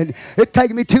 You're getting it. It's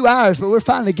taking me 2 hours, but we're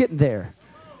finally getting there.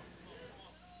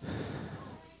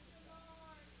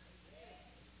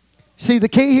 See the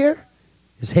key here?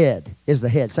 Is head. Is the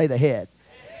head. Say the head.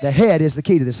 The head is the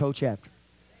key to this whole chapter.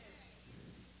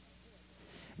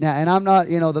 Now, and I'm not,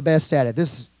 the best at it.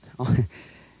 This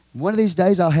one of these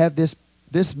days I'll have this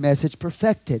message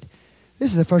perfected.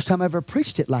 This is the first time I ever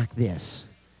preached it like this.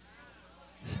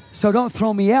 So don't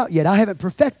throw me out yet. I haven't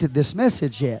perfected this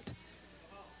message yet.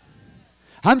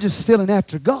 I'm just feeling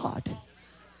after God.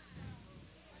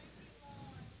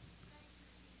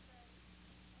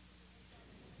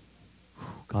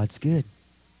 God's good.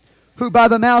 Who by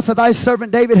the mouth of thy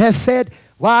servant David has said,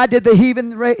 why did the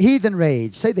heathen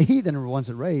rage? Say the heathen are the ones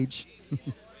that rage.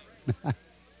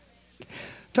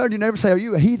 Turn to your neighbor and say, are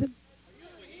you a heathen?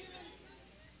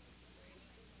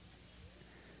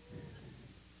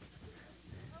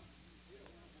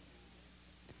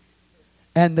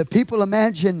 And the people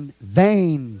imagine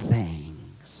vain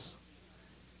things.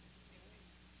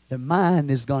 Their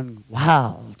mind is gone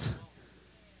wild.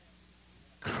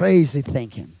 Crazy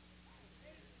thinking.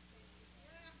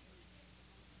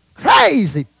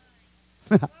 Crazy.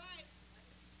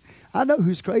 I know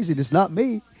who's crazy. It's not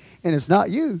me, and it's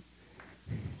not you.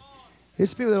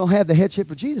 It's people that don't have the headship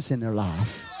of Jesus in their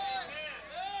life.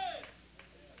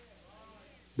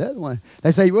 They're the one.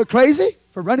 They say, we're crazy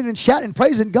for running and shouting,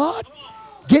 praising God,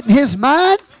 getting His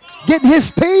mind, getting His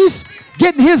peace,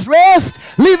 getting His rest,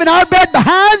 leaving our bed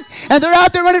behind, and they're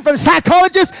out there running from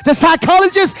psychologist to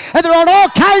psychologist, and they're on all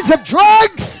kinds of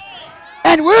drugs,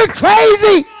 and we're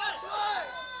crazy.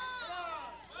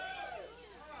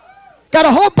 Got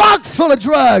a whole box full of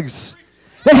drugs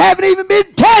that haven't even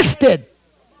been tested.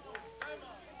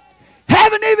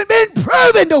 Haven't even been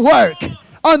proven to work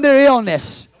on their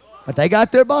illness. But they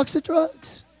got their box of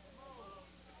drugs.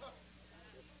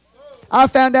 I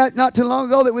found out not too long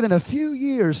ago that within a few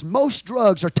years, most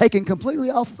drugs are taken completely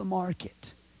off the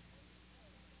market.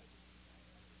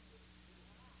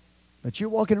 But you're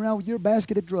walking around with your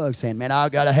basket of drugs saying, man, I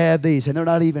got to have these, and they're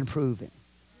not even proven.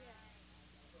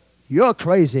 You're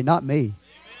crazy, not me.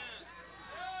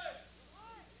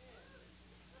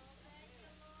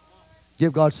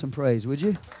 Give God some praise, would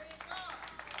you?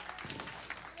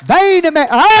 I'm here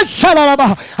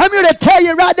to tell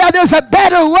you right now, there's a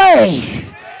better way.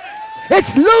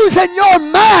 It's losing your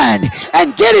mind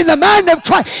and getting the mind of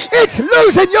Christ. It's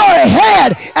losing your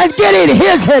head and getting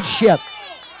His headship.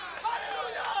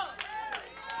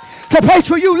 It's a place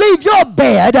where you leave your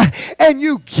bed and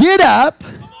you get up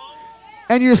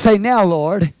and you say, now,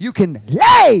 Lord, you can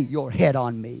lay your head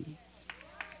on me.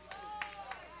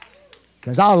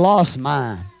 Because I lost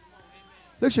mine.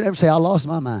 Look at your neighbor and say, I lost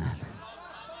my mind.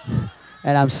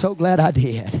 And I'm so glad I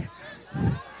did.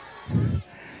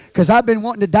 Because I've been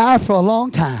wanting to die for a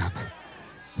long time.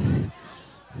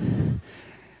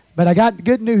 But I got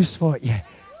good news for you.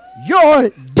 You're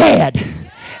dead.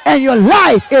 And your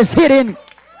life is hidden.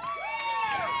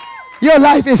 Your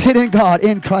life is hidden in God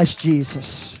in Christ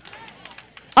Jesus.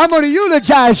 I'm going to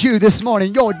eulogize you this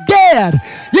morning. You're dead.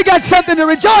 You got something to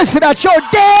rejoice about. You're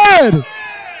dead.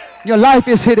 Your life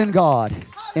is hidden in God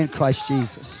in Christ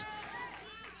Jesus.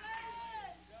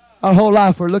 Our whole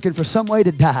life we're looking for some way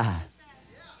to die.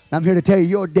 I'm here to tell you,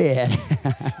 you're dead.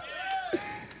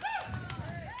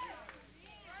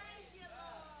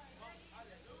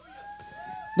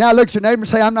 Now look at your neighbor and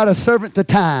say, I'm not a servant to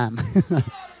time.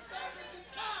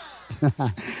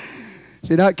 If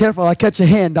you're not careful, I'll cut your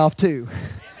hand off too.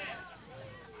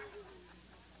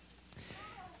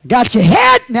 Got your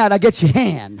head, now I get your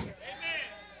hand.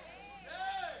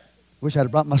 Wish I'd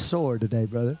have brought my sword today,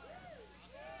 brother.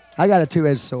 I got a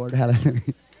two-edged sword. Hallelujah.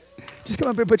 Just come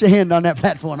up here and put your hand on that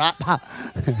platform.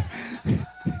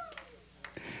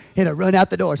 He'll run out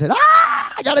the door and say,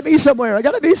 I got to be somewhere. I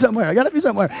got to be somewhere. I got to be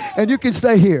somewhere. And you can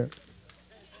stay here.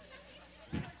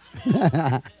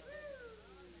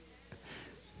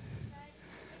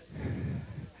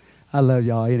 I love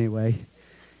y'all anyway.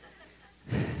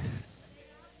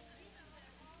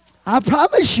 I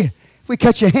promise you, if we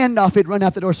cut your hand off, it'd run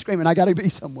out the door screaming, I got to be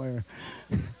somewhere.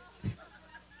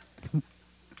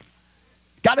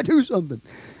 Got to do something.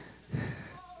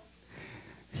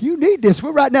 You need this.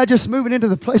 We're right now just moving into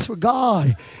the place where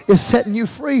God is setting you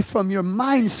free from your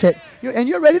mindset. And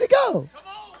you're ready to go.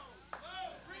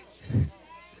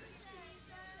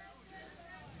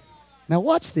 Now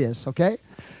watch this, okay?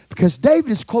 Because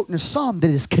David is quoting a psalm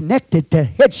that is connected to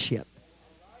headship.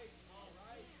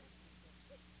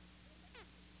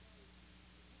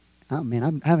 Oh, man,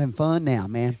 I'm having fun now,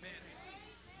 man.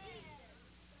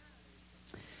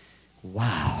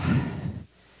 Wow.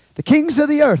 The kings of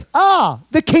the earth.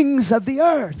 The kings of the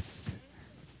earth.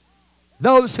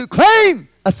 Those who claim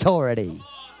authority.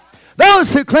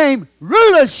 Those who claim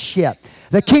rulership.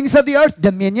 The kings of the earth,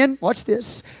 dominion, watch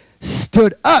this,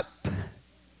 stood up.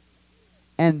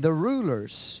 And the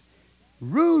rulers,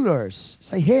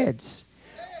 say heads,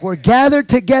 were gathered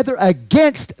together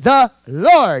against the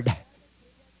Lord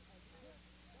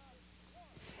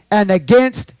and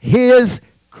against His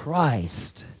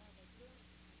Christ.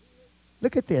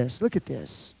 Look at this. Look at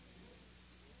this.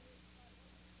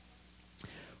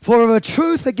 For of a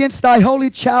truth against thy holy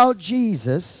child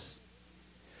Jesus,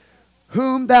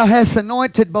 whom thou hast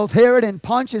anointed, both Herod and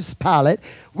Pontius Pilate,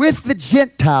 with the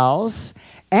Gentiles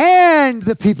and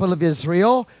the people of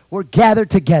Israel were gathered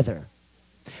together.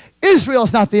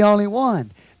 Israel's not the only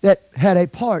one that had a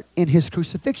part in his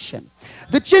crucifixion.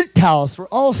 The Gentiles were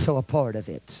also a part of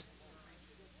it.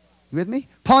 You with me?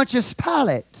 Pontius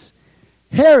Pilate,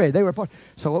 Herod, they were part.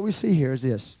 So what we see here is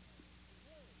this.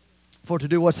 For to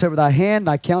do whatsoever thy hand,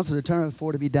 thy counsel determined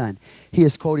for to be done. He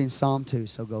is quoting Psalm 2,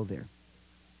 so go there.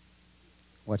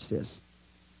 Watch this.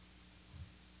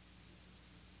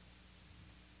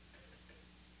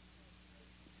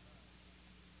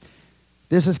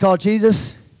 This is called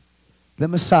Jesus, the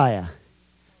Messiah.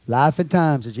 Life and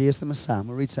Times of Jesus the Messiah. I'm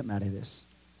going to read something out of this.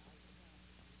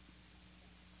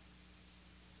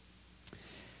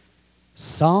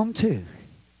 Psalm 2.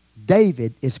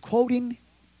 David is quoting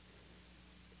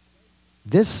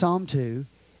this Psalm 2.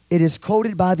 It is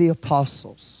quoted by the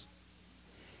apostles.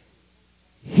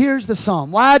 Here's the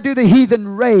psalm. Why do the heathen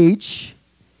rage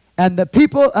and the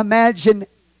people imagine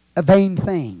a vain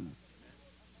thing?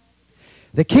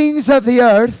 The kings of the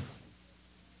earth,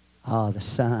 the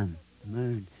sun, the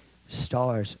moon,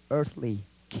 stars, earthly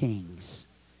kings.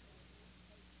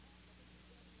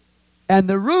 And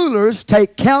the rulers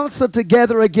take counsel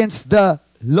together against the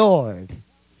Lord.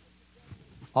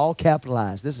 All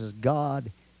capitalized. This is God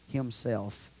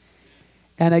Himself.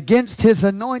 And against His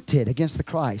anointed, against the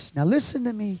Christ. Now listen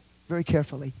to me very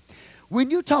carefully. When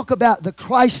you talk about the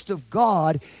Christ of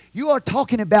God, you are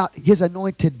talking about His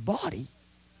anointed body.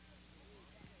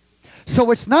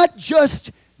 So it's not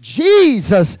just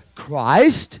Jesus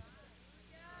Christ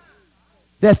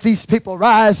that these people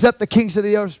rise up, the kings of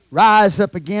the earth rise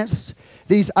up against,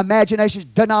 these imaginations,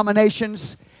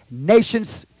 denominations,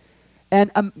 nations, and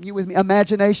you with me,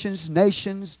 imaginations,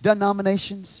 nations,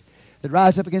 denominations that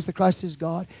rise up against the Christ as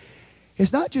God.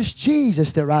 It's not just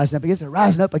Jesus they're rising up against, they're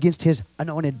rising up against His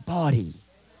anointed body.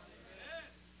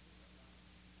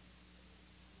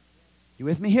 You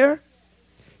with me here?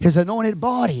 His anointed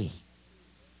body.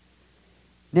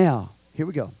 Now, here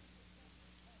we go.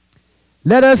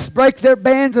 Let us break their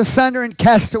bands asunder and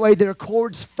cast away their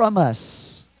cords from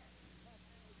us.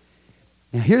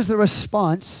 Now, here's the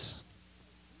response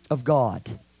of God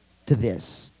to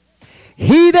this.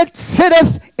 He that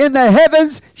sitteth in the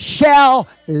heavens shall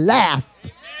laugh.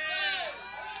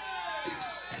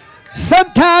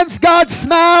 Sometimes God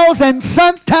smiles and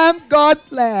sometimes God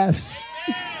laughs.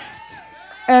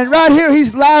 And right here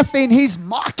He's laughing, He's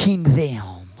mocking them.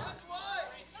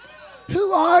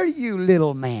 Who are you,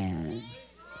 little man?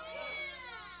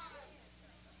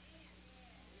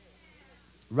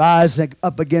 Rising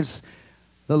up against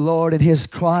the Lord and His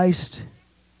Christ.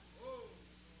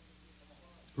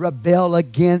 Rebel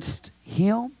against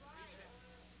Him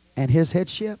and His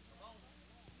headship.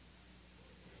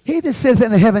 He that sitteth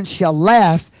in the heavens shall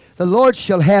laugh. The Lord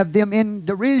shall have them in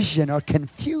derision or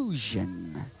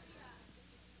confusion.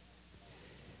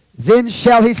 Then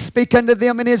shall He speak unto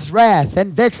them in His wrath,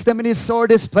 and vex them in His sore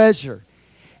displeasure.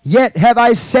 Yet have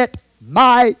I set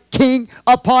my King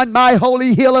upon my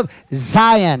holy hill of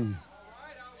Zion.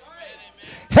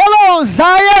 Hello,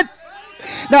 Zion.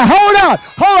 Now hold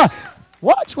on.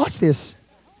 Watch this.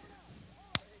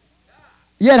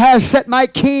 Yet have I set my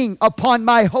King upon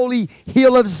my holy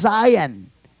hill of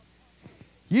Zion.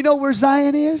 You know where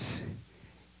Zion is?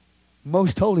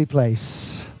 Most holy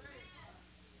place.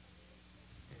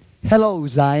 Hello,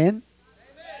 Zion.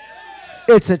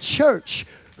 It's a church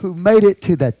who made it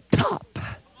to the top.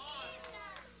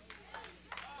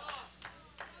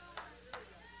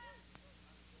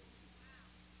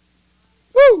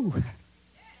 Woo!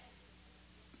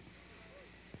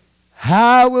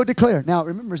 I will declare. Now,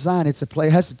 remember Zion, it's a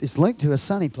place. It's linked to a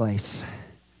sunny place.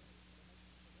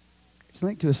 It's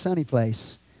linked to a sunny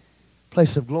place.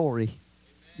 Place of glory.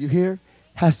 You hear?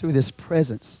 Has to do with His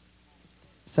presence.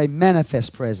 Say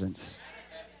manifest presence.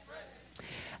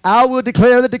 I will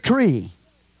declare the decree.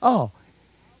 Oh,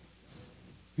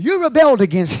 you rebelled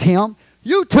against Him.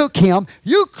 You took Him.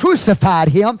 You crucified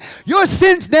Him. Your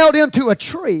sins nailed Him to a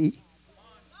tree.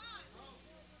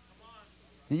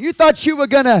 And you thought you were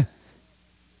going to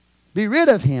be rid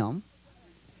of Him.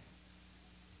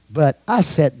 But I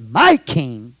set my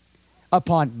King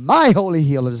upon my holy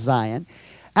hill of Zion.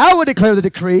 I will declare the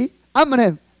decree. I'm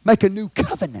going to make a new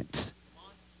covenant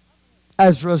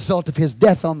as a result of His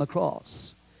death on the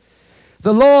cross.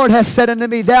 The Lord has said unto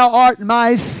me, Thou art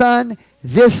my Son,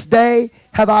 this day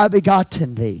have I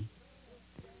begotten thee.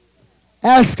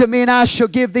 Ask of me, and I shall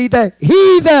give thee the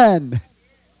heathen.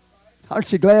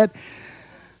 Aren't you glad?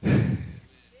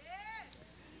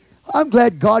 I'm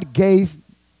glad God gave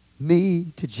me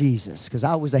to Jesus, because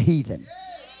I was a heathen.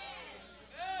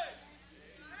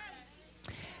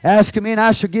 Ask of me, and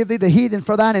I shall give thee the heathen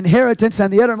for thine inheritance,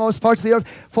 and the uttermost parts of the earth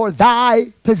for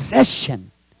thy possession.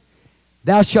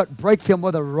 Thou shalt break them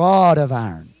with a rod of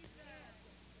iron.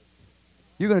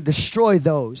 You're going to destroy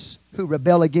those who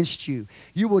rebel against you.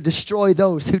 You will destroy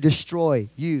those who destroy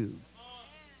you.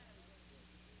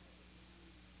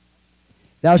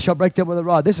 Thou shalt break them with a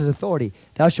rod. This is authority.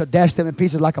 Thou shalt dash them in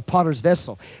pieces like a potter's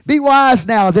vessel. Be wise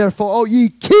now, therefore, O ye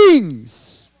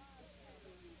kings.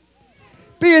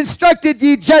 Be instructed,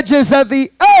 ye judges of the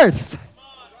earth.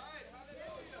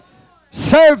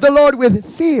 Serve the Lord with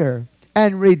fear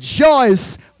and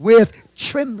rejoice with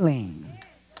trembling.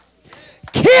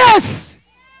 Kiss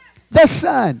the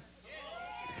Son.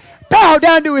 Bow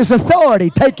down to His authority.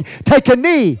 Take a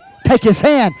knee. Take His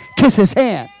hand. Kiss His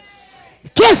hand.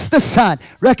 Kiss the Son.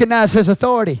 Recognize His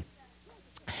authority.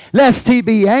 Lest He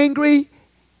be angry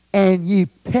and ye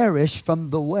perish from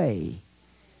the way.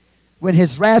 When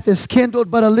His wrath is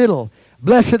kindled but a little.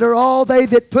 Blessed are all they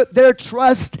that put their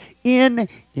trust in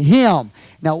Him.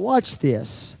 Now watch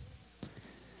this.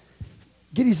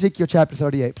 Get Ezekiel chapter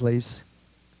 38, please.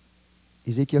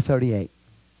 Ezekiel 38.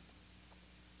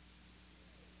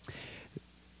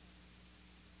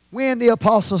 When the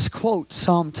apostles quote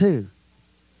Psalm 2,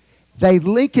 they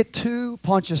link it to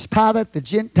Pontius Pilate, the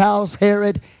Gentiles,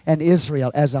 Herod, and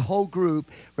Israel as a whole group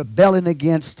rebelling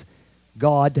against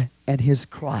God and His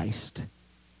Christ.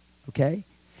 Okay?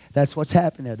 That's what's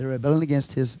happening there. They're rebelling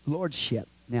against his lordship.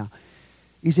 Now,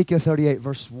 Ezekiel 38,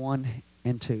 verse 1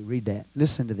 and 2. Read that.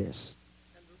 Listen to this.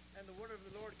 And the word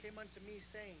of the Lord came unto me,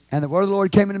 saying, And the word of the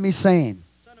Lord came unto me, saying,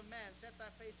 Son of man, set thy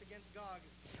face against Gog,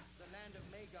 the land of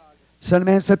Magog. Son of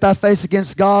man, set thy face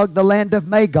against Gog, the land of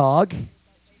Magog,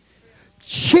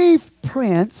 chief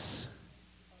prince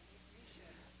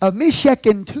of Meshech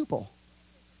and Tubal.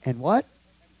 And what?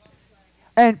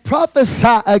 And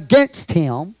prophesy against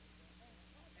him,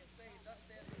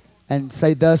 and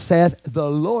say, Thus saith the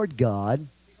Lord God,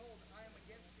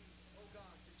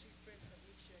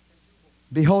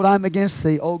 Behold, I am against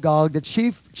thee, O Gog, the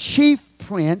chief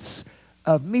prince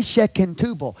of Meshech and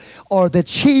Tubal, or the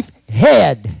chief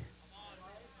head.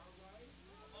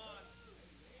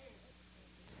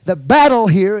 The battle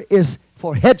here is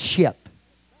for headship.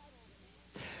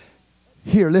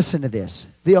 Here, listen to this.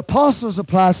 The apostles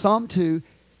apply Psalm 2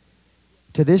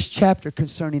 to this chapter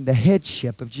concerning the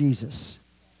headship of Jesus.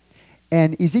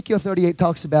 And Ezekiel 38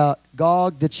 talks about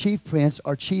Gog, the chief prince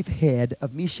or chief head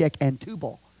of Meshech and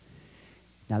Tubal.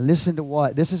 Now listen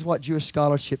to this is what Jewish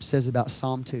scholarship says about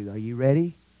Psalm 2. Are you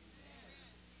ready?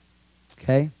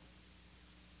 Okay.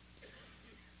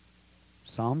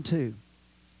 Psalm 2.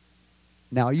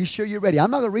 Now, are you sure you're ready? I'm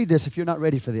not going to read this if you're not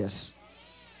ready for this.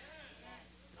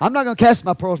 I'm not going to cast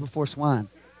my pearls before swine.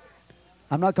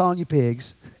 I'm not calling you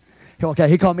pigs. Okay,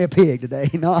 he called me a pig today.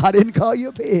 No, I didn't call you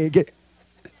a pig.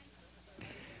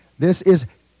 This is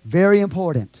very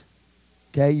important.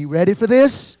 Okay, you ready for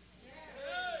this?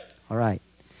 All right.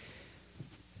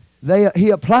 He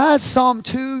applies Psalm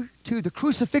 2 to the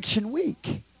crucifixion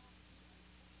week.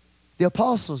 The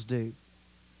apostles do.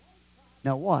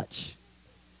 Now watch.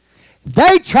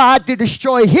 They tried to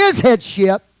destroy his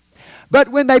headship, but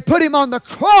when they put him on the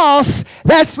cross,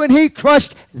 that's when he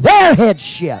crushed their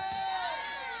headship.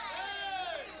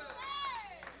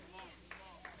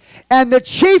 And the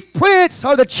chief prince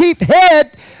or the chief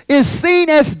head is seen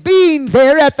as being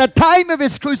there at the time of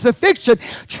his crucifixion,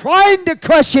 trying to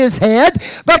crush his head,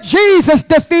 but Jesus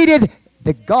defeated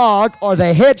the Gog or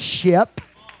the headship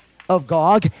of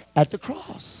Gog at the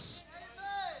cross.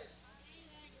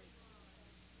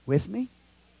 With me?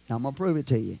 Now I'm going to prove it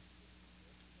to you.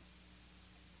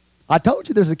 I told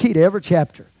you there's a key to every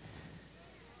chapter.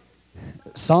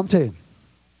 Psalm 2.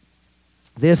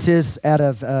 This is out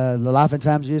of The Life and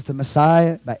Times of Jesus, the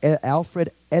Messiah by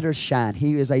Alfred Edersheim.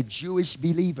 He is a Jewish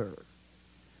believer,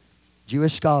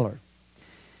 Jewish scholar.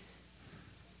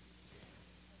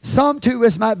 Psalm 2,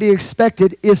 as might be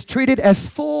expected, is treated as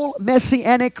full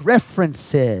messianic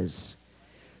references.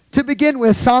 To begin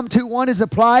with, Psalm 2:1 is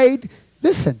applied.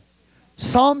 Listen,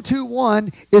 Psalm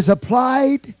 2:1 is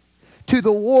applied to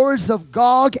the wars of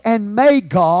Gog and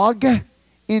Magog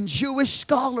in Jewish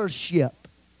scholarship.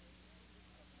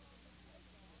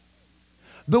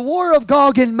 The war of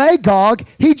Gog and Magog,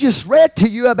 he just read to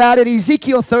you about in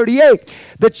Ezekiel 38.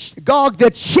 Gog, the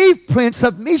chief prince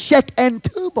of Meshech and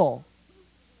Tubal.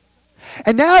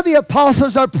 And now the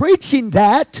apostles are preaching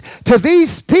that to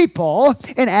these people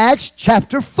in Acts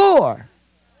chapter 4.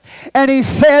 And he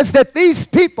says that these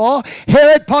people,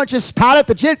 Herod, Pontius Pilate,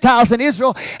 the Gentiles in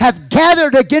Israel, have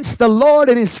gathered against the Lord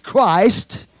and his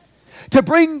Christ to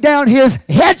bring down his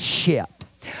headship.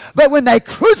 But when they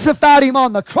crucified him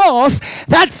on the cross,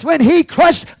 that's when he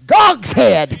crushed Gog's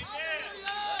head.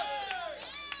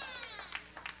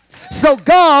 So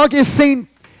Gog is seen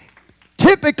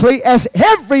typically as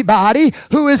everybody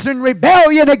who is in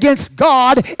rebellion against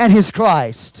God and his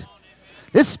Christ.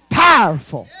 It's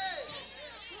powerful.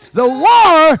 The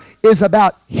war is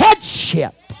about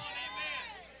headship.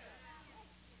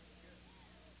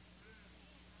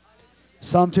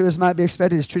 Psalm 2, as might be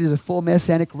expected, is treated as a full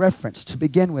messianic reference. To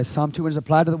begin with, Psalm 2 is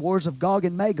applied to the wars of Gog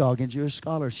and Magog in Jewish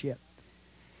scholarship.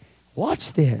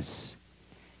 Watch this.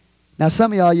 Now,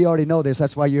 some of y'all, you already know this.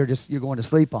 That's why you're going to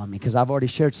sleep on me, because I've already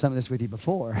shared some of this with you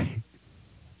before.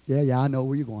 Yeah, I know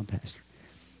where you're going, Pastor.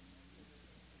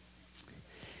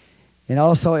 And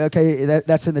also, okay,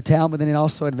 that's in the Talmud, and then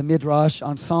also in the Midrash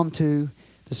on Psalm 2,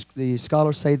 the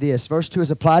scholars say this. Verse 2 is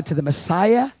applied to the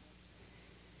Messiah.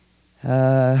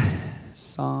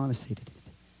 Let's see.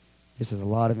 This is a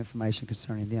lot of information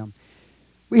concerning them.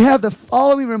 We have the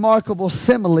following remarkable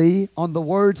simile on the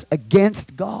words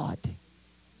against God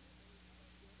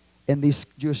in these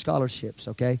Jewish scholarships,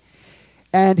 okay?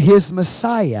 And his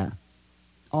Messiah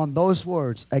on those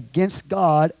words, against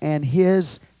God and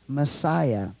his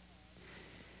Messiah.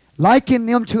 Liken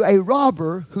them to a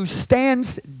robber who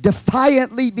stands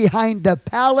defiantly behind the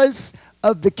palace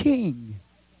of the king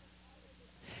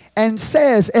and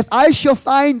says, if I shall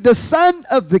find the son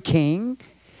of the king,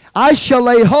 I shall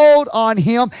lay hold on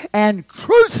him and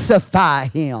crucify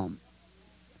him.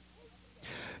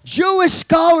 Jewish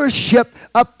scholarship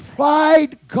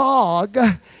applied Gog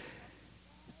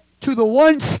to the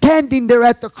one standing there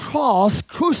at the cross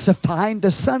crucifying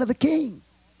the Son of the King.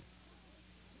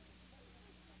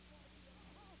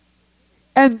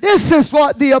 And this is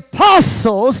what the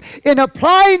apostles, in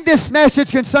applying this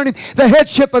message concerning the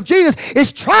headship of Jesus,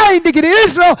 is trying to get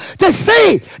Israel to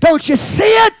see. Don't you see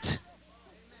it?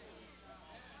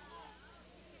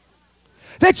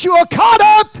 That you are caught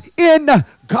up in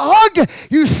Gog.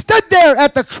 You stood there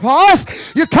at the cross.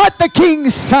 You cut the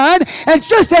king's son. And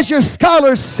just as your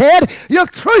scholars said, you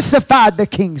crucified the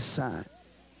king's son.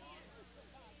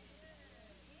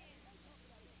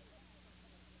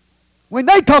 When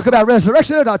they talk about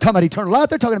resurrection, they're not talking about eternal life.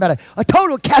 They're talking about a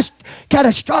total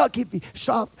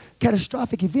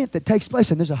catastrophic event that takes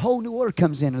place, and there's a whole new order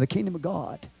comes in the kingdom of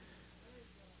God.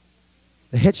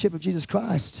 The headship of Jesus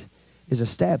Christ is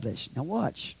established. Now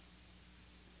watch.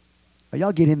 Are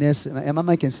y'all getting this? Am I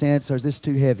making sense, or is this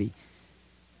too heavy?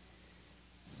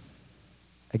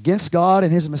 Against God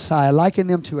and his Messiah, liken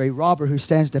them to a robber who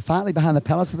stands defiantly behind the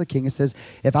palace of the king and says,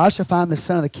 if I shall find the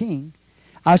son of the king,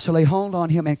 I shall lay hold on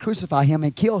him and crucify him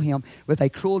and kill him with a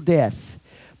cruel death.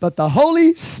 But the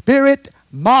Holy Spirit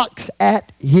mocks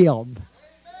at him.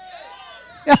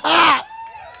 He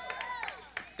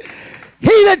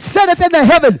that sitteth in the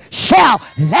heaven shall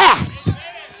laugh.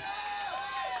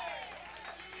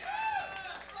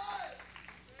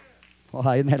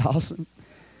 Wow, isn't that awesome?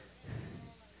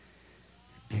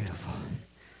 Beautiful.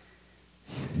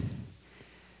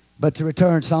 But to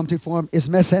return, Psalm 2 form is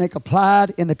messianic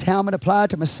applied in the Talmud,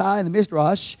 applied to Messiah in the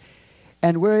Midrash,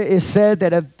 and where it is said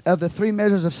that of the three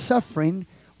measures of suffering,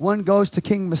 one goes to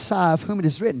King Messiah, of whom it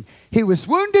is written, he was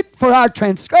wounded for our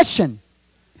transgression.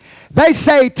 They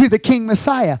say to the King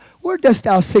Messiah, where dost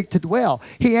thou seek to dwell?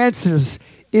 He answers,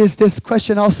 is this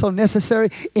question also necessary?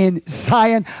 In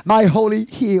Zion, my holy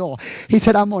hill. He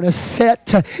said, I'm going to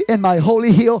set in my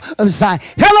holy hill of Zion.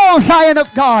 Hello, Zion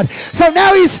of God. So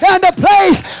now he's found a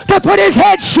place to put his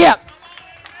headship.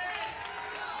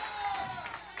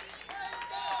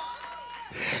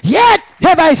 Yet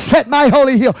have I set my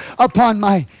holy hill upon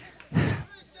my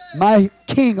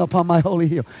king upon my holy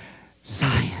hill.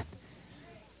 Zion.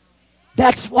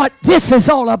 That's what this is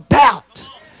all about.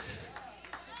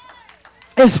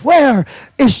 Is where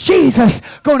is Jesus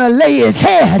going to lay his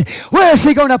head? Where is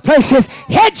he going to place his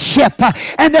headship?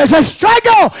 And there's a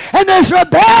struggle, and there's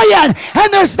rebellion,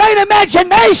 and there's vain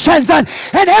imaginations, and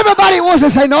everybody wants to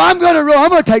say, no, I'm going to rule, I'm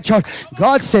going to take charge.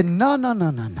 God said, no.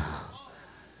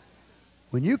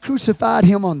 When you crucified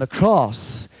him on the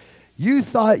cross, you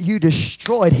thought you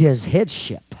destroyed his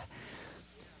headship.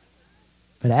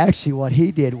 But actually what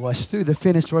he did was, through the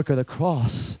finished work of the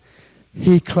cross,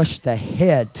 he crushed the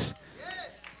head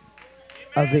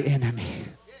of the enemy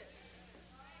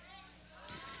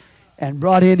and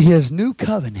brought in his new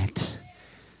covenant.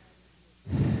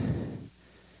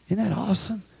 Isn't that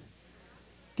awesome?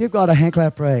 Give God a hand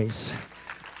clap praise.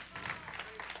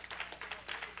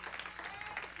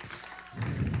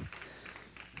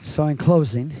 So in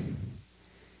closing,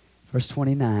 verse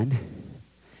 29,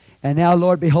 and now,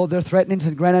 Lord, behold their threatenings,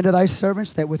 and grant unto thy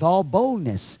servants that with all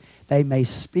boldness they may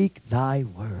speak thy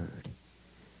word.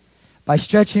 By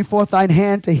stretching forth thine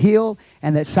hand to heal,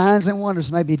 and that signs and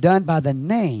wonders may be done by the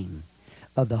name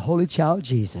of the Holy Child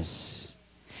Jesus.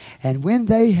 And when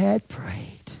they had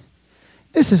prayed,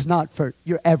 this is not for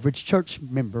your average church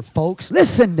member, folks.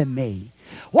 Listen to me.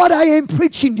 What I am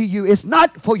preaching to you is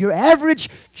not for your average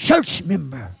church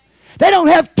member. They don't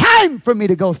have time for me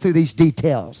to go through these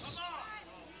details.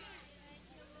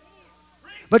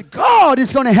 But God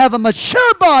is going to have a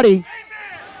mature body,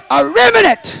 a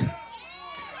remnant,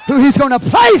 who he's going to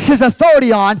place his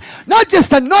authority on, not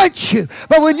just anoint you,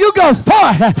 but when you go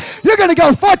forth, you're going to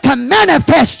go forth to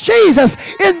manifest Jesus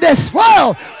in this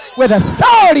world with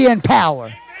authority and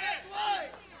power.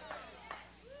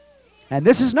 And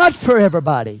this is not for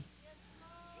everybody.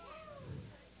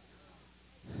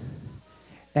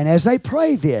 And as they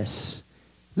pray this,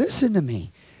 listen to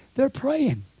me, they're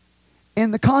praying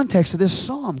in the context of this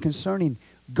psalm concerning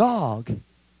Gog.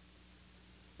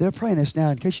 They're praying this now.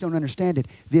 In case you don't understand it,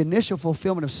 the initial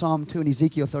fulfillment of Psalm 2 and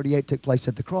Ezekiel 38 took place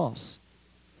at the cross.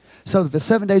 So that the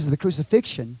 7 days of the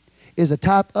crucifixion is a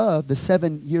type of the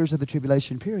 7 years of the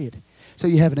tribulation period. So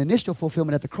you have an initial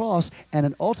fulfillment at the cross and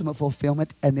an ultimate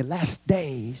fulfillment in the last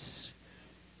days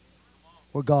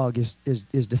where Gog is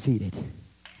defeated.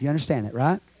 You understand that,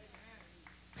 right?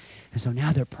 And so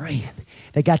now they're praying.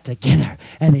 They got together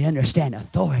and they understand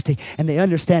authority and they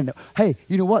understand that, hey,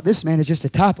 you know what? This man is just a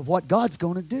type of what God's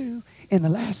going to do in the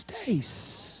last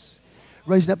days.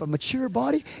 Raising up a mature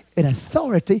body in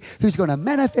authority who's going to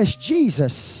manifest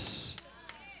Jesus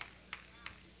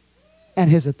and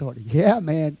his authority. Yeah,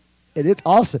 man. And it's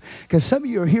awesome because some of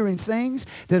you are hearing things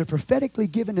that are prophetically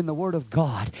given in the Word of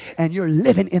God, and you're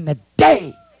living in the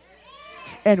day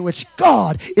in which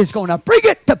God is going to bring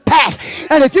it to pass.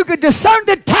 And if you could discern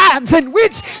the times in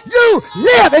which you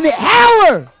live, in the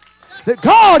hour that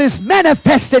God is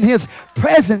manifesting his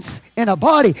presence in a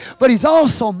body, but he's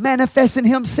also manifesting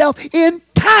himself in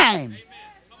time.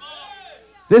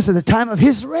 This is the time of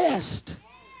his rest.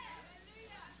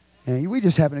 And we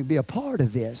just happen to be a part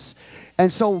of this.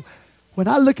 And so when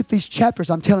I look at these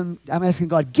chapters, I'm asking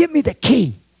God, give me the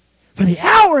key for the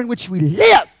hour in which we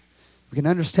live. We can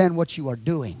understand what you are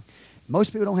doing.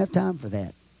 Most people don't have time for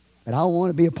that. But I want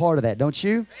to be a part of that, don't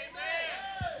you?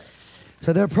 Amen.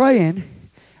 So they're praying,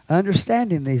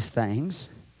 understanding these things.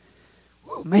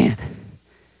 Oh, man.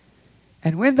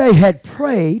 And when they had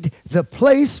prayed, the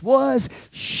place was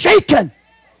shaken.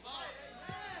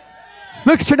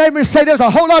 Look at your neighbor and say, there's a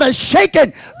whole lot of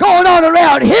shaking going on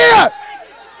around here.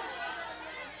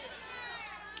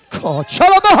 God,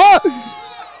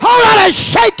 whole lot of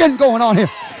shaking going on here.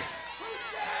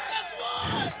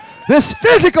 This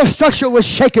physical structure was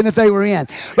shaken that they were in.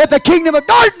 But the kingdom of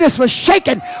darkness was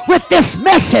shaken with this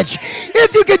message.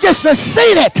 If you could just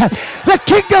receive it, the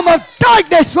kingdom of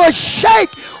darkness will shake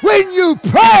when you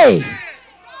pray.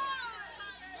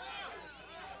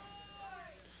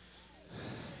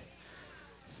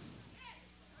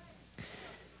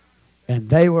 And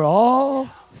they were all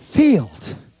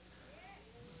filled.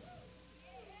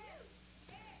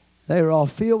 They were all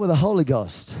filled with the Holy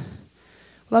Ghost.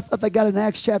 Well, I thought they got in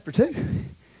Acts chapter 2.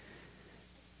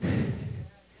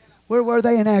 Where were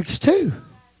they in Acts 2?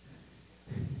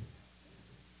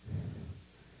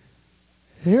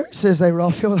 Here it says they were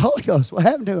all filled with the Holy Ghost. What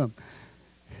happened to them?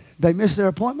 They missed their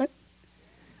appointment?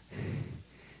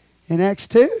 In Acts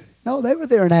 2? No, they were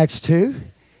there in Acts 2.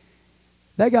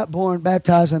 They got born,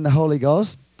 baptized in the Holy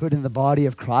Ghost, put in the body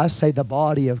of Christ. Say the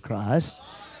body of Christ.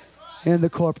 In the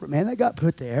corporate man. They got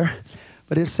put there.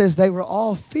 But it says they were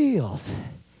all filled.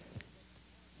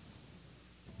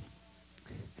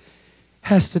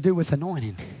 Has to do with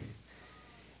anointing.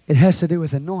 It has to do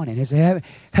with anointing. It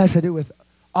has to do with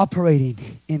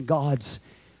operating in God's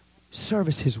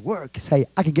service, his work. Say,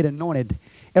 I can get anointed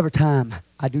every time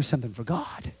I do something for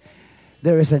God.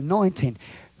 There is anointing.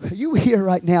 You here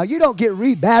right now, you don't get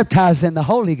rebaptized in the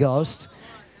Holy Ghost.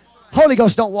 Holy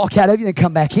Ghost don't walk out of you and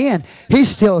come back in. He's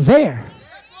still there.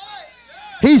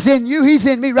 He's in you. He's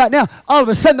in me right now. All of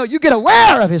a sudden, though, you get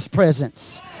aware of his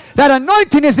presence. That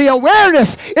anointing is the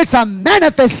awareness. It's a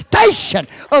manifestation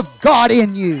of God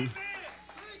in you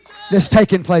that's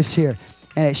taking place here.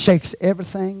 And it shakes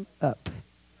everything up.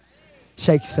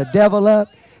 Shakes the devil up.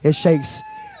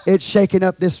 It's shaking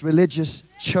up this religious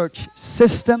church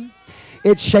system.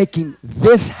 It's shaking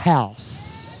this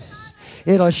house.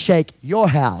 It'll shake your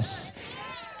house.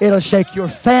 It'll shake your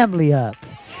family up.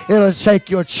 It'll shake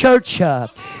your church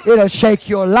up. It'll shake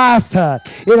your life up.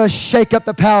 It'll shake up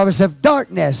the powers of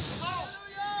darkness.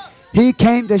 He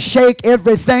came to shake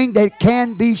everything that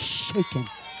can be shaken.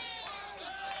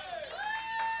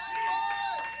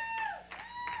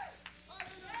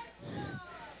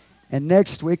 And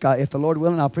next week, if the Lord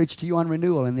willing, I'll preach to you on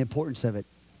renewal and the importance of it.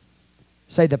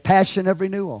 Say the passion of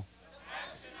renewal.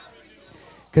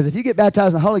 Because if you get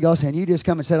baptized in the Holy Ghost and you just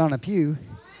come and sit on a pew,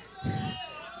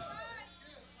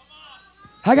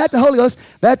 I got the Holy Ghost,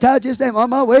 baptized just name, on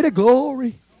my way to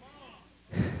glory.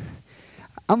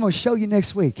 I'm going to show you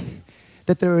next week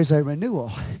that there is a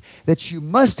renewal that you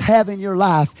must have in your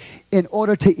life in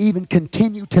order to even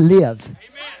continue to live.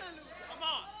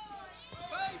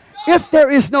 If there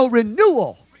is no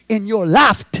renewal in your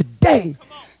life today,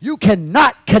 you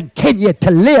cannot continue to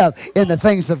live in the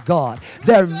things of God.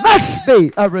 There must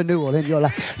be a renewal in your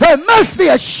life. There must be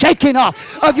a shaking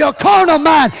off of your carnal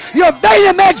mind, your vain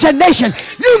imagination.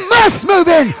 You must move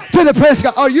in to the presence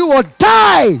of God or you will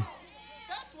die.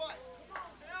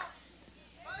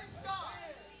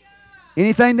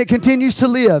 Anything that continues to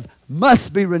live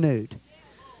must be renewed.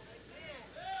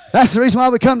 That's the reason why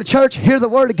we come to church, hear the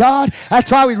word of God. That's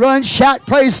why we run, shout,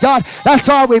 praise God. That's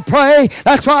why we pray.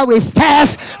 That's why we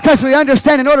fast. Because we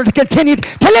understand in order to continue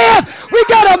to live, we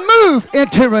got to move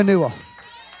into renewal.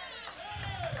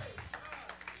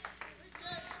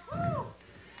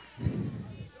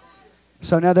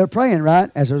 So now they're praying, right?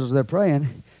 As they're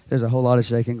praying, there's a whole lot of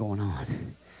shaking going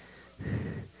on.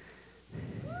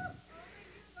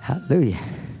 Hallelujah.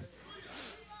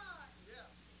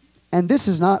 And this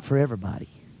is not for everybody.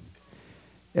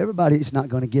 Everybody's not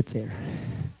going to get there.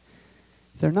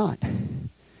 They're not.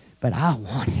 But I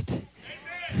want it.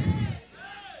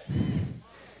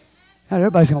 Not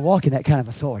everybody's going to walk in that kind of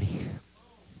authority.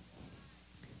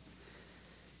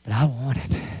 But I want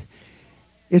it.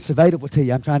 It's available to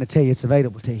you. I'm trying to tell you it's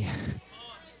available to you.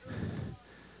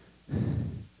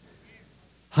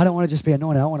 I don't want to just be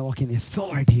anointed. I want to walk in the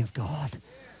authority of God.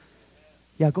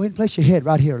 Yeah, go ahead and place your head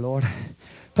right here, Lord.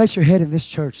 Place your head in this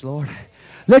church, Lord.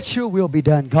 Let your will be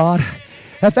done, God.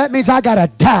 If that means I got to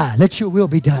die, let your will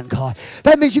be done, God.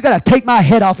 That means you got to take my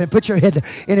head off and put your head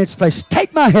in its place.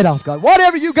 Take my head off, God.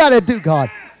 Whatever you got to do,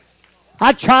 God.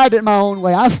 I tried it my own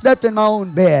way. I slept in my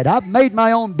own bed. I've made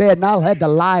my own bed, and I had to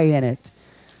lie in it.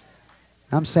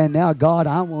 I'm saying now, God,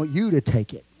 I want you to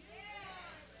take it.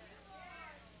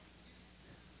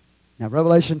 Now,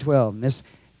 Revelation 12. And this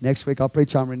next week I'll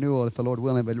preach on renewal if the Lord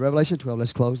willing. But Revelation 12,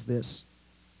 let's close this.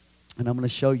 And I'm going to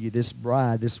show you this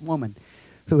bride, this woman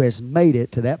who has made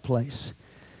it to that place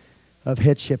of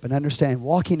headship and understand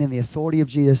walking in the authority of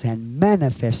Jesus and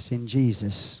manifesting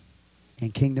Jesus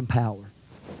in kingdom power.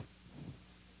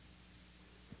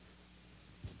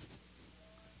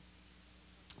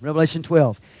 Revelation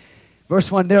 12,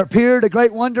 verse 1. There appeared a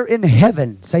great wonder in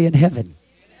heaven. Say in heaven.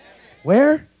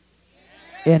 Where?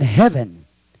 In heaven.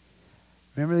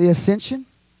 Remember the ascension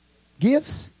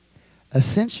gifts?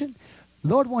 Ascension.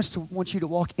 Lord wants you to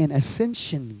walk in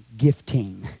ascension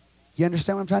gifting. You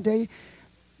understand what I'm trying to tell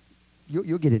you?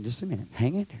 You'll get it in just a minute.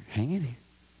 Hang in there. Hang in there.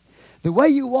 The way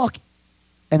you walk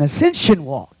an ascension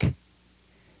walk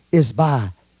is by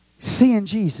seeing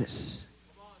Jesus.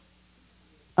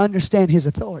 Understand His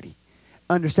authority.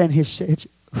 Understand His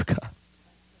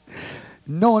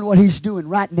knowing what He's doing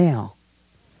right now.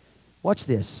 Watch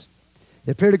this.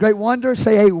 There appeared a great wonder.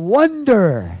 Say a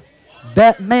wonder.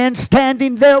 That man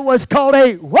standing there was called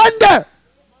a wonder.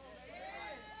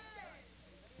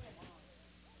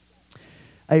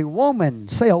 A woman.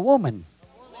 Say a woman.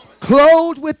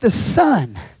 Clothed with the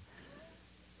sun.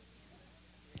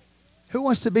 Who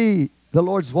wants to be the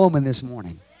Lord's woman this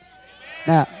morning?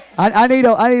 Now, I need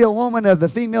a woman of the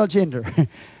female gender.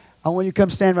 I want you to come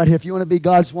stand right here. If you want to be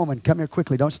God's woman, come here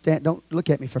quickly. Don't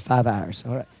look at me for 5 hours.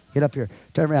 All right. Get up here.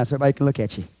 Turn around so everybody can look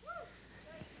at you.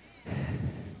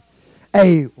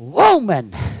 A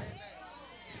woman.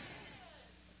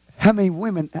 How many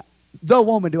women? The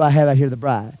woman do I have out here, the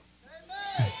bride?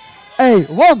 A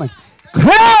woman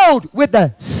clothed with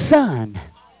the sun.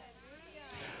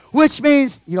 Which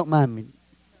means, you don't mind me.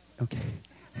 Okay.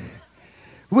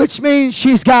 Which means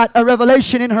she's got a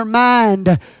revelation in her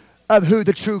mind of who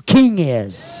the true king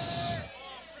is.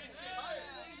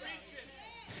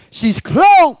 She's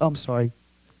clothed. I'm sorry.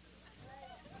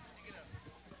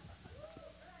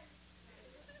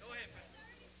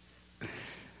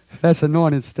 That's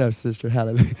anointed stuff, sister.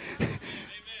 Hallelujah.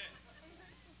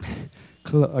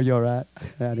 Are you all right?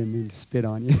 I didn't mean to spit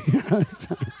on you.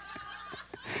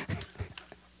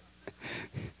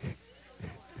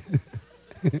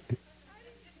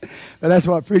 But that's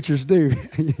what preachers do.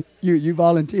 You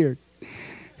volunteered.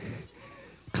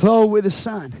 Clothed with the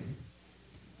sun.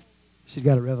 She's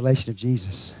got a revelation of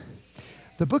Jesus.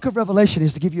 The book of Revelation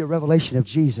is to give you a revelation of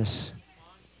Jesus.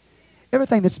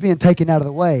 Everything that's being taken out of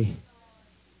the way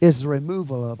is the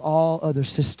removal of all other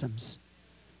systems.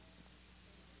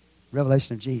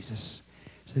 Revelation of Jesus.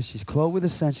 So she's clothed with the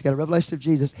sun. She's got a revelation of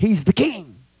Jesus. He's the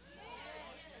King.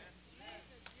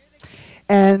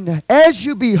 And as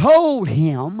you behold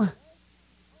Him,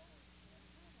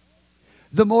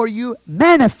 the more you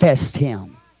manifest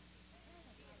Him.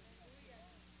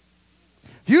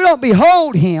 If you don't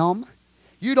behold Him,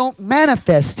 you don't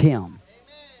manifest Him.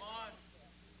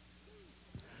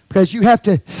 Because you have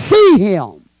to see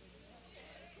Him.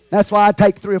 That's why I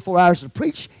take 3 or 4 hours to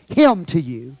preach Him to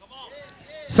you.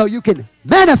 So you can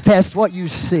manifest what you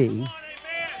see.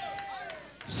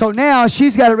 So now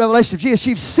she's got a revelation of Jesus.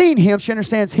 She's seen Him. She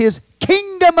understands His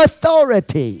kingdom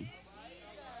authority.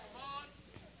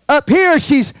 Up here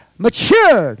she's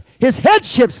matured. His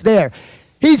headship's there.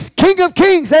 He's King of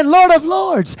Kings and Lord of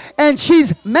Lords. And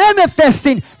she's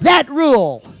manifesting that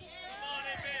rule.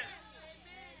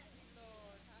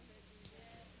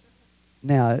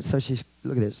 Now, so she's,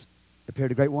 look at this.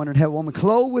 Appeared a great wonder in heaven, a woman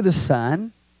clothed with the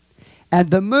sun, and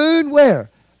the moon where?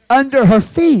 Under her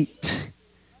feet.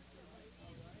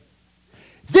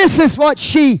 This is what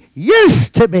she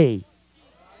used to be.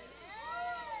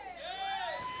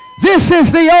 This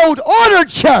is the old order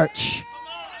church.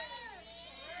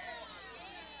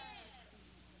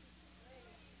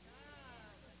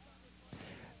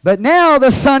 But now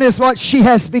the sun is what she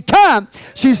has become.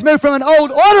 She's moved from an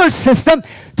old order system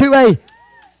to a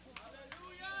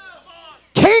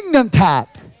kingdom type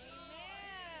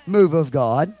move of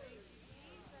God.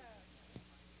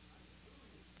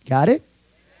 Got it?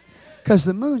 Because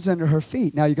the moon's under her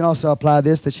feet. Now you can also apply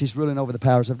this that she's ruling over the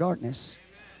powers of darkness.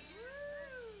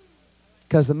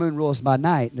 Because the moon rules by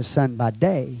night and the sun by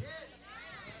day.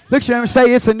 Look at your neighbor and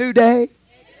say, it's a new day.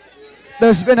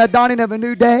 There's been a dawning of a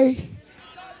new day.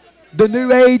 The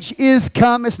new age is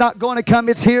come. It's not going to come.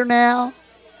 It's here now.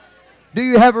 Do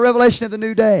you have a revelation of the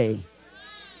new day?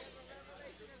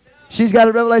 She's got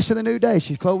a revelation of the new day.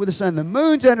 She's clothed with the sun. The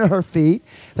moon's under her feet.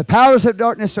 The powers of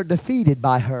darkness are defeated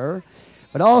by her.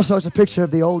 But also it's a picture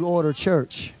of the old order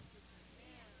church.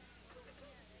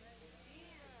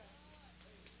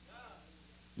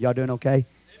 Y'all doing okay?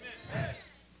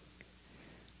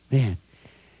 Man.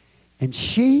 And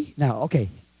she, now, okay.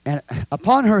 And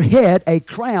upon her head a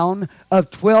crown of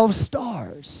 12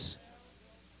 stars.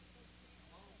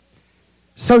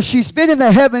 So she's been in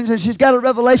the heavens and she's got a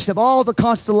revelation of all the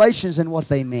constellations and what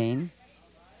they mean.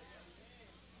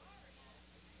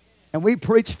 And we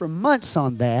preached for months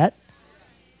on that.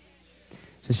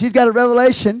 So she's got a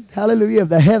revelation, hallelujah, of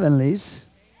the heavenlies.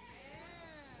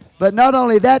 But not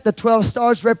only that, the 12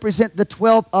 stars represent the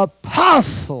 12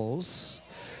 apostles.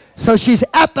 So she's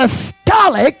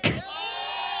apostolic.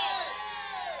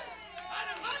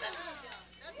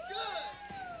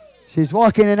 She's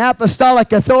walking in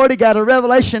apostolic authority, got a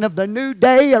revelation of the new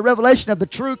day, a revelation of the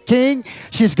true king.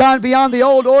 She's gone beyond the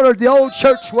old order, the old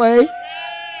church way.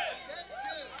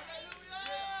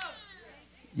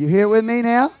 You here with me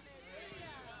now?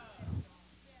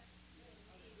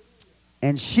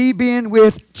 And she being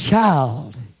with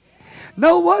child.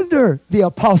 No wonder the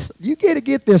apostles, you got to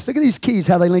get this. Look at these keys,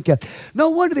 how they link up.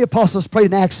 No wonder the apostles prayed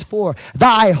in Acts 4,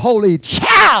 thy holy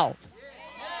child.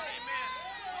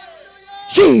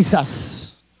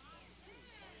 Jesus.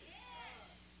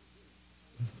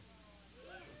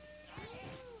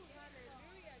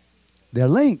 They're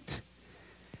linked.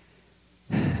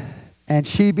 And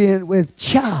she being with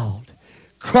child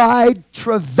cried,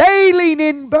 travailing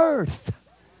in birth.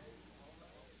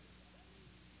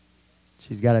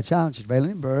 She's got a child, she's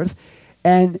travailing in birth,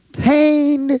 and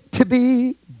pain to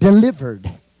be delivered.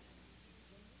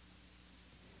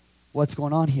 What's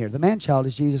going on here? The man-child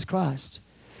is Jesus Christ.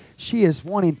 She is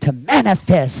wanting to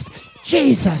manifest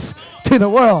Jesus to the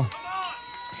world.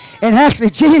 And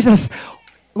actually, Jesus,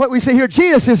 what we see here,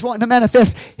 Jesus is wanting to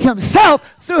manifest himself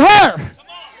through her.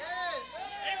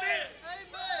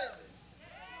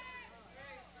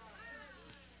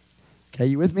 Okay,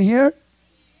 you with me here?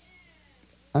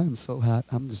 I'm so hot.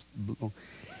 I'm just...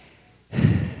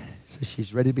 So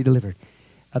she's ready to be delivered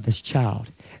of this child.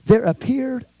 There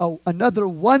appeared another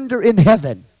wonder in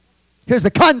heaven. Here's the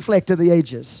conflict of the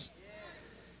ages.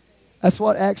 That's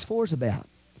what Acts 4 is about.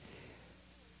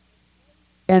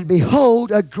 And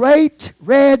behold, a great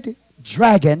red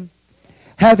dragon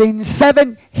having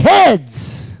 7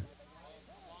 heads.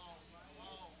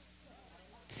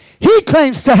 He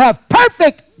claims to have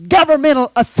perfect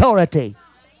governmental authority.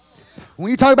 When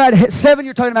you talk about 7,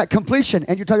 you're talking about completion,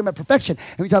 and you're talking about perfection.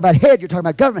 And when you talk about head, you're talking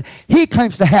about government. He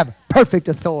claims to have perfect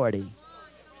authority.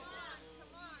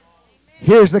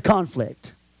 Here's the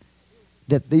conflict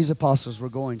that these apostles were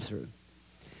going through.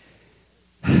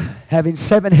 Having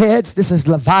 7 heads, this is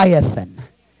Leviathan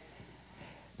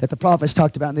that the prophets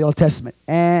talked about in the Old Testament.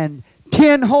 And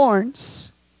 10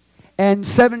 horns and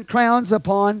 7 crowns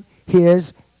upon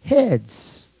his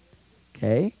heads.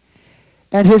 Okay?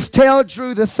 And his tail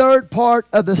drew the 3rd part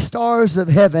of the stars of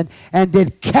heaven and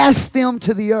did cast them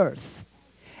to the earth.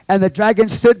 And the dragon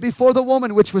stood before the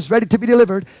woman which was ready to be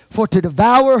delivered for to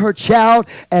devour her child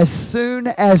as soon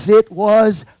as it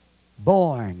was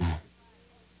born.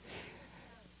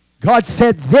 God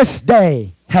said, this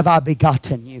day have I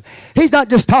begotten you. He's not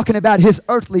just talking about his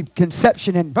earthly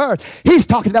conception and birth. He's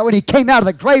talking about when he came out of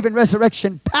the grave in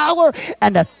resurrection power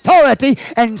and authority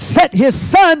and set his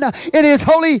son in his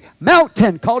holy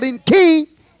mountain, called him king,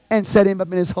 and set him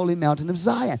up in his holy mountain of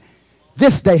Zion.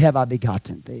 This day have I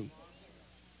begotten thee.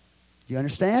 You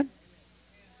understand?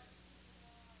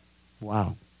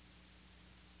 Wow.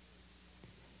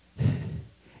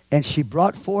 And she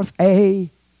brought forth a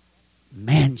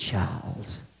man-child.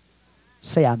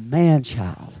 Say a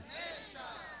man-child.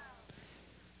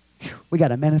 We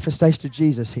got a manifestation of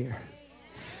Jesus here.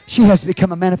 She has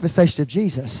become a manifestation of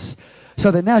Jesus. So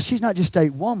that now she's not just a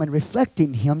woman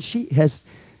reflecting him. She has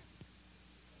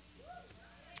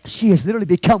literally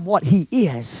become what he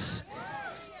is.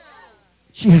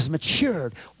 She has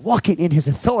matured, walking in his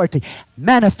authority,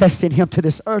 manifesting him to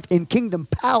this earth in kingdom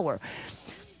power.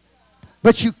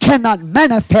 But you cannot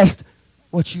manifest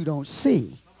what you don't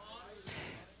see.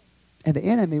 And the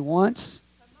enemy wants,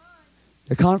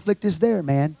 the conflict is there,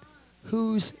 man.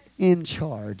 Who's in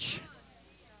charge?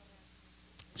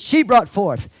 She brought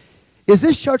forth. Is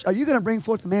this church, are you going to bring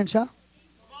forth a man-child?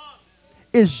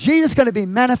 Is Jesus going to be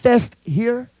manifest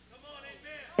here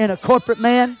in a corporate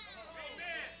man?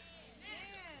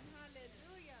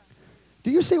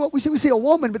 Do you see what we see? We see a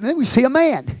woman, but then we see a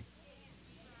man.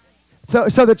 So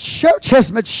the church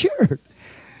has matured.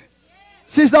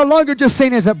 She's no longer just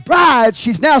seen as a bride.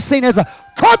 She's now seen as a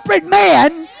corporate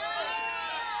man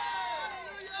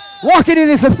walking in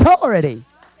his authority.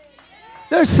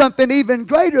 There's something even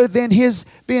greater than his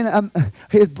being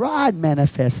his bride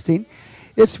manifesting.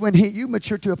 It's when you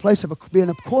mature to a place of being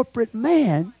a corporate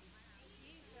man.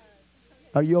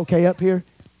 Are you okay up here?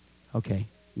 Okay.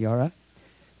 You all right?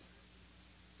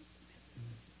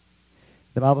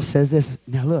 The Bible says this.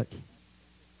 Now look.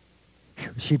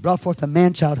 She brought forth a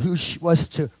man-child who was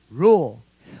to rule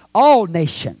all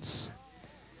nations.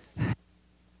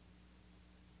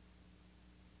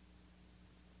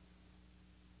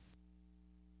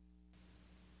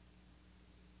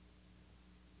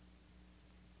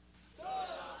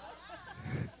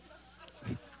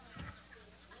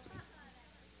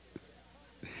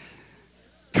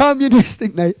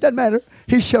 Communistic nation, doesn't matter.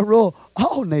 He shall rule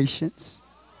all nations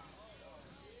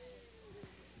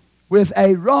with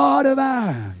a rod of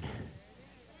iron.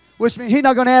 Which means he's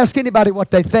not going to ask anybody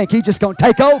what they think. He's just going to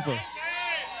take over.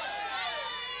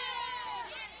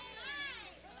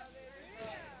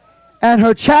 And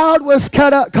her child was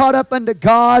caught up unto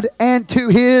God and to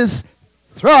his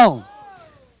throne.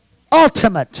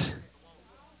 Ultimate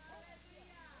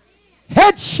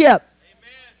headship.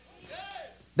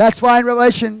 That's why in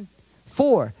Revelation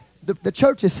 4, the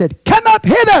church has said, come up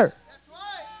hither.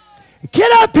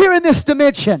 Get up here in this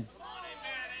dimension.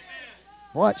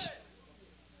 Watch.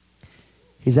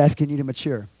 He's asking you to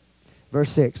mature.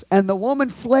 Verse 6. And the woman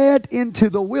fled into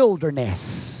the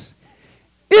wilderness.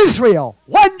 Israel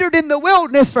wandered in the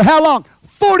wilderness for how long?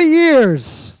 40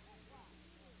 years.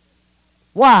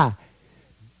 Why?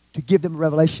 To give them a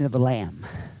revelation of the Lamb.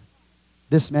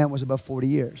 This man was above 40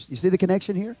 years. You see the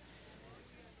connection here?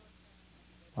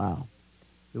 Wow.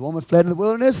 The woman fled in the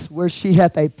wilderness where she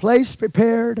hath a place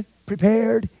prepared.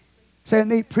 Say with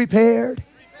me, prepared.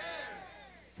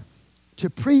 To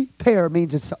prepare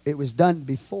means it was done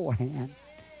beforehand.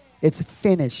 It's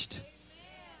finished.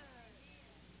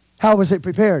 How was it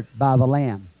prepared? By the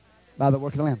Lamb. By the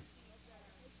work of the Lamb.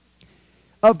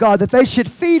 Of God, that they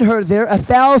should feed her there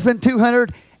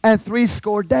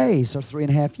 1,260 days, or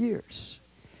 3.5 years.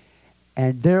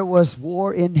 And there was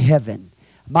war in heaven.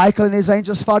 Michael and his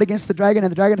angels fought against the dragon,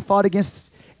 and the dragon fought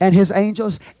against and his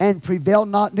angels, and prevailed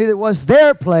not, neither was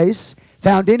their place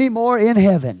found any more in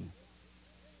heaven.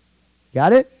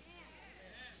 Got it?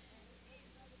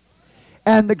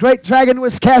 And the great dragon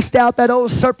was cast out, that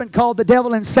old serpent called the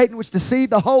devil and Satan, which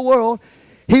deceived the whole world.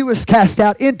 He was cast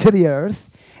out into the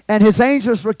earth, and his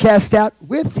angels were cast out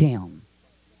with him.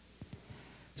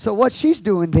 So what she's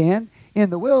doing then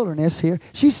in the wilderness here,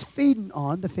 she's feeding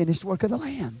on the finished work of the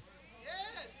Lamb.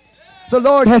 The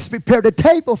Lord has prepared a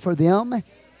table for them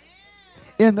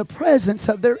in the presence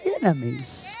of their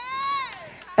enemies.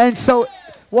 And so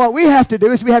what we have to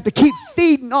do is we have to keep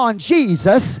feeding on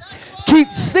Jesus, keep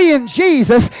seeing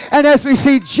Jesus, and as we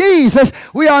see Jesus,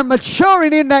 we are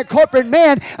maturing in that corporate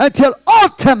man until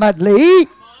ultimately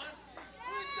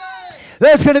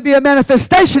there's going to be a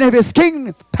manifestation of his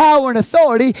kingdom, power, and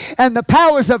authority, and the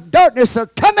powers of darkness are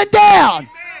coming down.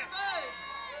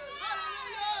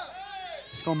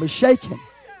 It's going to be shaken.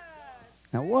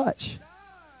 Now watch.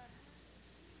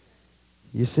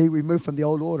 You see, we moved from the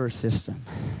old order system.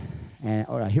 And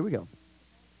all right, here we go.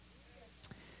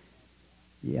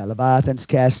 Yeah, Leviathan's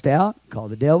cast out, called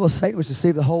the devil. Satan, which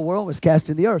deceived the whole world, was cast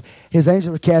in the earth. His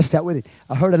angels were cast out with him.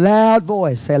 I heard a loud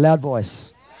voice. Say a loud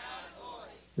voice.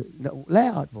 No,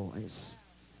 loud voice.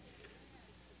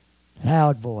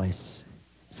 Loud voice.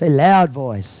 Say loud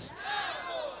voice.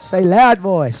 Say loud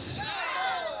voice.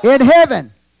 In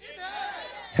heaven.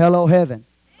 Hello, heaven.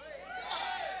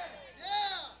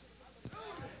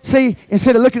 See,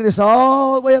 instead of looking at this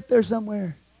all the way up there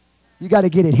somewhere, you got to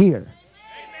get it here.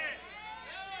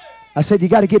 I said you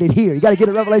got to get it here. You got to get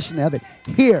a revelation of it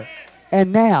here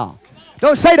and now.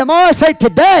 Don't say tomorrow, say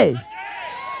today.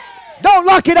 Don't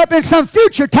lock it up in some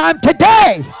future time.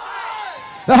 Today.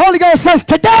 The Holy Ghost says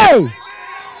today.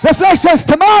 The flesh says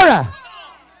tomorrow.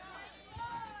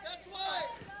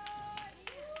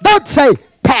 Don't say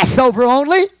Passover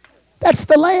only. That's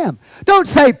the Lamb. Don't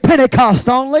say Pentecost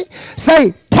only.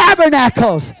 Say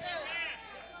tabernacles.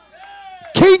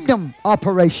 Kingdom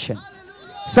operation.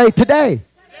 Say today.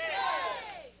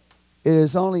 It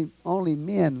is only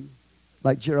men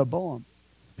like Jeroboam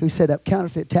who set up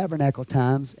counterfeit tabernacle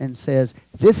times and says,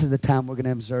 this is the time we're going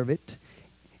to observe it.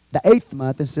 the 8th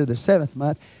month instead of the 7th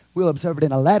month. We'll observe it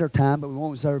in a latter time, but we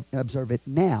won't observe it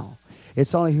now.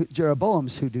 It's only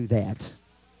Jeroboams who do that.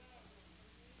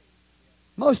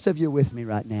 Most of you are with me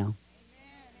right now.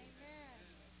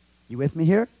 You with me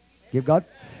here? Give God.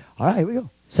 All right, here we go.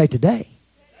 Say today.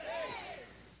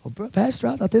 Well, Pastor,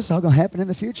 I thought this was all going to happen in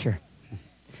the future.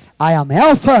 I am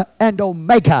Alpha and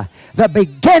Omega, the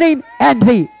beginning and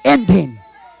the ending,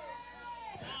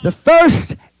 the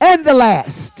first and the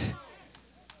last.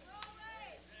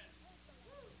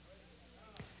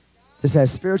 This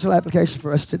has spiritual application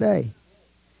for us today.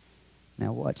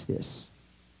 Now watch this.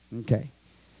 Okay.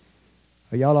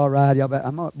 Are y'all all right?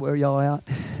 I'm gonna wear y'all out.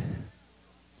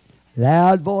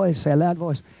 Loud voice. Say a loud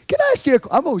voice. Can I ask you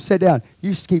I'm going to sit down.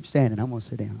 You just keep standing. I'm going to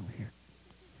sit down over here.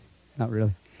 Not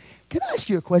really. Can I ask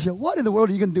you a question? What in the world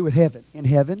are you going to do with heaven? In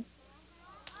heaven?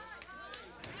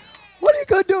 What are you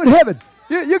going to do in heaven?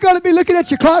 You're going to be looking at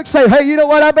your clock and say, hey, you know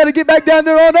what? I better get back down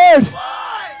there on earth.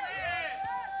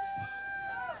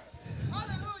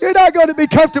 You're not going to be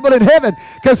comfortable in heaven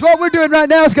because what we're doing right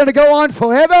now is going to go on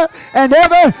forever and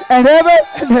ever and ever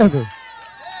and ever.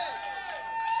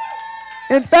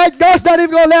 In fact, God's not even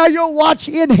going to allow you to watch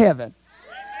in heaven.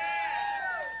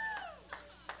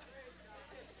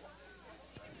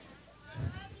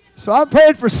 So I'm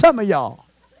praying for some of y'all.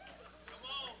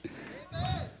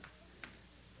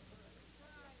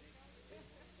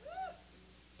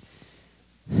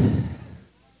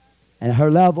 And her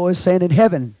loud voice saying in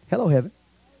heaven, hello heaven.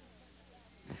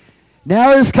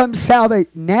 Now is come salvation.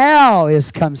 Now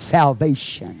is come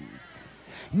salvation.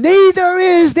 Neither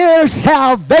is there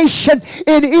salvation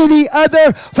in any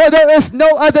other, for there is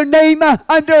no other name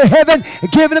under heaven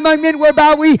given among men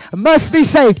whereby we must be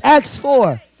saved. Acts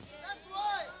 4.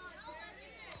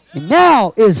 And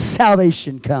now is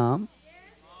salvation come.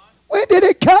 When did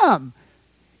it come?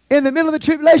 In the middle of the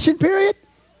tribulation period?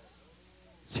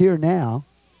 It's here now.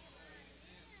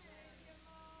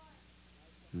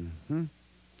 Mm-hmm.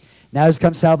 Now has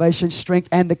come salvation, strength,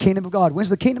 and the kingdom of God. When's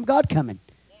the kingdom of God coming?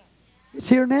 It's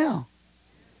here now.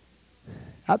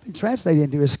 I've been translated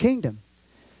into his kingdom.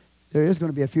 There is going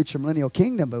to be a future millennial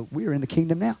kingdom, but we are in the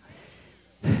kingdom now.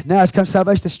 Now has come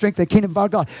salvation, the strength, the kingdom of our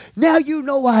God. Now you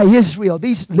know why Israel,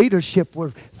 these leadership were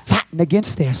fighting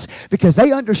against this, because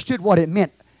they understood what it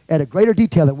meant at a greater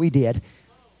detail than we did.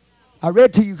 I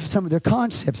read to you some of their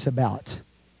concepts about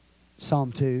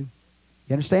Psalm 2. You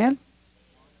understand?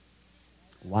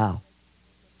 Wow.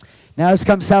 Now has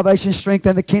come salvation, strength,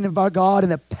 and the kingdom of our God,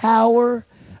 and the power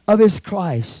of his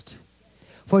Christ.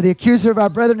 For the accuser of our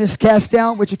brethren is cast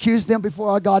down, which accused them before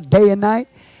our God day and night.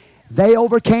 They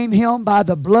overcame him by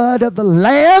the blood of the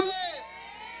Lamb.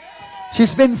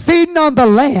 She's been feeding on the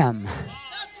Lamb.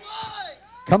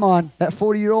 Come on, that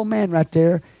 40-year-old man right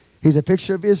there, he's a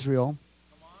picture of Israel.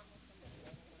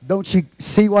 Don't you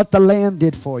see what the Lamb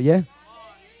did for you?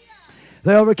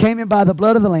 They overcame him by the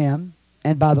blood of the Lamb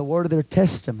and by the word of their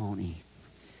testimony.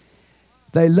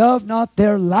 They loved not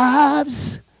their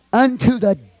lives unto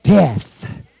the death.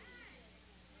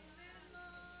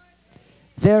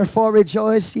 Therefore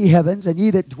rejoice, ye heavens, and ye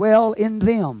that dwell in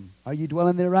them. Are you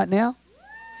dwelling there right now?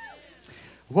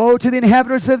 Woe to the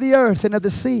inhabitants of the earth and of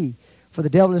the sea, for the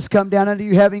devil is come down unto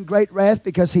you having great wrath,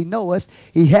 because he knoweth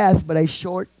he hath but a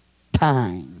short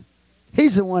time.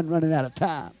 He's the one running out of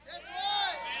time.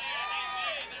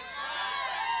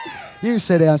 You can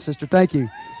sit down, sister. Thank you.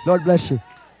 Lord bless you.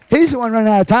 He's the one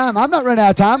running out of time. I'm not running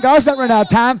out of time. God's not running out of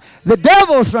time. The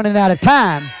devil's running out of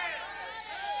time.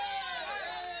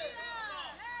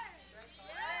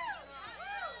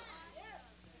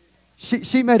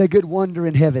 She made a good wonder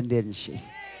in heaven, didn't she?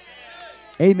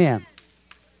 Amen.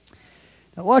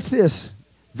 Now watch this.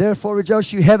 Therefore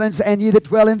rejoice, you heavens, and ye that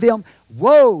dwell in them.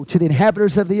 Woe to the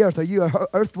inhabitants of the earth. Are you an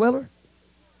earth dweller?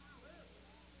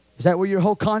 Is that where your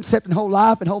whole concept and whole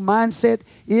life and whole mindset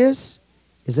is?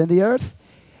 Is in the earth?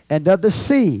 And of the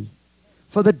sea.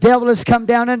 For the devil is come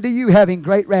down unto you having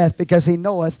great wrath, because he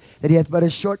knoweth that he hath but a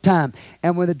short time.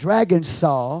 And when the dragon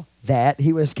saw that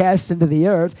he was cast into the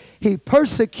earth, he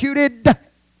persecuted.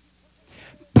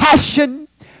 Passion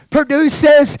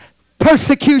produces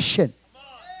persecution.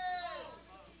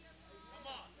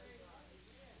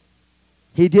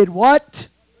 He did what?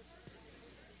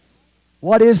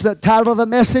 What is the title of the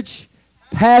message?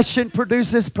 Passion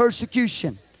produces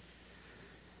persecution.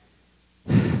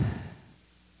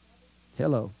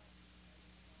 Hello.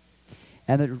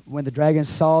 And when the dragon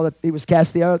saw that he was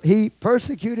cast to the earth, he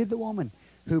persecuted the woman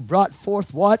who brought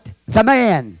forth what? The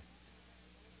man.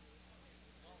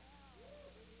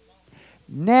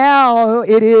 Now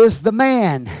it is the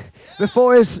man.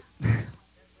 Before his...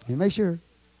 Let me make sure.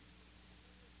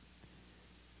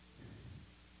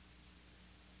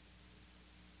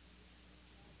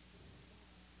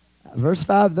 Verse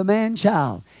 5, the man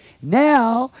child.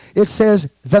 Now it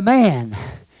says the man.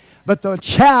 But the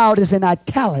child is in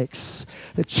italics.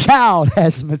 The child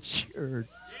has matured.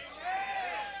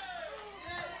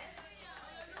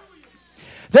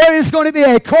 There is going to be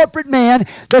a corporate man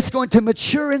that's going to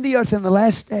mature in the earth in the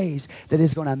last days that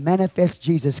is going to manifest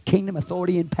Jesus' kingdom,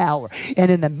 authority, and power. And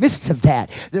in the midst of that,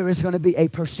 there is going to be a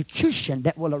persecution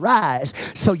that will arise.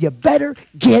 So you better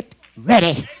get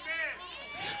ready.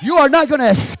 You are not going to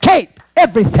escape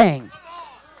everything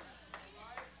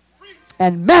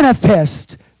and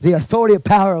manifest the authority and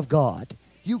power of God.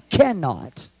 You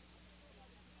cannot.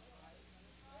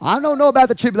 I don't know about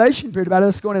the tribulation period, about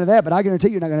us going into that, but I guarantee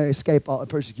you're not going to escape all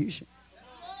persecution.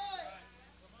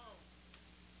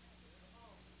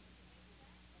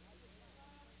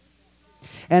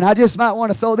 And I just might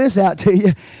want to throw this out to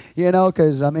you,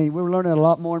 because, we're learning a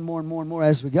lot more and more and more and more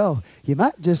as we go. You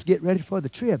might just get ready for the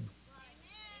trib.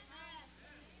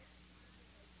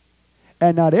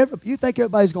 And you think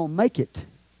everybody's going to make it.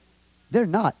 They're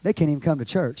not. They can't even come to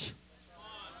church.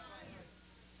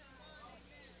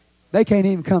 They can't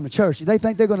even come to church. They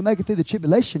think they're going to make it through the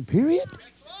tribulation period?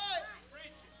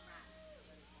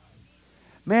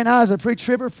 Man, I was a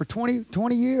pre-tribber for 20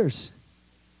 years.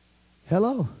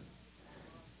 Hello.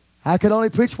 I could only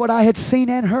preach what I had seen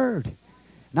and heard.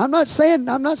 And I'm not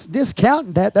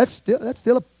discounting that. That's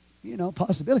still a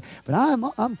possibility. But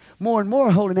I'm more and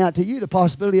more holding out to you the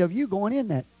possibility of you going in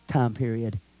that time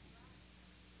period.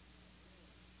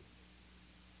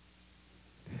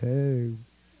 Hey.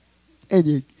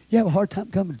 And you have a hard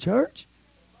time coming to church?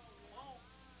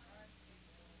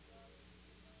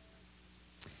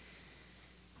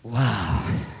 Wow.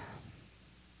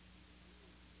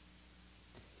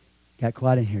 Got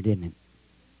quiet in here, didn't it?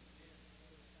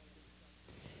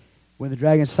 When the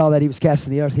dragon saw that he was cast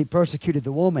in the earth, he persecuted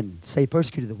the woman. Say,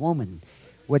 persecuted the woman,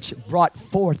 which brought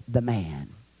forth the man.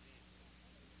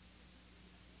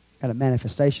 Got a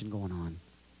manifestation going on.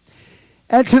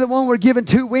 And to the one were given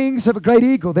 2 wings of a great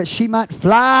eagle, that she might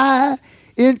fly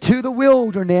into the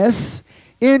wilderness,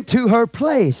 into her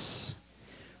place,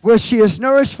 where she is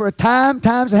nourished for a time,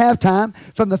 times a half time,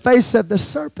 from the face of the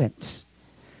serpent.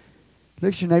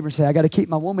 Look at your neighbor and say, I got to keep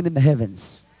my woman in the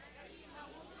heavens.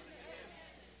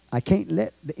 I can't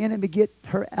let the enemy get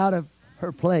her out of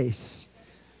her place.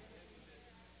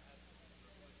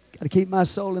 Got to keep my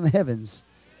soul in the heavens.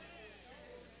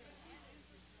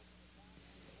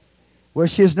 Where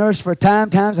she is nourished for a time,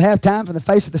 times a half time, from the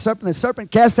face of the serpent. The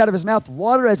serpent cast out of his mouth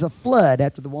water as a flood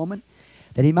after the woman,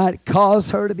 that he might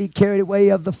cause her to be carried away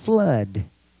of the flood.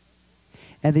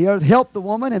 And the earth helped the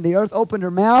woman, and the earth opened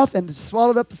her mouth and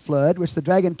swallowed up the flood, which the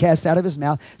dragon cast out of his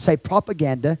mouth. Say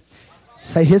propaganda.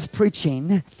 Say his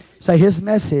preaching. Say his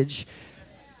message.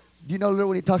 Do you know literally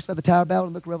when he talks about the Tower of Babel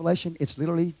in the book of Revelation, it's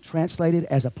literally translated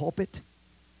as a pulpit?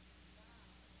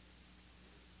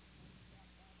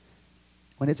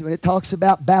 When it talks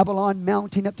about Babylon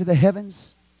mounting up to the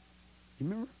heavens, you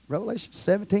remember Revelation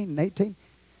 17 and 18?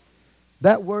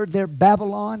 That word there,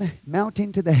 Babylon,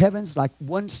 mounting to the heavens like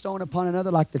one stone upon another,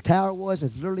 like the tower was,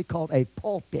 is literally called a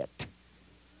pulpit.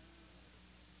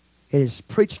 It is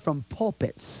preached from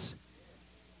pulpits.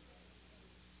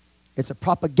 It's a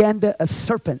propaganda of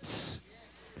serpents.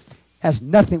 Has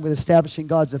nothing with establishing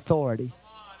God's authority.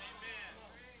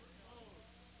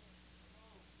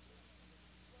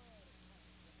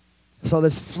 So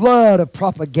this flood of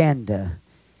propaganda,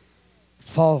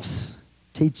 false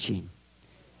teaching,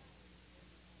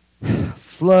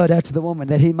 flood after the woman,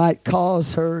 that he might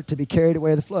cause her to be carried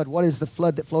away of the flood. What is the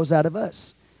flood that flows out of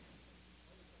us?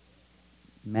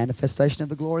 Manifestation of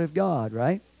the glory of God,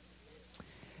 right?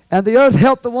 And the earth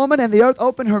helped the woman, and the earth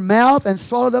opened her mouth and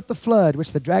swallowed up the flood,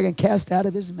 which the dragon cast out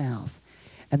of his mouth.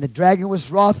 And the dragon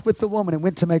was wroth with the woman, and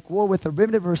went to make war with the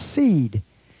remnant of her seed,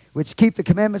 which keep the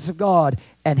commandments of God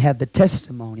and have the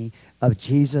testimony of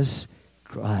Jesus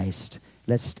Christ.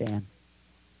 Let's stand.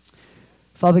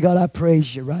 Father God, I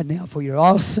praise you right now for your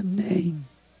awesome name.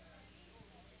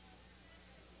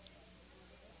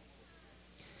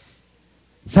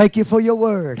 Thank you for your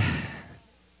word.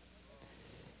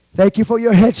 Thank you for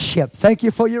your headship. Thank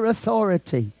you for your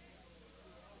authority.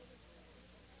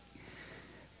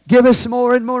 Give us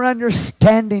more and more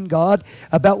understanding, God,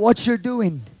 about what you're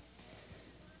doing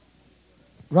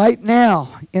right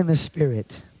now in the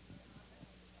Spirit.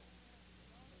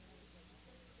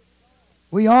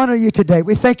 We honor you today.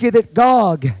 We thank you that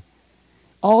Gog,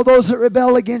 all those that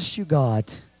rebel against you, God,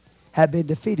 have been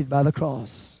defeated by the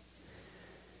cross.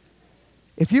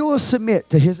 If you will submit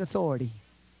to his authority,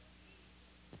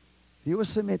 if you will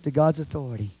submit to God's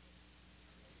authority,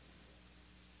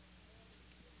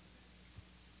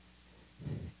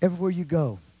 everywhere you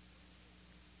go,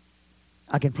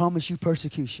 I can promise you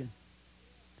persecution.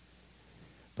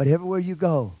 But everywhere you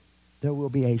go, there will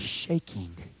be a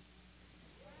shaking.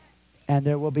 And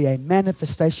there will be a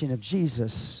manifestation of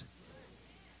Jesus.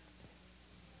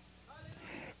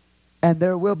 And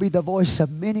there will be the voice of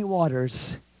many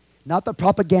waters. Not the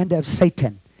propaganda of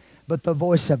Satan, but the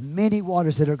voice of many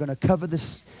waters that are going to cover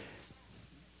this.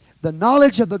 The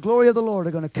knowledge of the glory of the Lord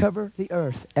are going to cover the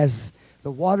earth as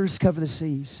the waters cover the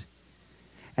seas.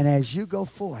 And as you go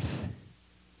forth,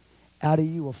 out of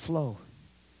you will flow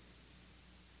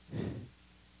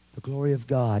the glory of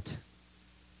God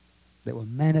that will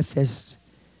manifest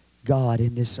God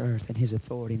in this earth and His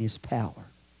authority and His power.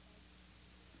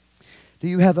 Do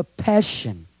you have a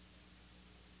passion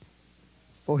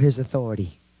for His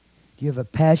authority? Do you have a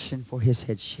passion for His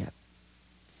headship?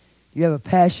 Do you have a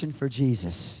passion for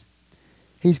Jesus?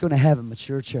 He's going to have a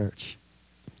mature church.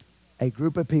 A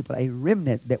group of people, a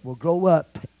remnant that will grow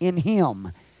up in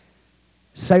Him.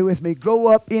 Say with me, grow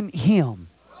up in Him,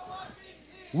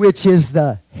 which is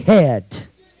the head.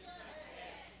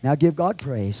 Now give God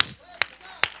praise.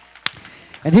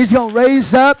 And He's going to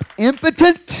raise up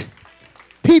impotent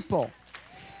people,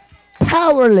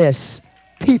 powerless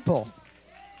people,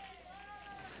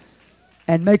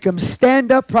 and make them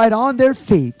stand upright on their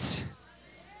feet,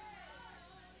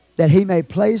 that He may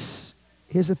place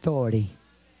His authority,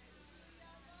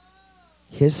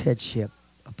 His headship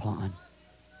upon.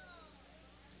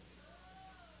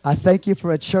 I thank You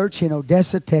for a church in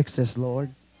Odessa, Texas,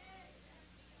 Lord,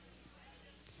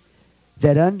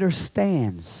 that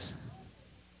understands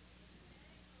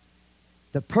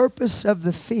the purpose of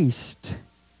the feast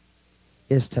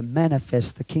is to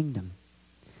manifest the kingdom.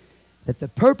 That the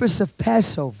purpose of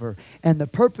Passover and the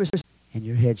purpose and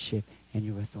your headship and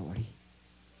your authority.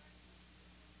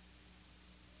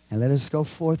 And let us go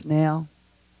forth now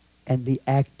and be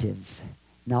active,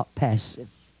 not passive.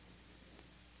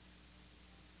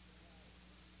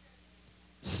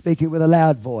 Speaking with a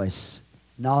loud voice,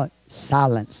 not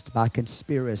silenced by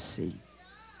conspiracy.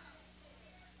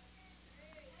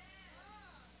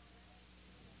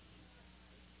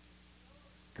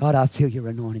 God, I feel Your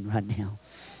anointing right now.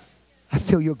 I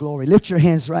feel Your glory. Lift your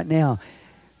hands right now.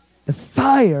 The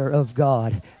fire of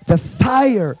God. The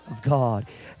fire of God.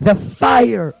 The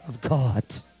fire of God.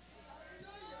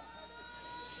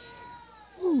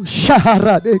 Ooh,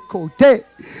 shaharabekote.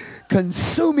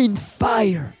 Consuming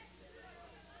fire.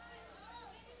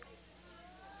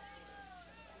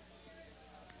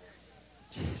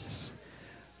 Jesus.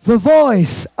 The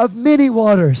voice of many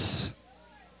waters.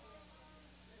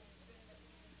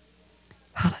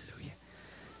 Hallelujah.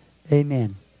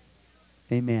 Amen.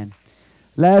 Amen.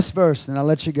 Last verse, and I'll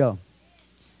let you go.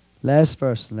 Last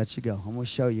verse, and let you go. I'm going to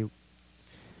show you.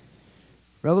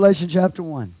 Revelation chapter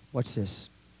 1. Watch this.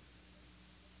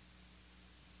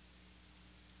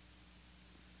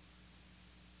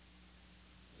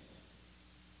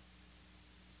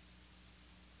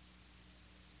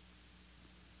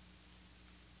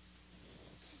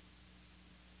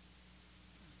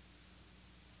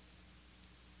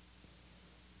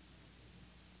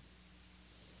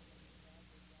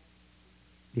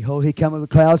 Behold, He cometh with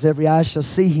clouds. Every eye shall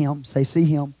see Him. Say, see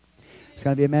Him. It's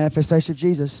going to be a manifestation of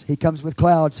Jesus. He comes with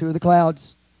clouds. Who are the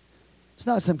clouds? It's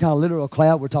not some kind of literal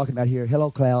cloud we're talking about here. Hello,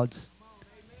 clouds.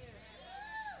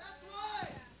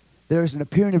 There is an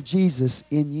appearing of Jesus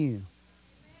in you.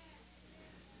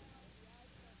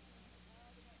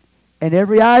 And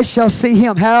every eye shall see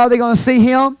Him. How are they going to see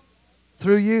Him?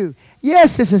 Through you.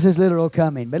 Yes, this is His literal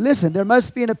coming. But listen, there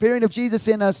must be an appearing of Jesus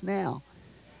in us now.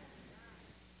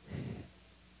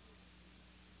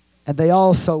 And they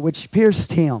also which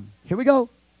pierced Him. Here we go.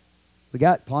 We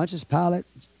got Pontius Pilate,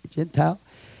 Gentile.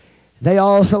 They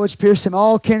also which pierced Him,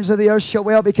 all kings of the earth shall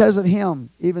wail because of Him.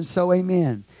 Even so,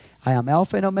 amen. I am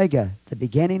Alpha and Omega, the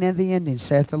beginning and the ending,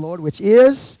 saith the Lord, which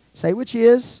is, say which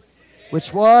is,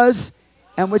 which was,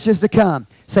 and which is to come.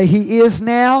 Say, He is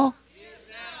now,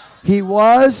 He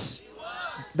was,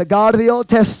 the God of the Old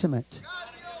Testament.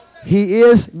 He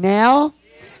is now,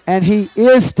 and He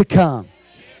is to come.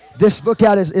 This book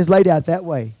out is laid out that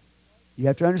way. You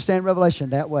have to understand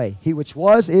Revelation that way. He which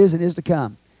was, is, and is to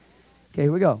come. Okay,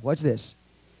 here we go. Watch this.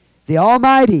 The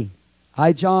Almighty,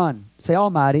 I, John, say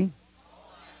Almighty.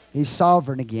 He's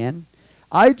sovereign again.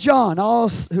 I, John,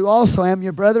 who also am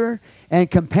your brother and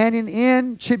companion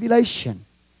in tribulation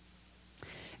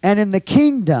and in the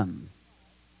kingdom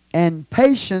and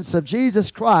patience of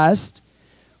Jesus Christ,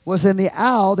 was in the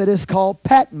isle that is called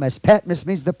Patmos. Patmos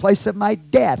means the place of my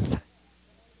death.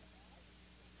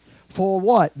 For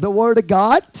what? The Word of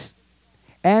God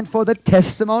and for the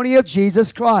testimony of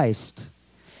Jesus Christ.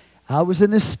 I was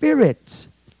in the Spirit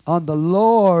on the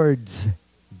Lord's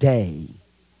day.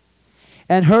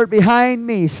 And heard behind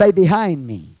me, say behind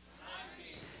me.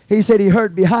 He said he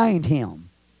heard behind him.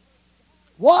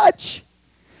 Watch.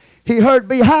 He heard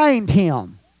behind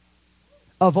him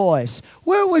a voice.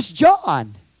 Where was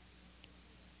John?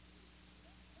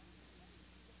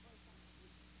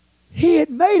 He had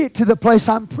made it to the place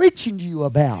I'm preaching to you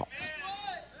about.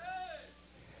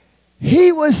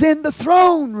 He was in the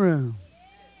throne room.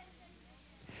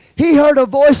 He heard a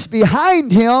voice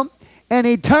behind him, and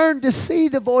he turned to see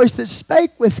the voice that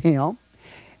spake with him.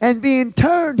 And being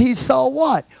turned, he saw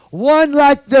what? One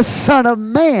like the Son of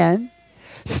Man,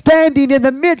 standing in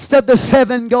the midst of the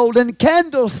 7 golden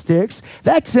candlesticks.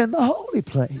 That's in the holy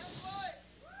place.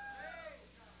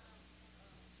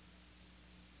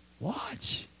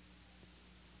 Watch.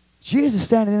 Jesus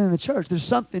standing in the church. There's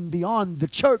something beyond the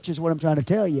church is what I'm trying to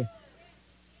tell you.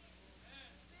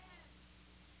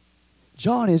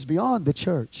 John is beyond the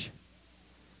church.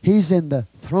 He's in the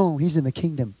throne. He's in the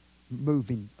kingdom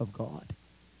moving of God.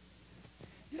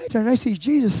 I turn and I see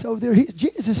Jesus over there.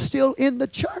 Jesus is still in the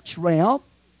church realm.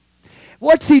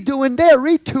 What's he doing there?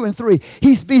 Read 2 and 3.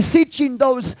 He's beseeching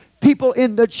those people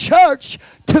in the church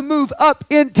to move up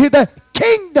into the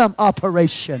kingdom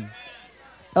operation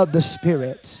of the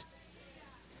Spirit.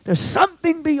 There's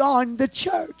something beyond the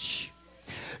church.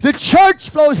 The church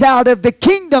flows out of the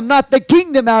kingdom, not the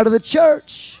kingdom out of the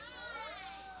church.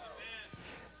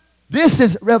 This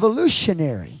is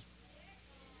revolutionary.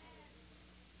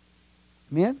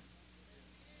 Amen?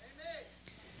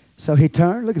 So he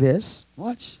turned, look at this,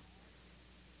 watch.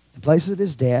 The places of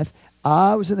his death.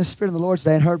 I was in the Spirit of the Lord's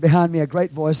day and heard behind me a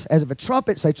great voice as of a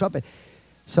trumpet, say trumpet.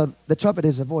 So the trumpet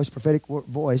is a voice, prophetic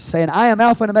voice, saying, I am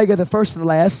Alpha and Omega, the first and the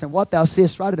last, and what thou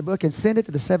seest write in the book and send it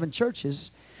to the 7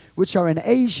 churches which are in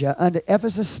Asia, unto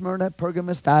Ephesus, Smyrna,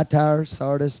 Pergamos, Thyatira,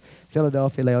 Sardis,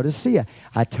 Philadelphia, Laodicea.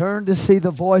 I turned to see the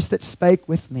voice that spake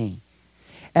with me.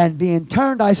 And being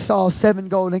turned, I saw 7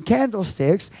 golden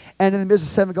candlesticks, and in the midst of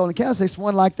 7 golden candlesticks,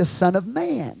 one like the Son of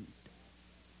Man,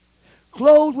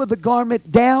 clothed with a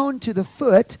garment down to the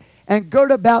foot, and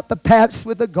girt about the paps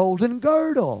with a golden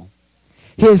girdle.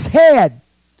 His head.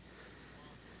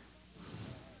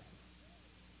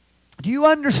 Do you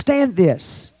understand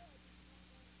this?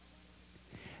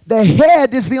 The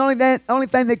head is the only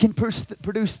thing that can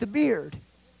produce the beard.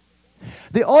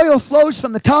 The oil flows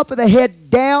from the top of the head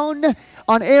down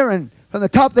on Aaron, from the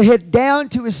top of the head down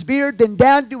to his beard, then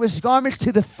down to his garments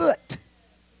to the foot.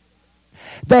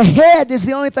 The head is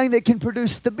the only thing that can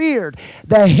produce the beard.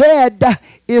 The head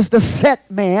is the set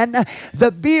man.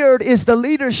 The beard is the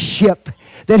leadership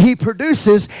that he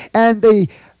produces, and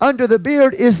under the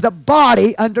beard is the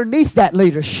body underneath that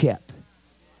leadership.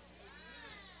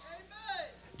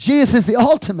 Jesus is the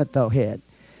ultimate, though, head.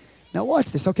 Now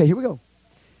watch this. Okay, here we go.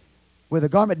 With a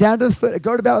garment down to the foot, a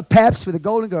girt about with paps with a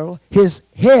golden girdle. His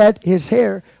head, his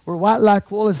hair, were white like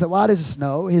wool, as white as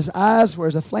snow. His eyes were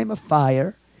as a flame of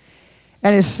fire.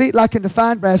 And his feet like unto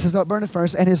fine brass, as though it burned in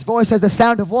furnace. And his voice has the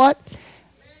sound of what?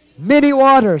 Many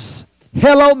waters.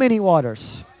 Hello, many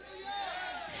waters.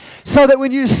 So that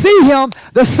when you see him,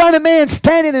 the Son of Man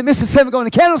standing in the midst of 7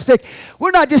 golden candlestick, we're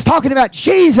not just talking about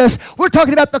Jesus, we're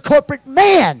talking about the corporate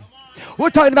man. We're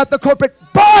talking about the corporate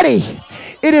body.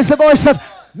 It is the voice of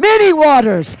many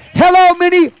waters. Hello,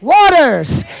 many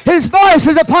waters. His voice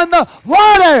is upon the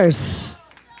waters.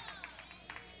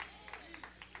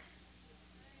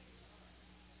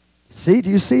 See, do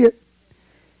you see it?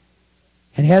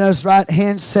 And he had in his right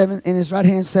hand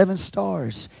 7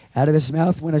 stars. Out of his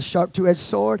mouth went a sharp 2-edged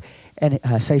sword, and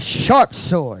I say sharp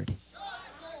sword.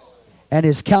 And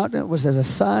his countenance was as a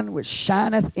sun which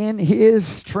shineth in his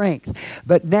strength.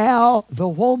 But now the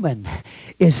woman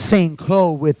is seen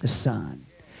clothed with the sun.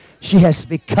 She has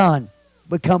become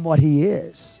what he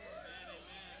is.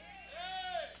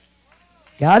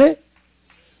 Got it?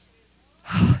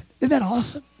 Isn't that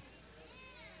awesome?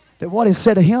 That what is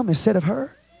said of him is said of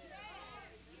her.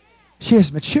 She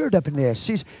has matured up in this.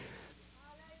 She's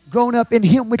grown up in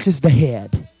him, which is the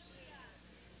head.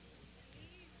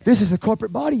 This is the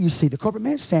corporate body you see. The corporate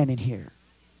man standing here.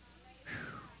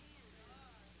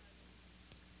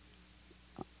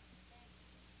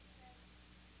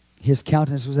 His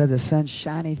countenance was as the sun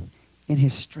shining in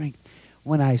his strength.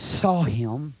 When I saw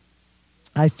him,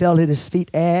 I fell at his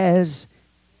feet as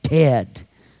dead.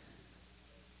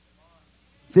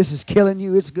 If this is killing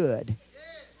you, it's good.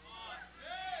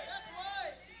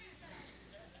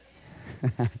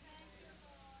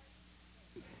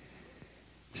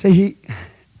 See,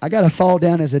 I got to fall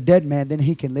down as a dead man, then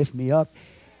he can lift me up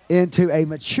into a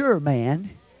mature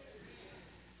man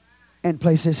and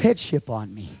place his headship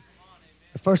on me.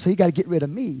 But first, he got to get rid of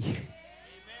me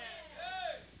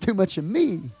Too much of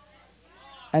me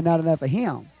and not enough of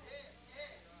him.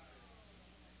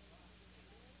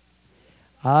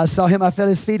 I saw him, I felt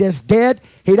his feet as dead.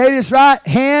 He laid his right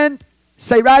hand,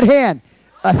 say right hand,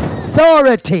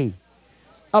 authority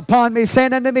upon me,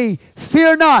 saying unto me,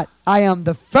 fear not, I am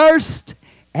the first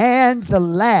and the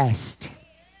last.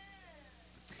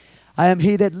 I am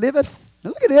he that liveth. Now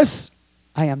look at this.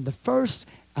 I am the first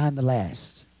and the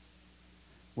last.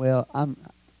 Well,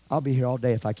 I'll be here all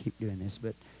day if I keep doing this,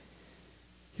 but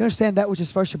you understand that which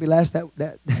is first shall be last,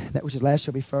 that which is last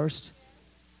shall be first?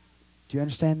 Do you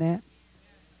understand that?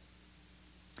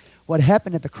 What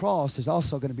happened at the cross is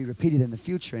also going to be repeated in the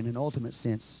future in an ultimate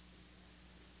sense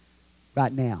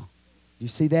right now. You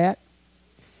see that?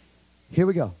 Here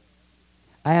we go.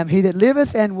 I am he that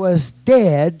liveth and was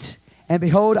dead, and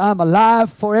behold, I am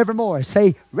alive forevermore.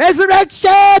 Say,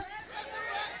 resurrection,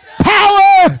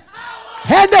 power,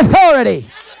 and authority.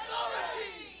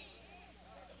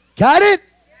 Got it?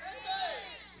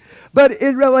 But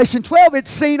in Revelation 12,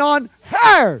 it's seen on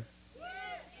her.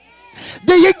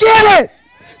 Do you get it?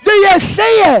 Do you see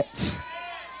it?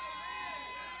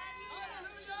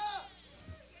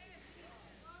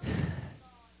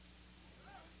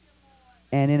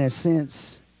 And in a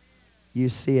sense, you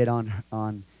see it on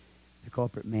the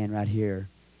corporate man right here,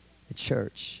 the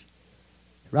church.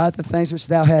 Write the things which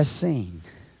thou hast seen,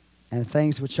 and the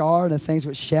things which are, and the things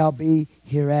which shall be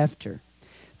hereafter.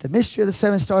 The mystery of the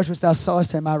 7 stars which thou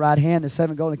sawest in my right hand, the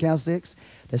 7 golden candlesticks,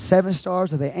 the 7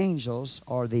 stars of the angels,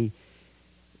 or the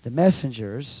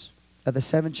messengers of the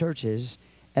 7 churches,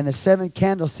 and the 7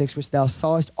 candlesticks which thou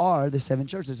sawest are the 7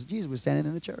 churches. Jesus was standing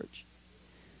in the church.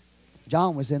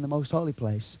 John was in the most holy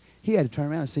place. He had to turn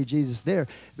around and see Jesus there.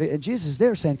 And Jesus is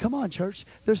there saying, come on, church.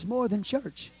 There's more than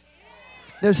church.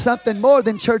 There's something more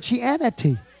than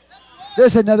churchianity.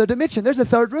 There's another dimension. There's a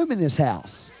third room in this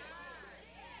house.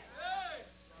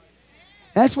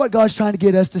 That's what God's trying to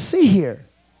get us to see here.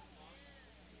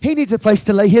 He needs a place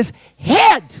to lay his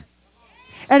head.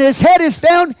 And his head is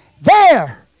found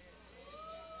there.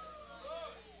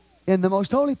 In the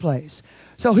most holy place.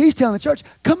 So he's telling the church,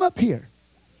 come up here.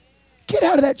 Get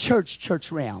out of that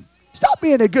church realm. Stop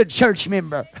being a good church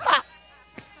member. Ha!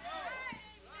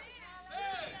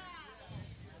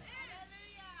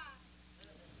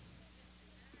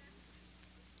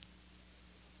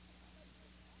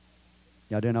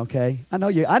 Y'all doing okay? I know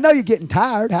you're getting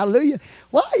tired. Hallelujah.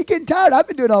 Why are you getting tired? I've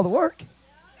been doing all the work.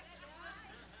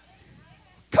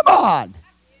 Come on.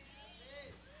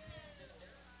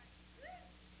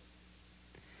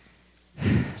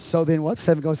 So then what?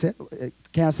 7 goes in.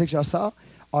 Candlesticks y'all saw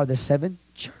are the 7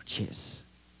 churches.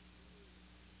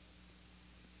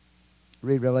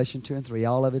 Read Revelation 2 and 3.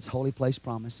 All of its holy place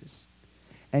promises.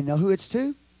 And know who it's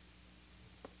to?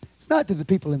 It's not to the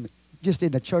people just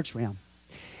in the church realm.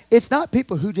 It's not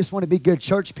people who just want to be good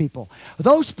church people.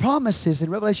 Those promises in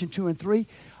Revelation 2 and 3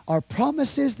 are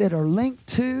promises that are linked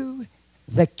to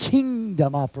the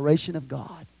kingdom operation of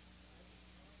God.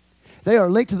 They are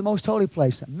linked to the most holy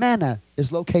place. Manna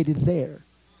is located there.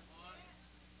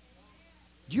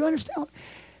 Do you understand?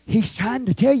 He's trying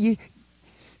to tell you,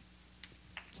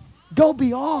 go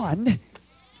beyond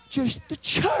just the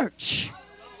church.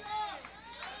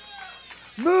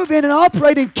 Move in and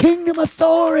operate in kingdom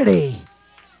authority.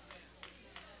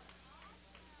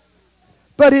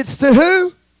 But it's to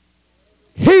who?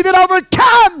 He that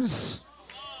overcomes.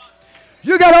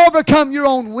 You got to overcome your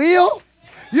own will.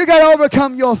 You got to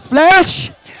overcome your flesh.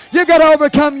 You got to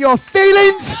overcome your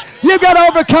feelings. You got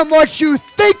to overcome what you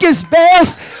think is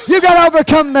best. You got to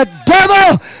overcome the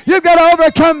devil. You got to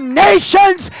overcome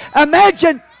nations.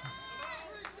 Imagine.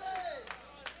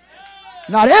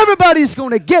 Not everybody's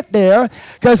going to get there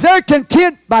because they're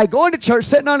content by going to church,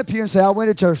 sitting on a pew and say, I went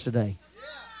to church today.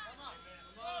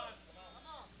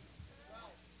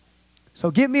 So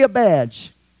give me a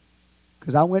badge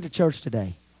because I went to church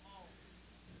today.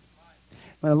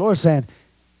 When the Lord's saying,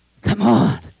 come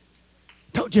on,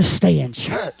 don't just stay in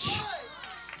church.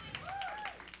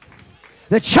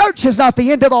 The church is not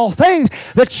the end of all things.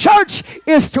 The church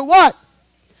is to what?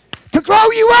 To grow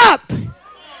you up.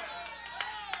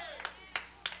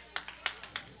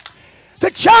 The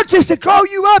church is to grow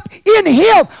you up in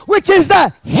Him, which is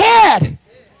the head.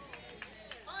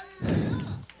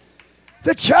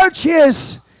 The church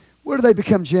is, where do they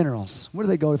become generals? Where do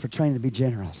they go for training to be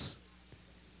generals?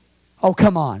 Oh,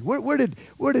 come on. Where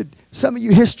did some of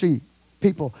you history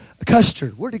people, Custer,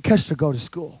 where did Custer go to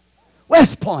school?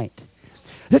 West Point.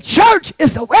 The church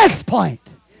is the West Point.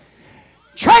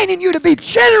 Training you to be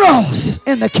generals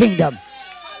in the kingdom.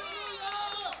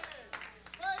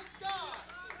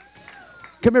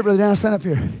 Come here, Brother Dan, stand up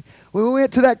here. When we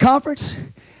went to that conference,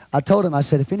 I told him, I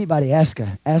said, if anybody ask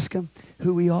them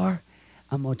who we are,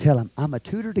 I'm going to tell them, I'm a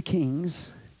tutor to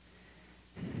kings.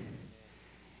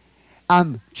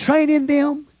 I'm training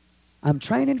them. I'm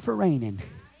training for reigning.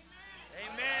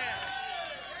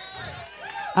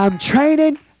 I'm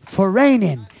training for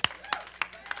reigning.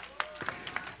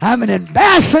 I'm an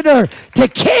ambassador to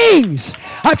kings.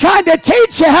 I'm trying to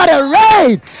teach you how to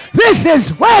reign. This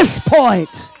is West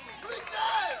Point.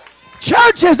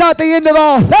 Church is not the end of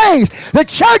all things. The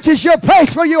church is your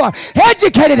place where you are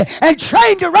educated and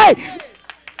trained to reign.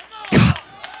 God.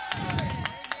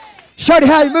 Showed you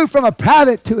how you move from a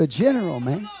private to a general,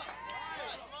 man.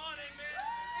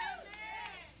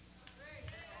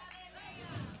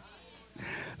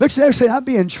 Look at there saying, I'm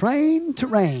being trained to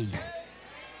reign.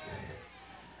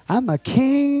 I'm a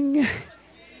king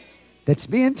that's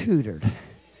being tutored.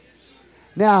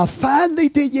 Now, finally,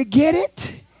 do you get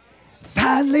it?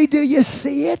 Finally, do you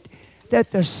see it? That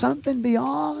there's something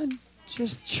beyond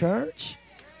just church?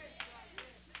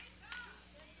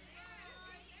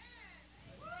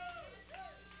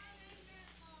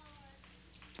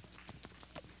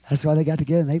 That's why they got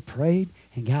together and they prayed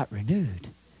and got renewed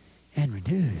and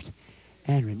renewed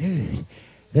and renewed.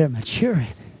 They're maturing.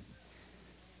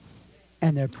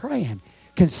 And they're praying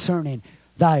concerning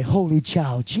thy holy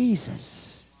child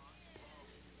Jesus.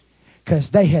 Because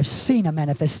they have seen a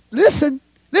listen.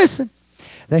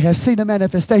 They have seen a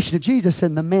manifestation of Jesus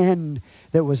in the man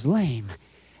that was lame.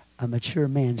 A mature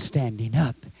man standing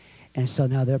up. And so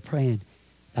now they're praying,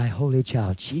 thy holy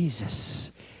child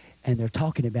Jesus. And they're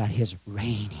talking about his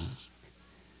reigning.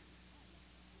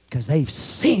 Because they've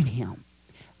seen him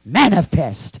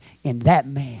manifest in that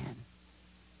man.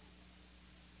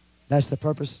 That's the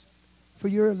purpose for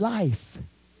your life.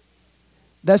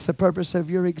 That's the purpose of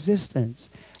your existence.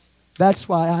 That's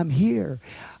why I'm here.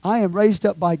 I am raised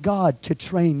up by God to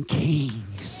train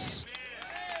kings.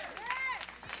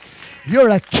 You're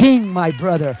a king, my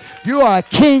brother. You are a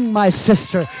king, my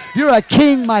sister. You're a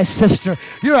king, my sister.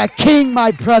 You're a king,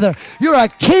 my brother. You're a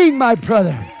king, my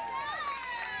brother.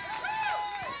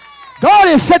 God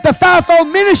has set the fivefold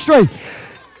ministry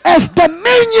as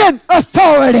dominion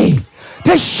authority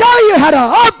to show you how to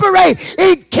operate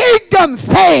in kingdom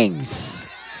things.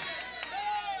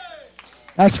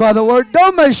 That's why the word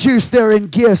doma is used there in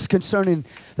gifts concerning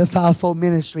the fivefold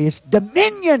ministry. It's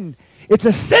dominion. It's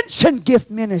ascension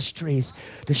gift ministries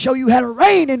to show you how to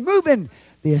reign and move in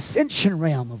the ascension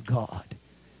realm of God.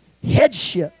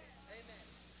 Headship.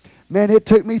 Man, it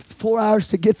took me 4 hours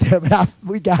to get there, but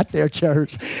we got there,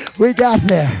 church. We got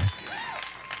there.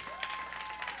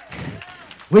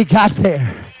 We got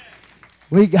there.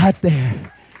 We got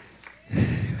there.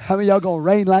 How many of y'all going to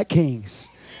reign like kings?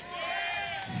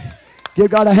 Give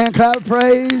God a hand clap of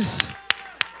praise.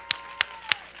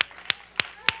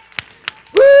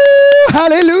 Woo!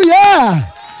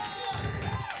 Hallelujah!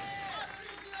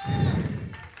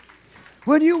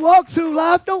 When you walk through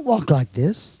life, don't walk like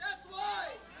this.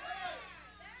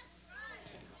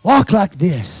 Walk like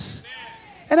this.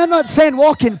 And I'm not saying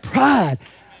walk in pride.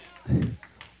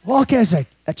 Walk as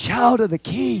a child of the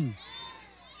King.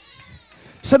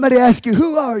 Somebody asks you,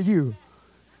 who are you?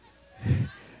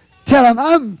 Tell them,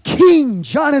 I'm King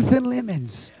Jonathan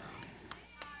Lemons.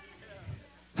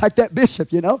 Like that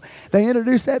bishop, you know. They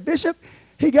introduced that bishop.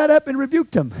 He got up and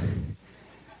rebuked him.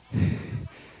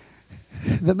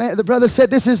 The brother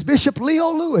said, this is Bishop Leo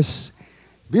Lewis.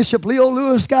 Bishop Leo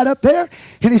Lewis got up there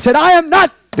and he said, I am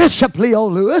not Bishop Leo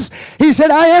Lewis. He said,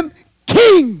 I am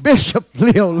King Bishop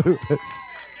Leo Lewis.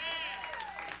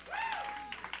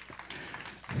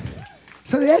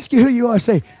 So they ask you who you are.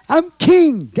 Say, I'm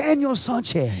King Daniel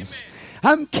Sanchez.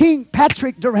 I'm King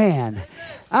Patrick Duran.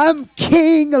 I'm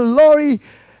King Lori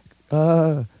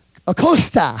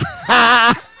Acosta.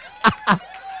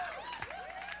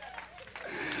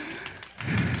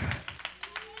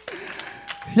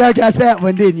 Y'all got that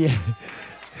one, didn't you?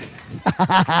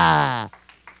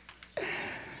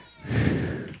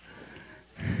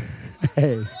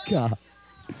 Praise God.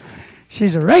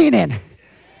 She's reigning.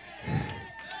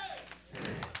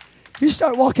 You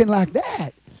start walking like that.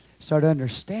 Start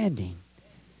understanding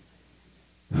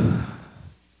the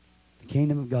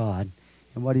kingdom of God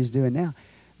and what he's doing now.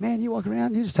 Man, you walk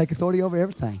around, you just take authority over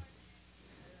everything.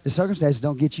 The circumstances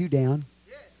don't get you down.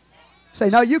 Say,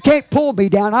 no, you can't pull me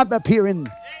down. I'm up here in...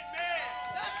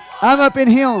 I'm up in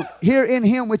him, here in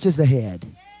him, which is the head.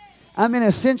 I'm in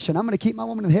ascension. I'm going to keep my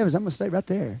woman in the heavens. I'm going to stay right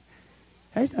there.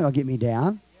 He's not going to get me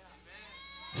down.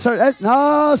 So,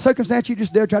 no, circumstance, you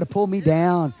just dare try to pull me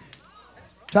down.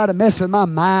 Try to mess with my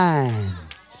mind.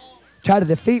 Try to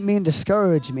defeat me and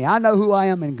discourage me. I know who I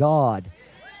am in God.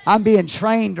 I'm being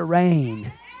trained to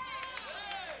reign.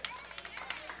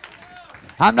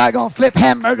 I'm not going to flip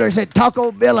hamburgers at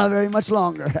Taco Bella very much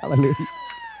longer. Hallelujah.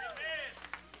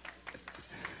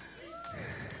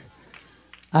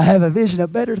 I have a vision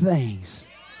of better things.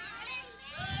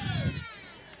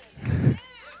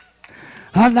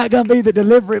 I'm not going to be the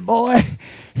delivery boy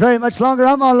very much longer.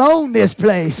 I'm going to own this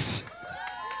place.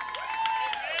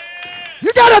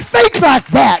 You got to think like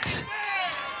that.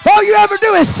 All you ever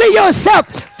do is see yourself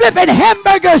flipping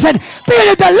hamburgers and being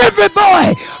a delivery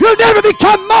boy. You'll never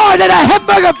become more than a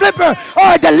hamburger flipper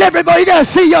or a delivery boy. You got to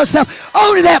see yourself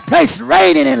owning that place,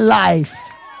 reigning in life.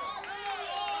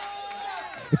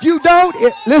 If you don't,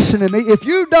 listen to me. If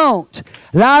you don't,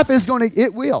 life is going to,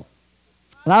 it will.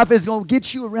 Life is going to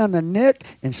get you around the neck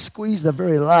and squeeze the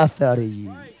very life out of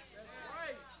you.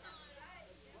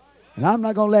 And I'm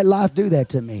not going to let life do that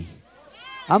to me.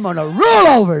 I'm going to rule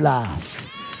over life.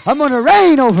 I'm going to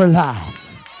reign over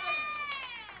life.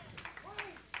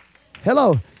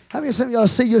 Hello. How many of y'all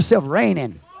see yourself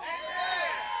reigning?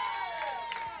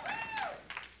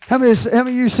 How many of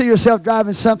you see yourself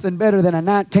driving something better than a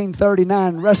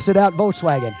 1939 rusted out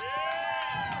Volkswagen?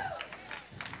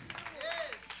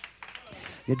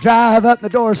 You drive up and the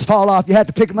doors fall off. You have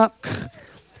to pick them up,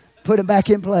 put them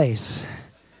back in place.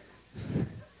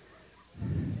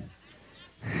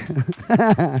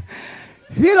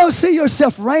 If you don't see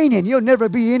yourself reigning, you'll never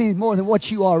be any more than what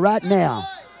you are right now.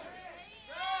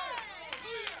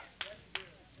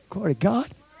 Glory to God.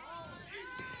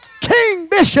 King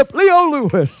Bishop Leo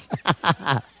Lewis.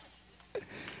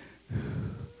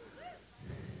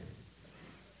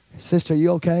 Sister, are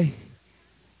you okay?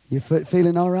 You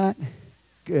feeling all right?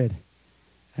 Good.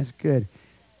 That's good.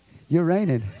 You're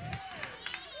reigning.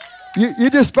 You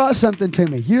just brought something to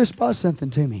me. You just brought something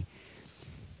to me.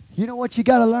 You know what you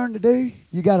got to learn to do?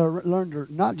 You got to learn to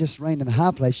not just reign in the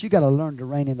high place. You got to learn to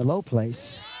reign in the low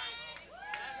place.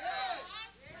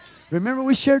 Remember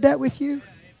we shared that with you?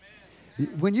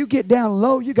 When you get down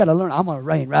low, you got to learn, I'm going to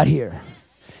reign right here.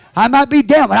 I might be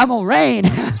down, but I'm going to reign.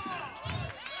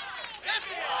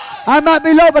 I might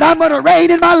be low, but I'm going to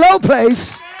reign in my low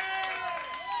place.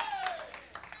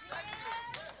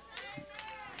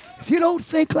 If you don't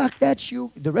think like that,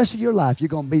 the rest of your life, you're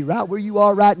going to be right where you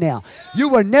are right now. You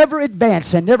will never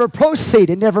advance and never proceed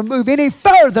and never move any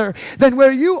further than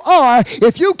where you are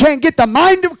if you can't get the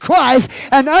mind of Christ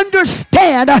and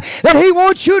understand that He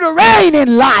wants you to reign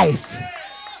in life.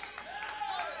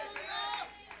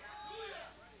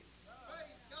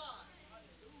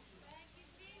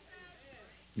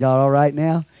 Y'all all right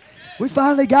now? We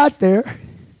finally got there.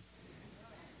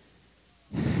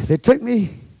 If it took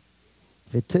me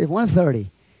 1:30.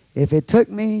 If it took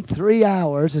me 3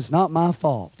 hours, it's not my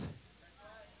fault.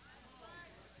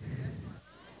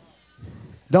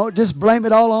 Don't just blame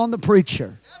it all on the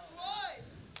preacher.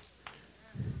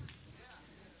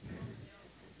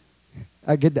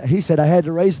 He said I had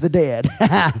to raise the dead.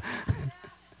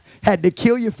 Had to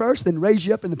kill you first, then raise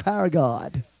you up in the power of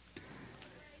God.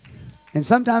 And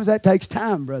sometimes that takes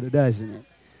time, brother, doesn't it?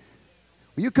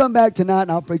 Well, you come back tonight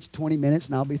and I'll preach 20 minutes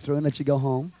and I'll be through and let you go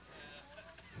home.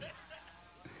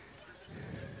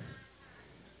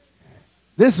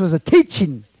 This was a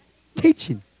teaching.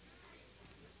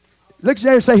 Look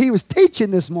there and say he was teaching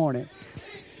this morning.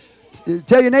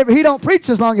 Tell your neighbor he don't preach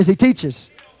as long as he teaches.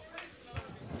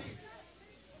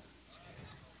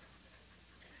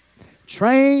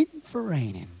 Train for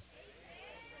reigning.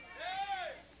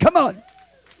 Come on.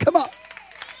 Come on.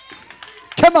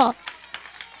 Come on.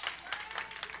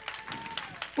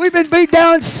 We've been beat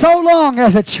down so long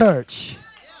as a church.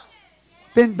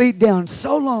 Been beat down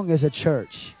so long as a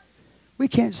church. We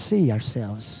can't see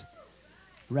ourselves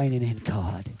reigning in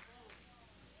God.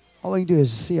 All we can do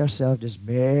is see ourselves just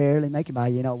barely making by.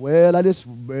 Well, I just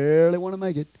barely want to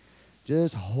make it.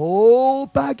 Just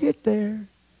hope I get there.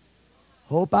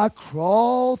 Hope I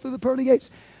crawl through the pearly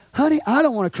gates. Honey, I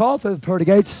don't want to crawl through the pearly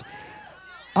gates.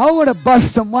 I want to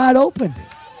bust them wide open.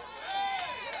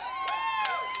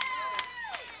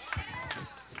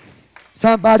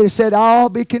 Somebody said, I'll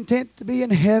be content to be in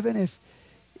heaven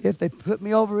if they put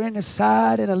me over in the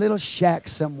side in a little shack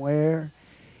somewhere.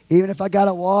 Even if I got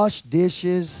to wash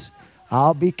dishes,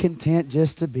 I'll be content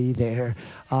just to be there.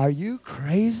 Are you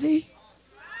crazy?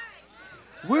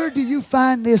 Where do you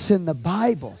find this in the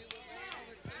Bible?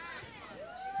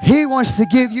 He wants to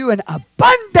give you an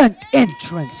abundant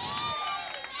entrance.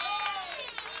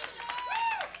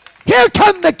 Here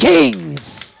come the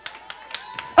kings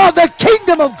of the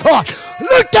kingdom of God.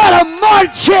 Look at them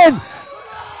marching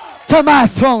to my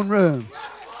throne room.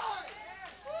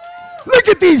 Look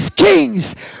at these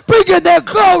kings bringing their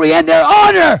glory and their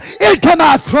honor into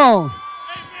my throne.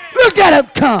 Look at them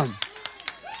come.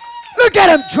 Look at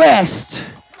them dressed.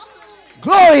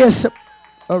 Glorious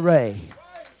array.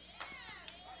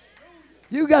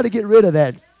 You got to get rid of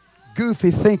that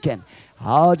goofy thinking.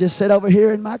 I'll just sit over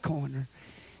here in my corner,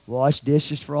 wash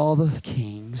dishes for all the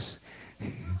kings.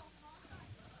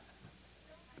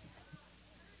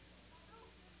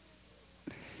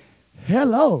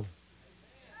 Hello.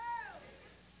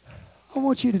 I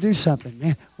want you to do something,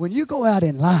 man. When you go out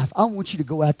in life, I want you to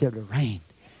go out there to reign.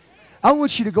 I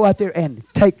want you to go out there and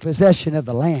take possession of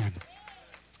the land.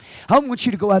 I want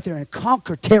you to go out there and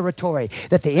conquer territory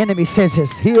that the enemy says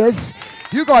is his.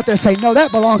 You go out there and say, no,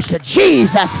 that belongs to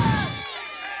Jesus.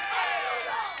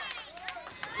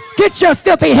 Get your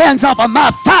filthy hands off of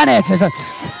my finances.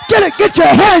 Get your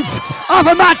hands off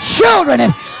of my children.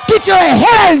 And get your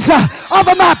hands off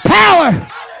of my power.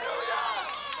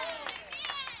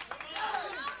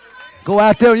 Go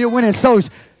out there, you're winning souls.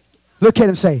 Look at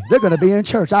them, say, they're going to be in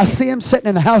church. I see them sitting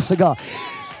in the house of God.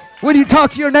 When you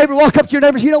talk to your neighbor, walk up to your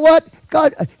neighbors, you know what?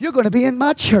 God, you're going to be in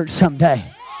my church someday.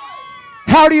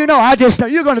 How do you know? I just know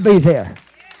you're going to be there.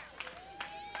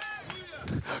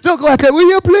 Don't go out there, will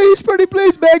you please, pretty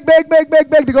please, beg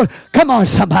to go. Come on,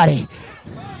 somebody.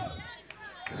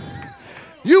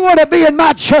 You want to be in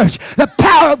my church. The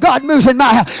power of God moves in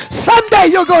my house. Someday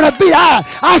you're going to be,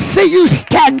 I see you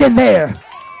standing there.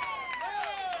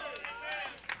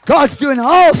 God's doing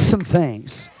awesome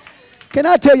things. Can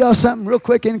I tell y'all something real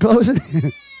quick in closing?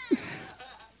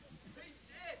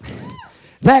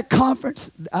 That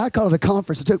conference, I call it a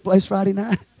conference that took place Friday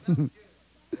night.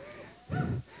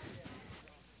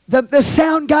 The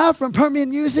sound guy from Permian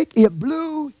Music, it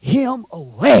blew him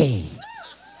away.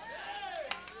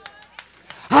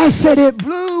 I said it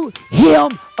blew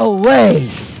him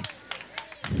away.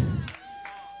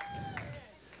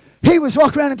 He was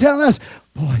walking around and telling us,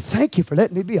 boy, thank you for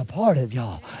letting me be a part of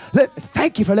y'all.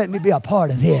 Thank you for letting me be a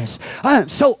part of this. I am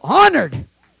so honored.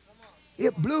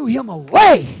 It blew him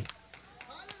away.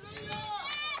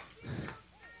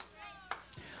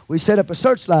 We set up a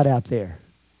searchlight out there.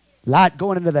 Light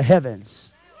going into the heavens.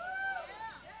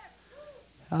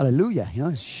 Hallelujah. You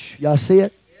know, y'all see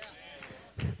it?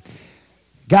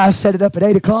 Guys set it up at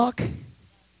 8 o'clock.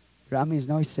 I mean,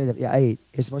 no, he set it up, 8.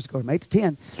 It's supposed to go from 8 to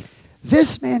 10.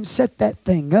 This man set that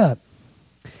thing up.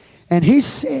 And he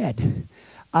said,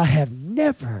 I have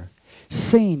never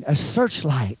seen a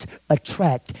searchlight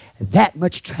attract that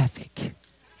much traffic.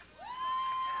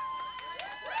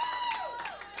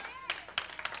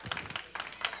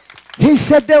 He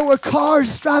said there were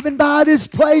cars driving by this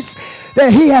place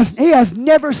that he has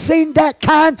never seen that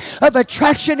kind of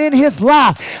attraction in his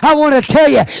life. I want to tell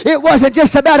you, it wasn't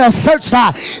just about a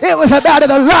searchlight. It was about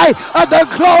the light of the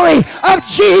glory of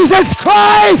Jesus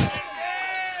Christ.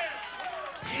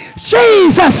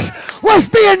 Jesus was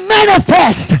being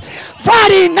manifest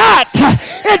Friday night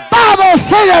at Bible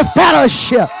Center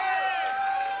Fellowship.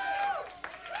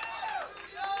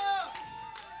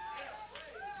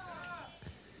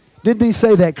 Didn't he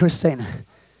say that, Christina?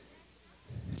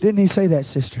 Didn't he say that,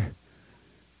 sister?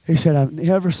 He said, I've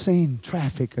never seen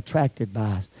traffic attracted by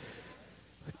us.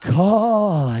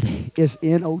 God is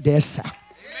in Odessa.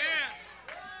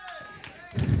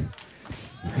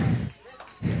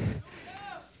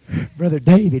 Brother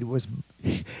David was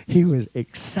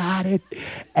excited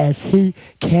as he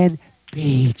can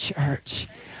be, church.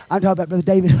 I'm talking about Brother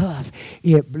David Huff.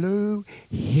 It blew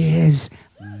his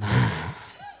mind.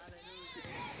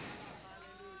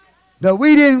 But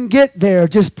we didn't get there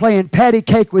just playing patty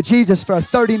cake with Jesus for a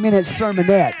 30-minute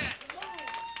sermonette.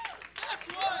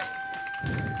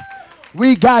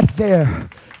 We got there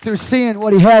through seeing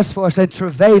what he has for us and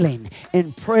travailing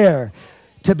in prayer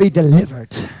to be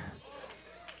delivered.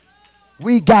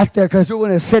 We got there because we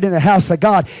want to sit in the house of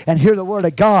God and hear the word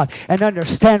of God and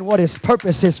understand what his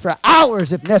purpose is for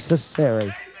hours if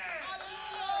necessary.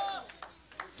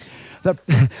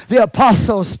 The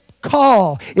apostles'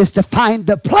 call is to find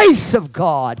the place of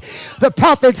God. The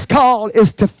prophet's call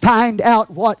is to find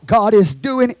out what God is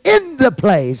doing in the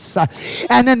place.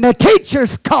 And then the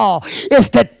teacher's call is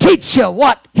to teach you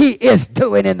what he is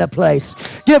doing in the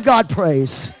place. Give God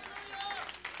praise.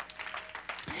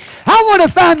 I want to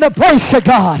find the place of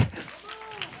God.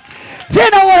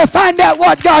 Then I want to find out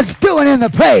what God's doing in the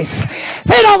place.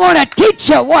 Then I want to teach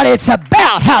you what it's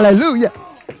about. Hallelujah.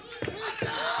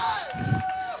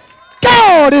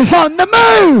 God is on the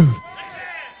move.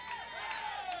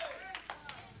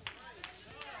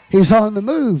 He's on the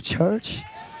move, church.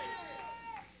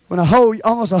 When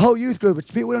almost a whole youth group of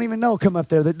people we don't even know come up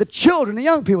there. The children, the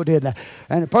young people did that.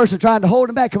 And the person trying to hold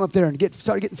them back come up there and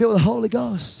started getting filled with the Holy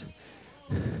Ghost.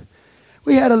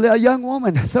 We had a young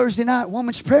woman, Thursday night,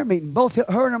 woman's prayer meeting. Both her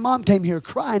and her mom came here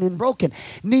crying and broken,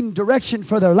 needing direction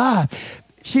for their life.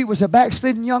 She was a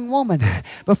backslidden young woman.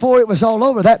 Before it was all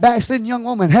over, that backslidden young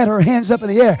woman had her hands up in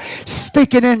the air,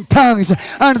 speaking in tongues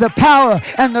under the power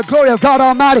and the glory of God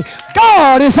Almighty.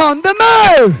 God is on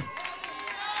the move.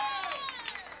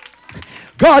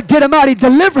 God did a mighty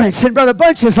deliverance in Brother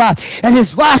Bunch's life and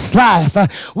his wife's life.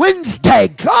 Wednesday,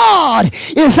 God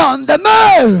is on the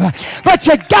move. But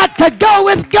you got to go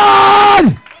with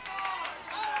God.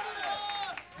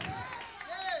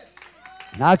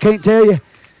 And I can't tell you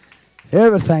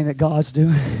everything that God's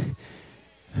doing.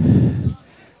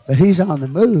 But he's on the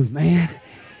move, man.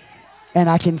 And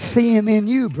I can see him in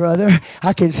you, brother.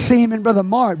 I can see him in Brother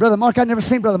Mark. Brother Mark, I've never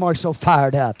seen Brother Mark so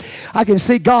fired up. I can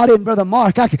see God in Brother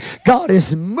Mark. God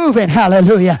is moving,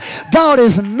 hallelujah. God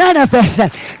is manifesting.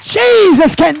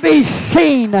 Jesus can be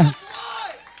seen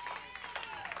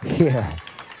here.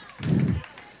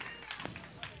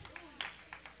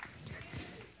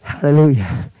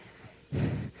 Hallelujah.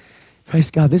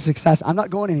 Praise God. This is exciting. I'm not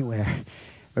going anywhere.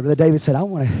 Brother David said, I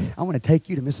want to take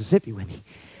you to Mississippi with me.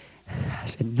 I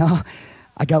said, no,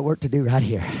 I got work to do right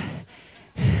here.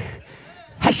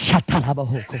 I've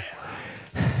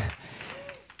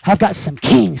got some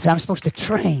kings that I'm supposed to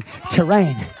train.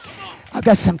 I've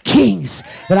got some kings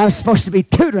that I'm supposed to be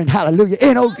tutoring, hallelujah,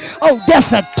 in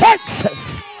Odessa,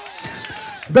 Texas.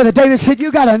 Brother David said,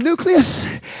 you got a nucleus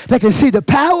that can see the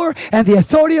power and the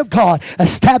authority of God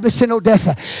established in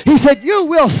Odessa. He said, you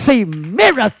will see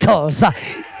miracles.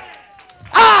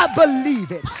 I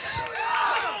believe it.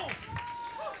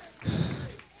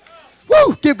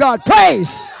 Woo! Give God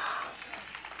praise.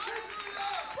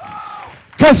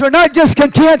 Because we're not just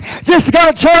content just to go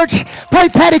to church, play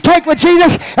patty cake with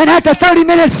Jesus, and after 30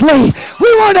 minutes leave.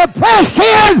 We want to press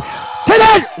in to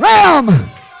that realm.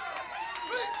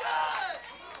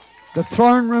 The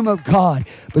throne room of God.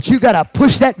 But you got to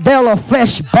push that veil of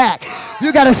flesh back.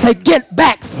 You got to say, get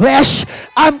back, flesh.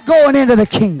 I'm going into the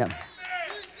kingdom.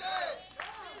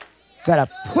 Got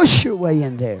to push your way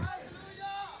in there.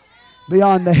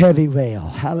 Beyond the heavy veil.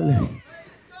 Hallelujah.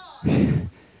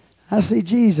 I see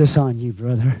Jesus on you,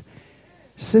 brother.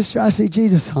 Sister, I see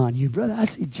Jesus on you. Brother, I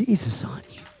see Jesus on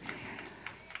you.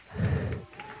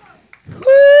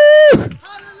 Woo!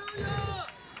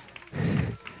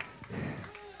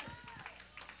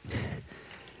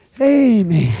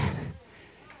 Amen.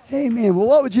 Amen. Well,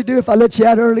 what would you do if I let you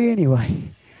out early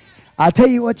anyway? I'll tell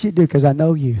you what you do because I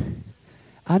know you.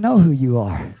 I know who you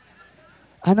are.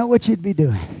 I know what you'd be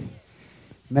doing.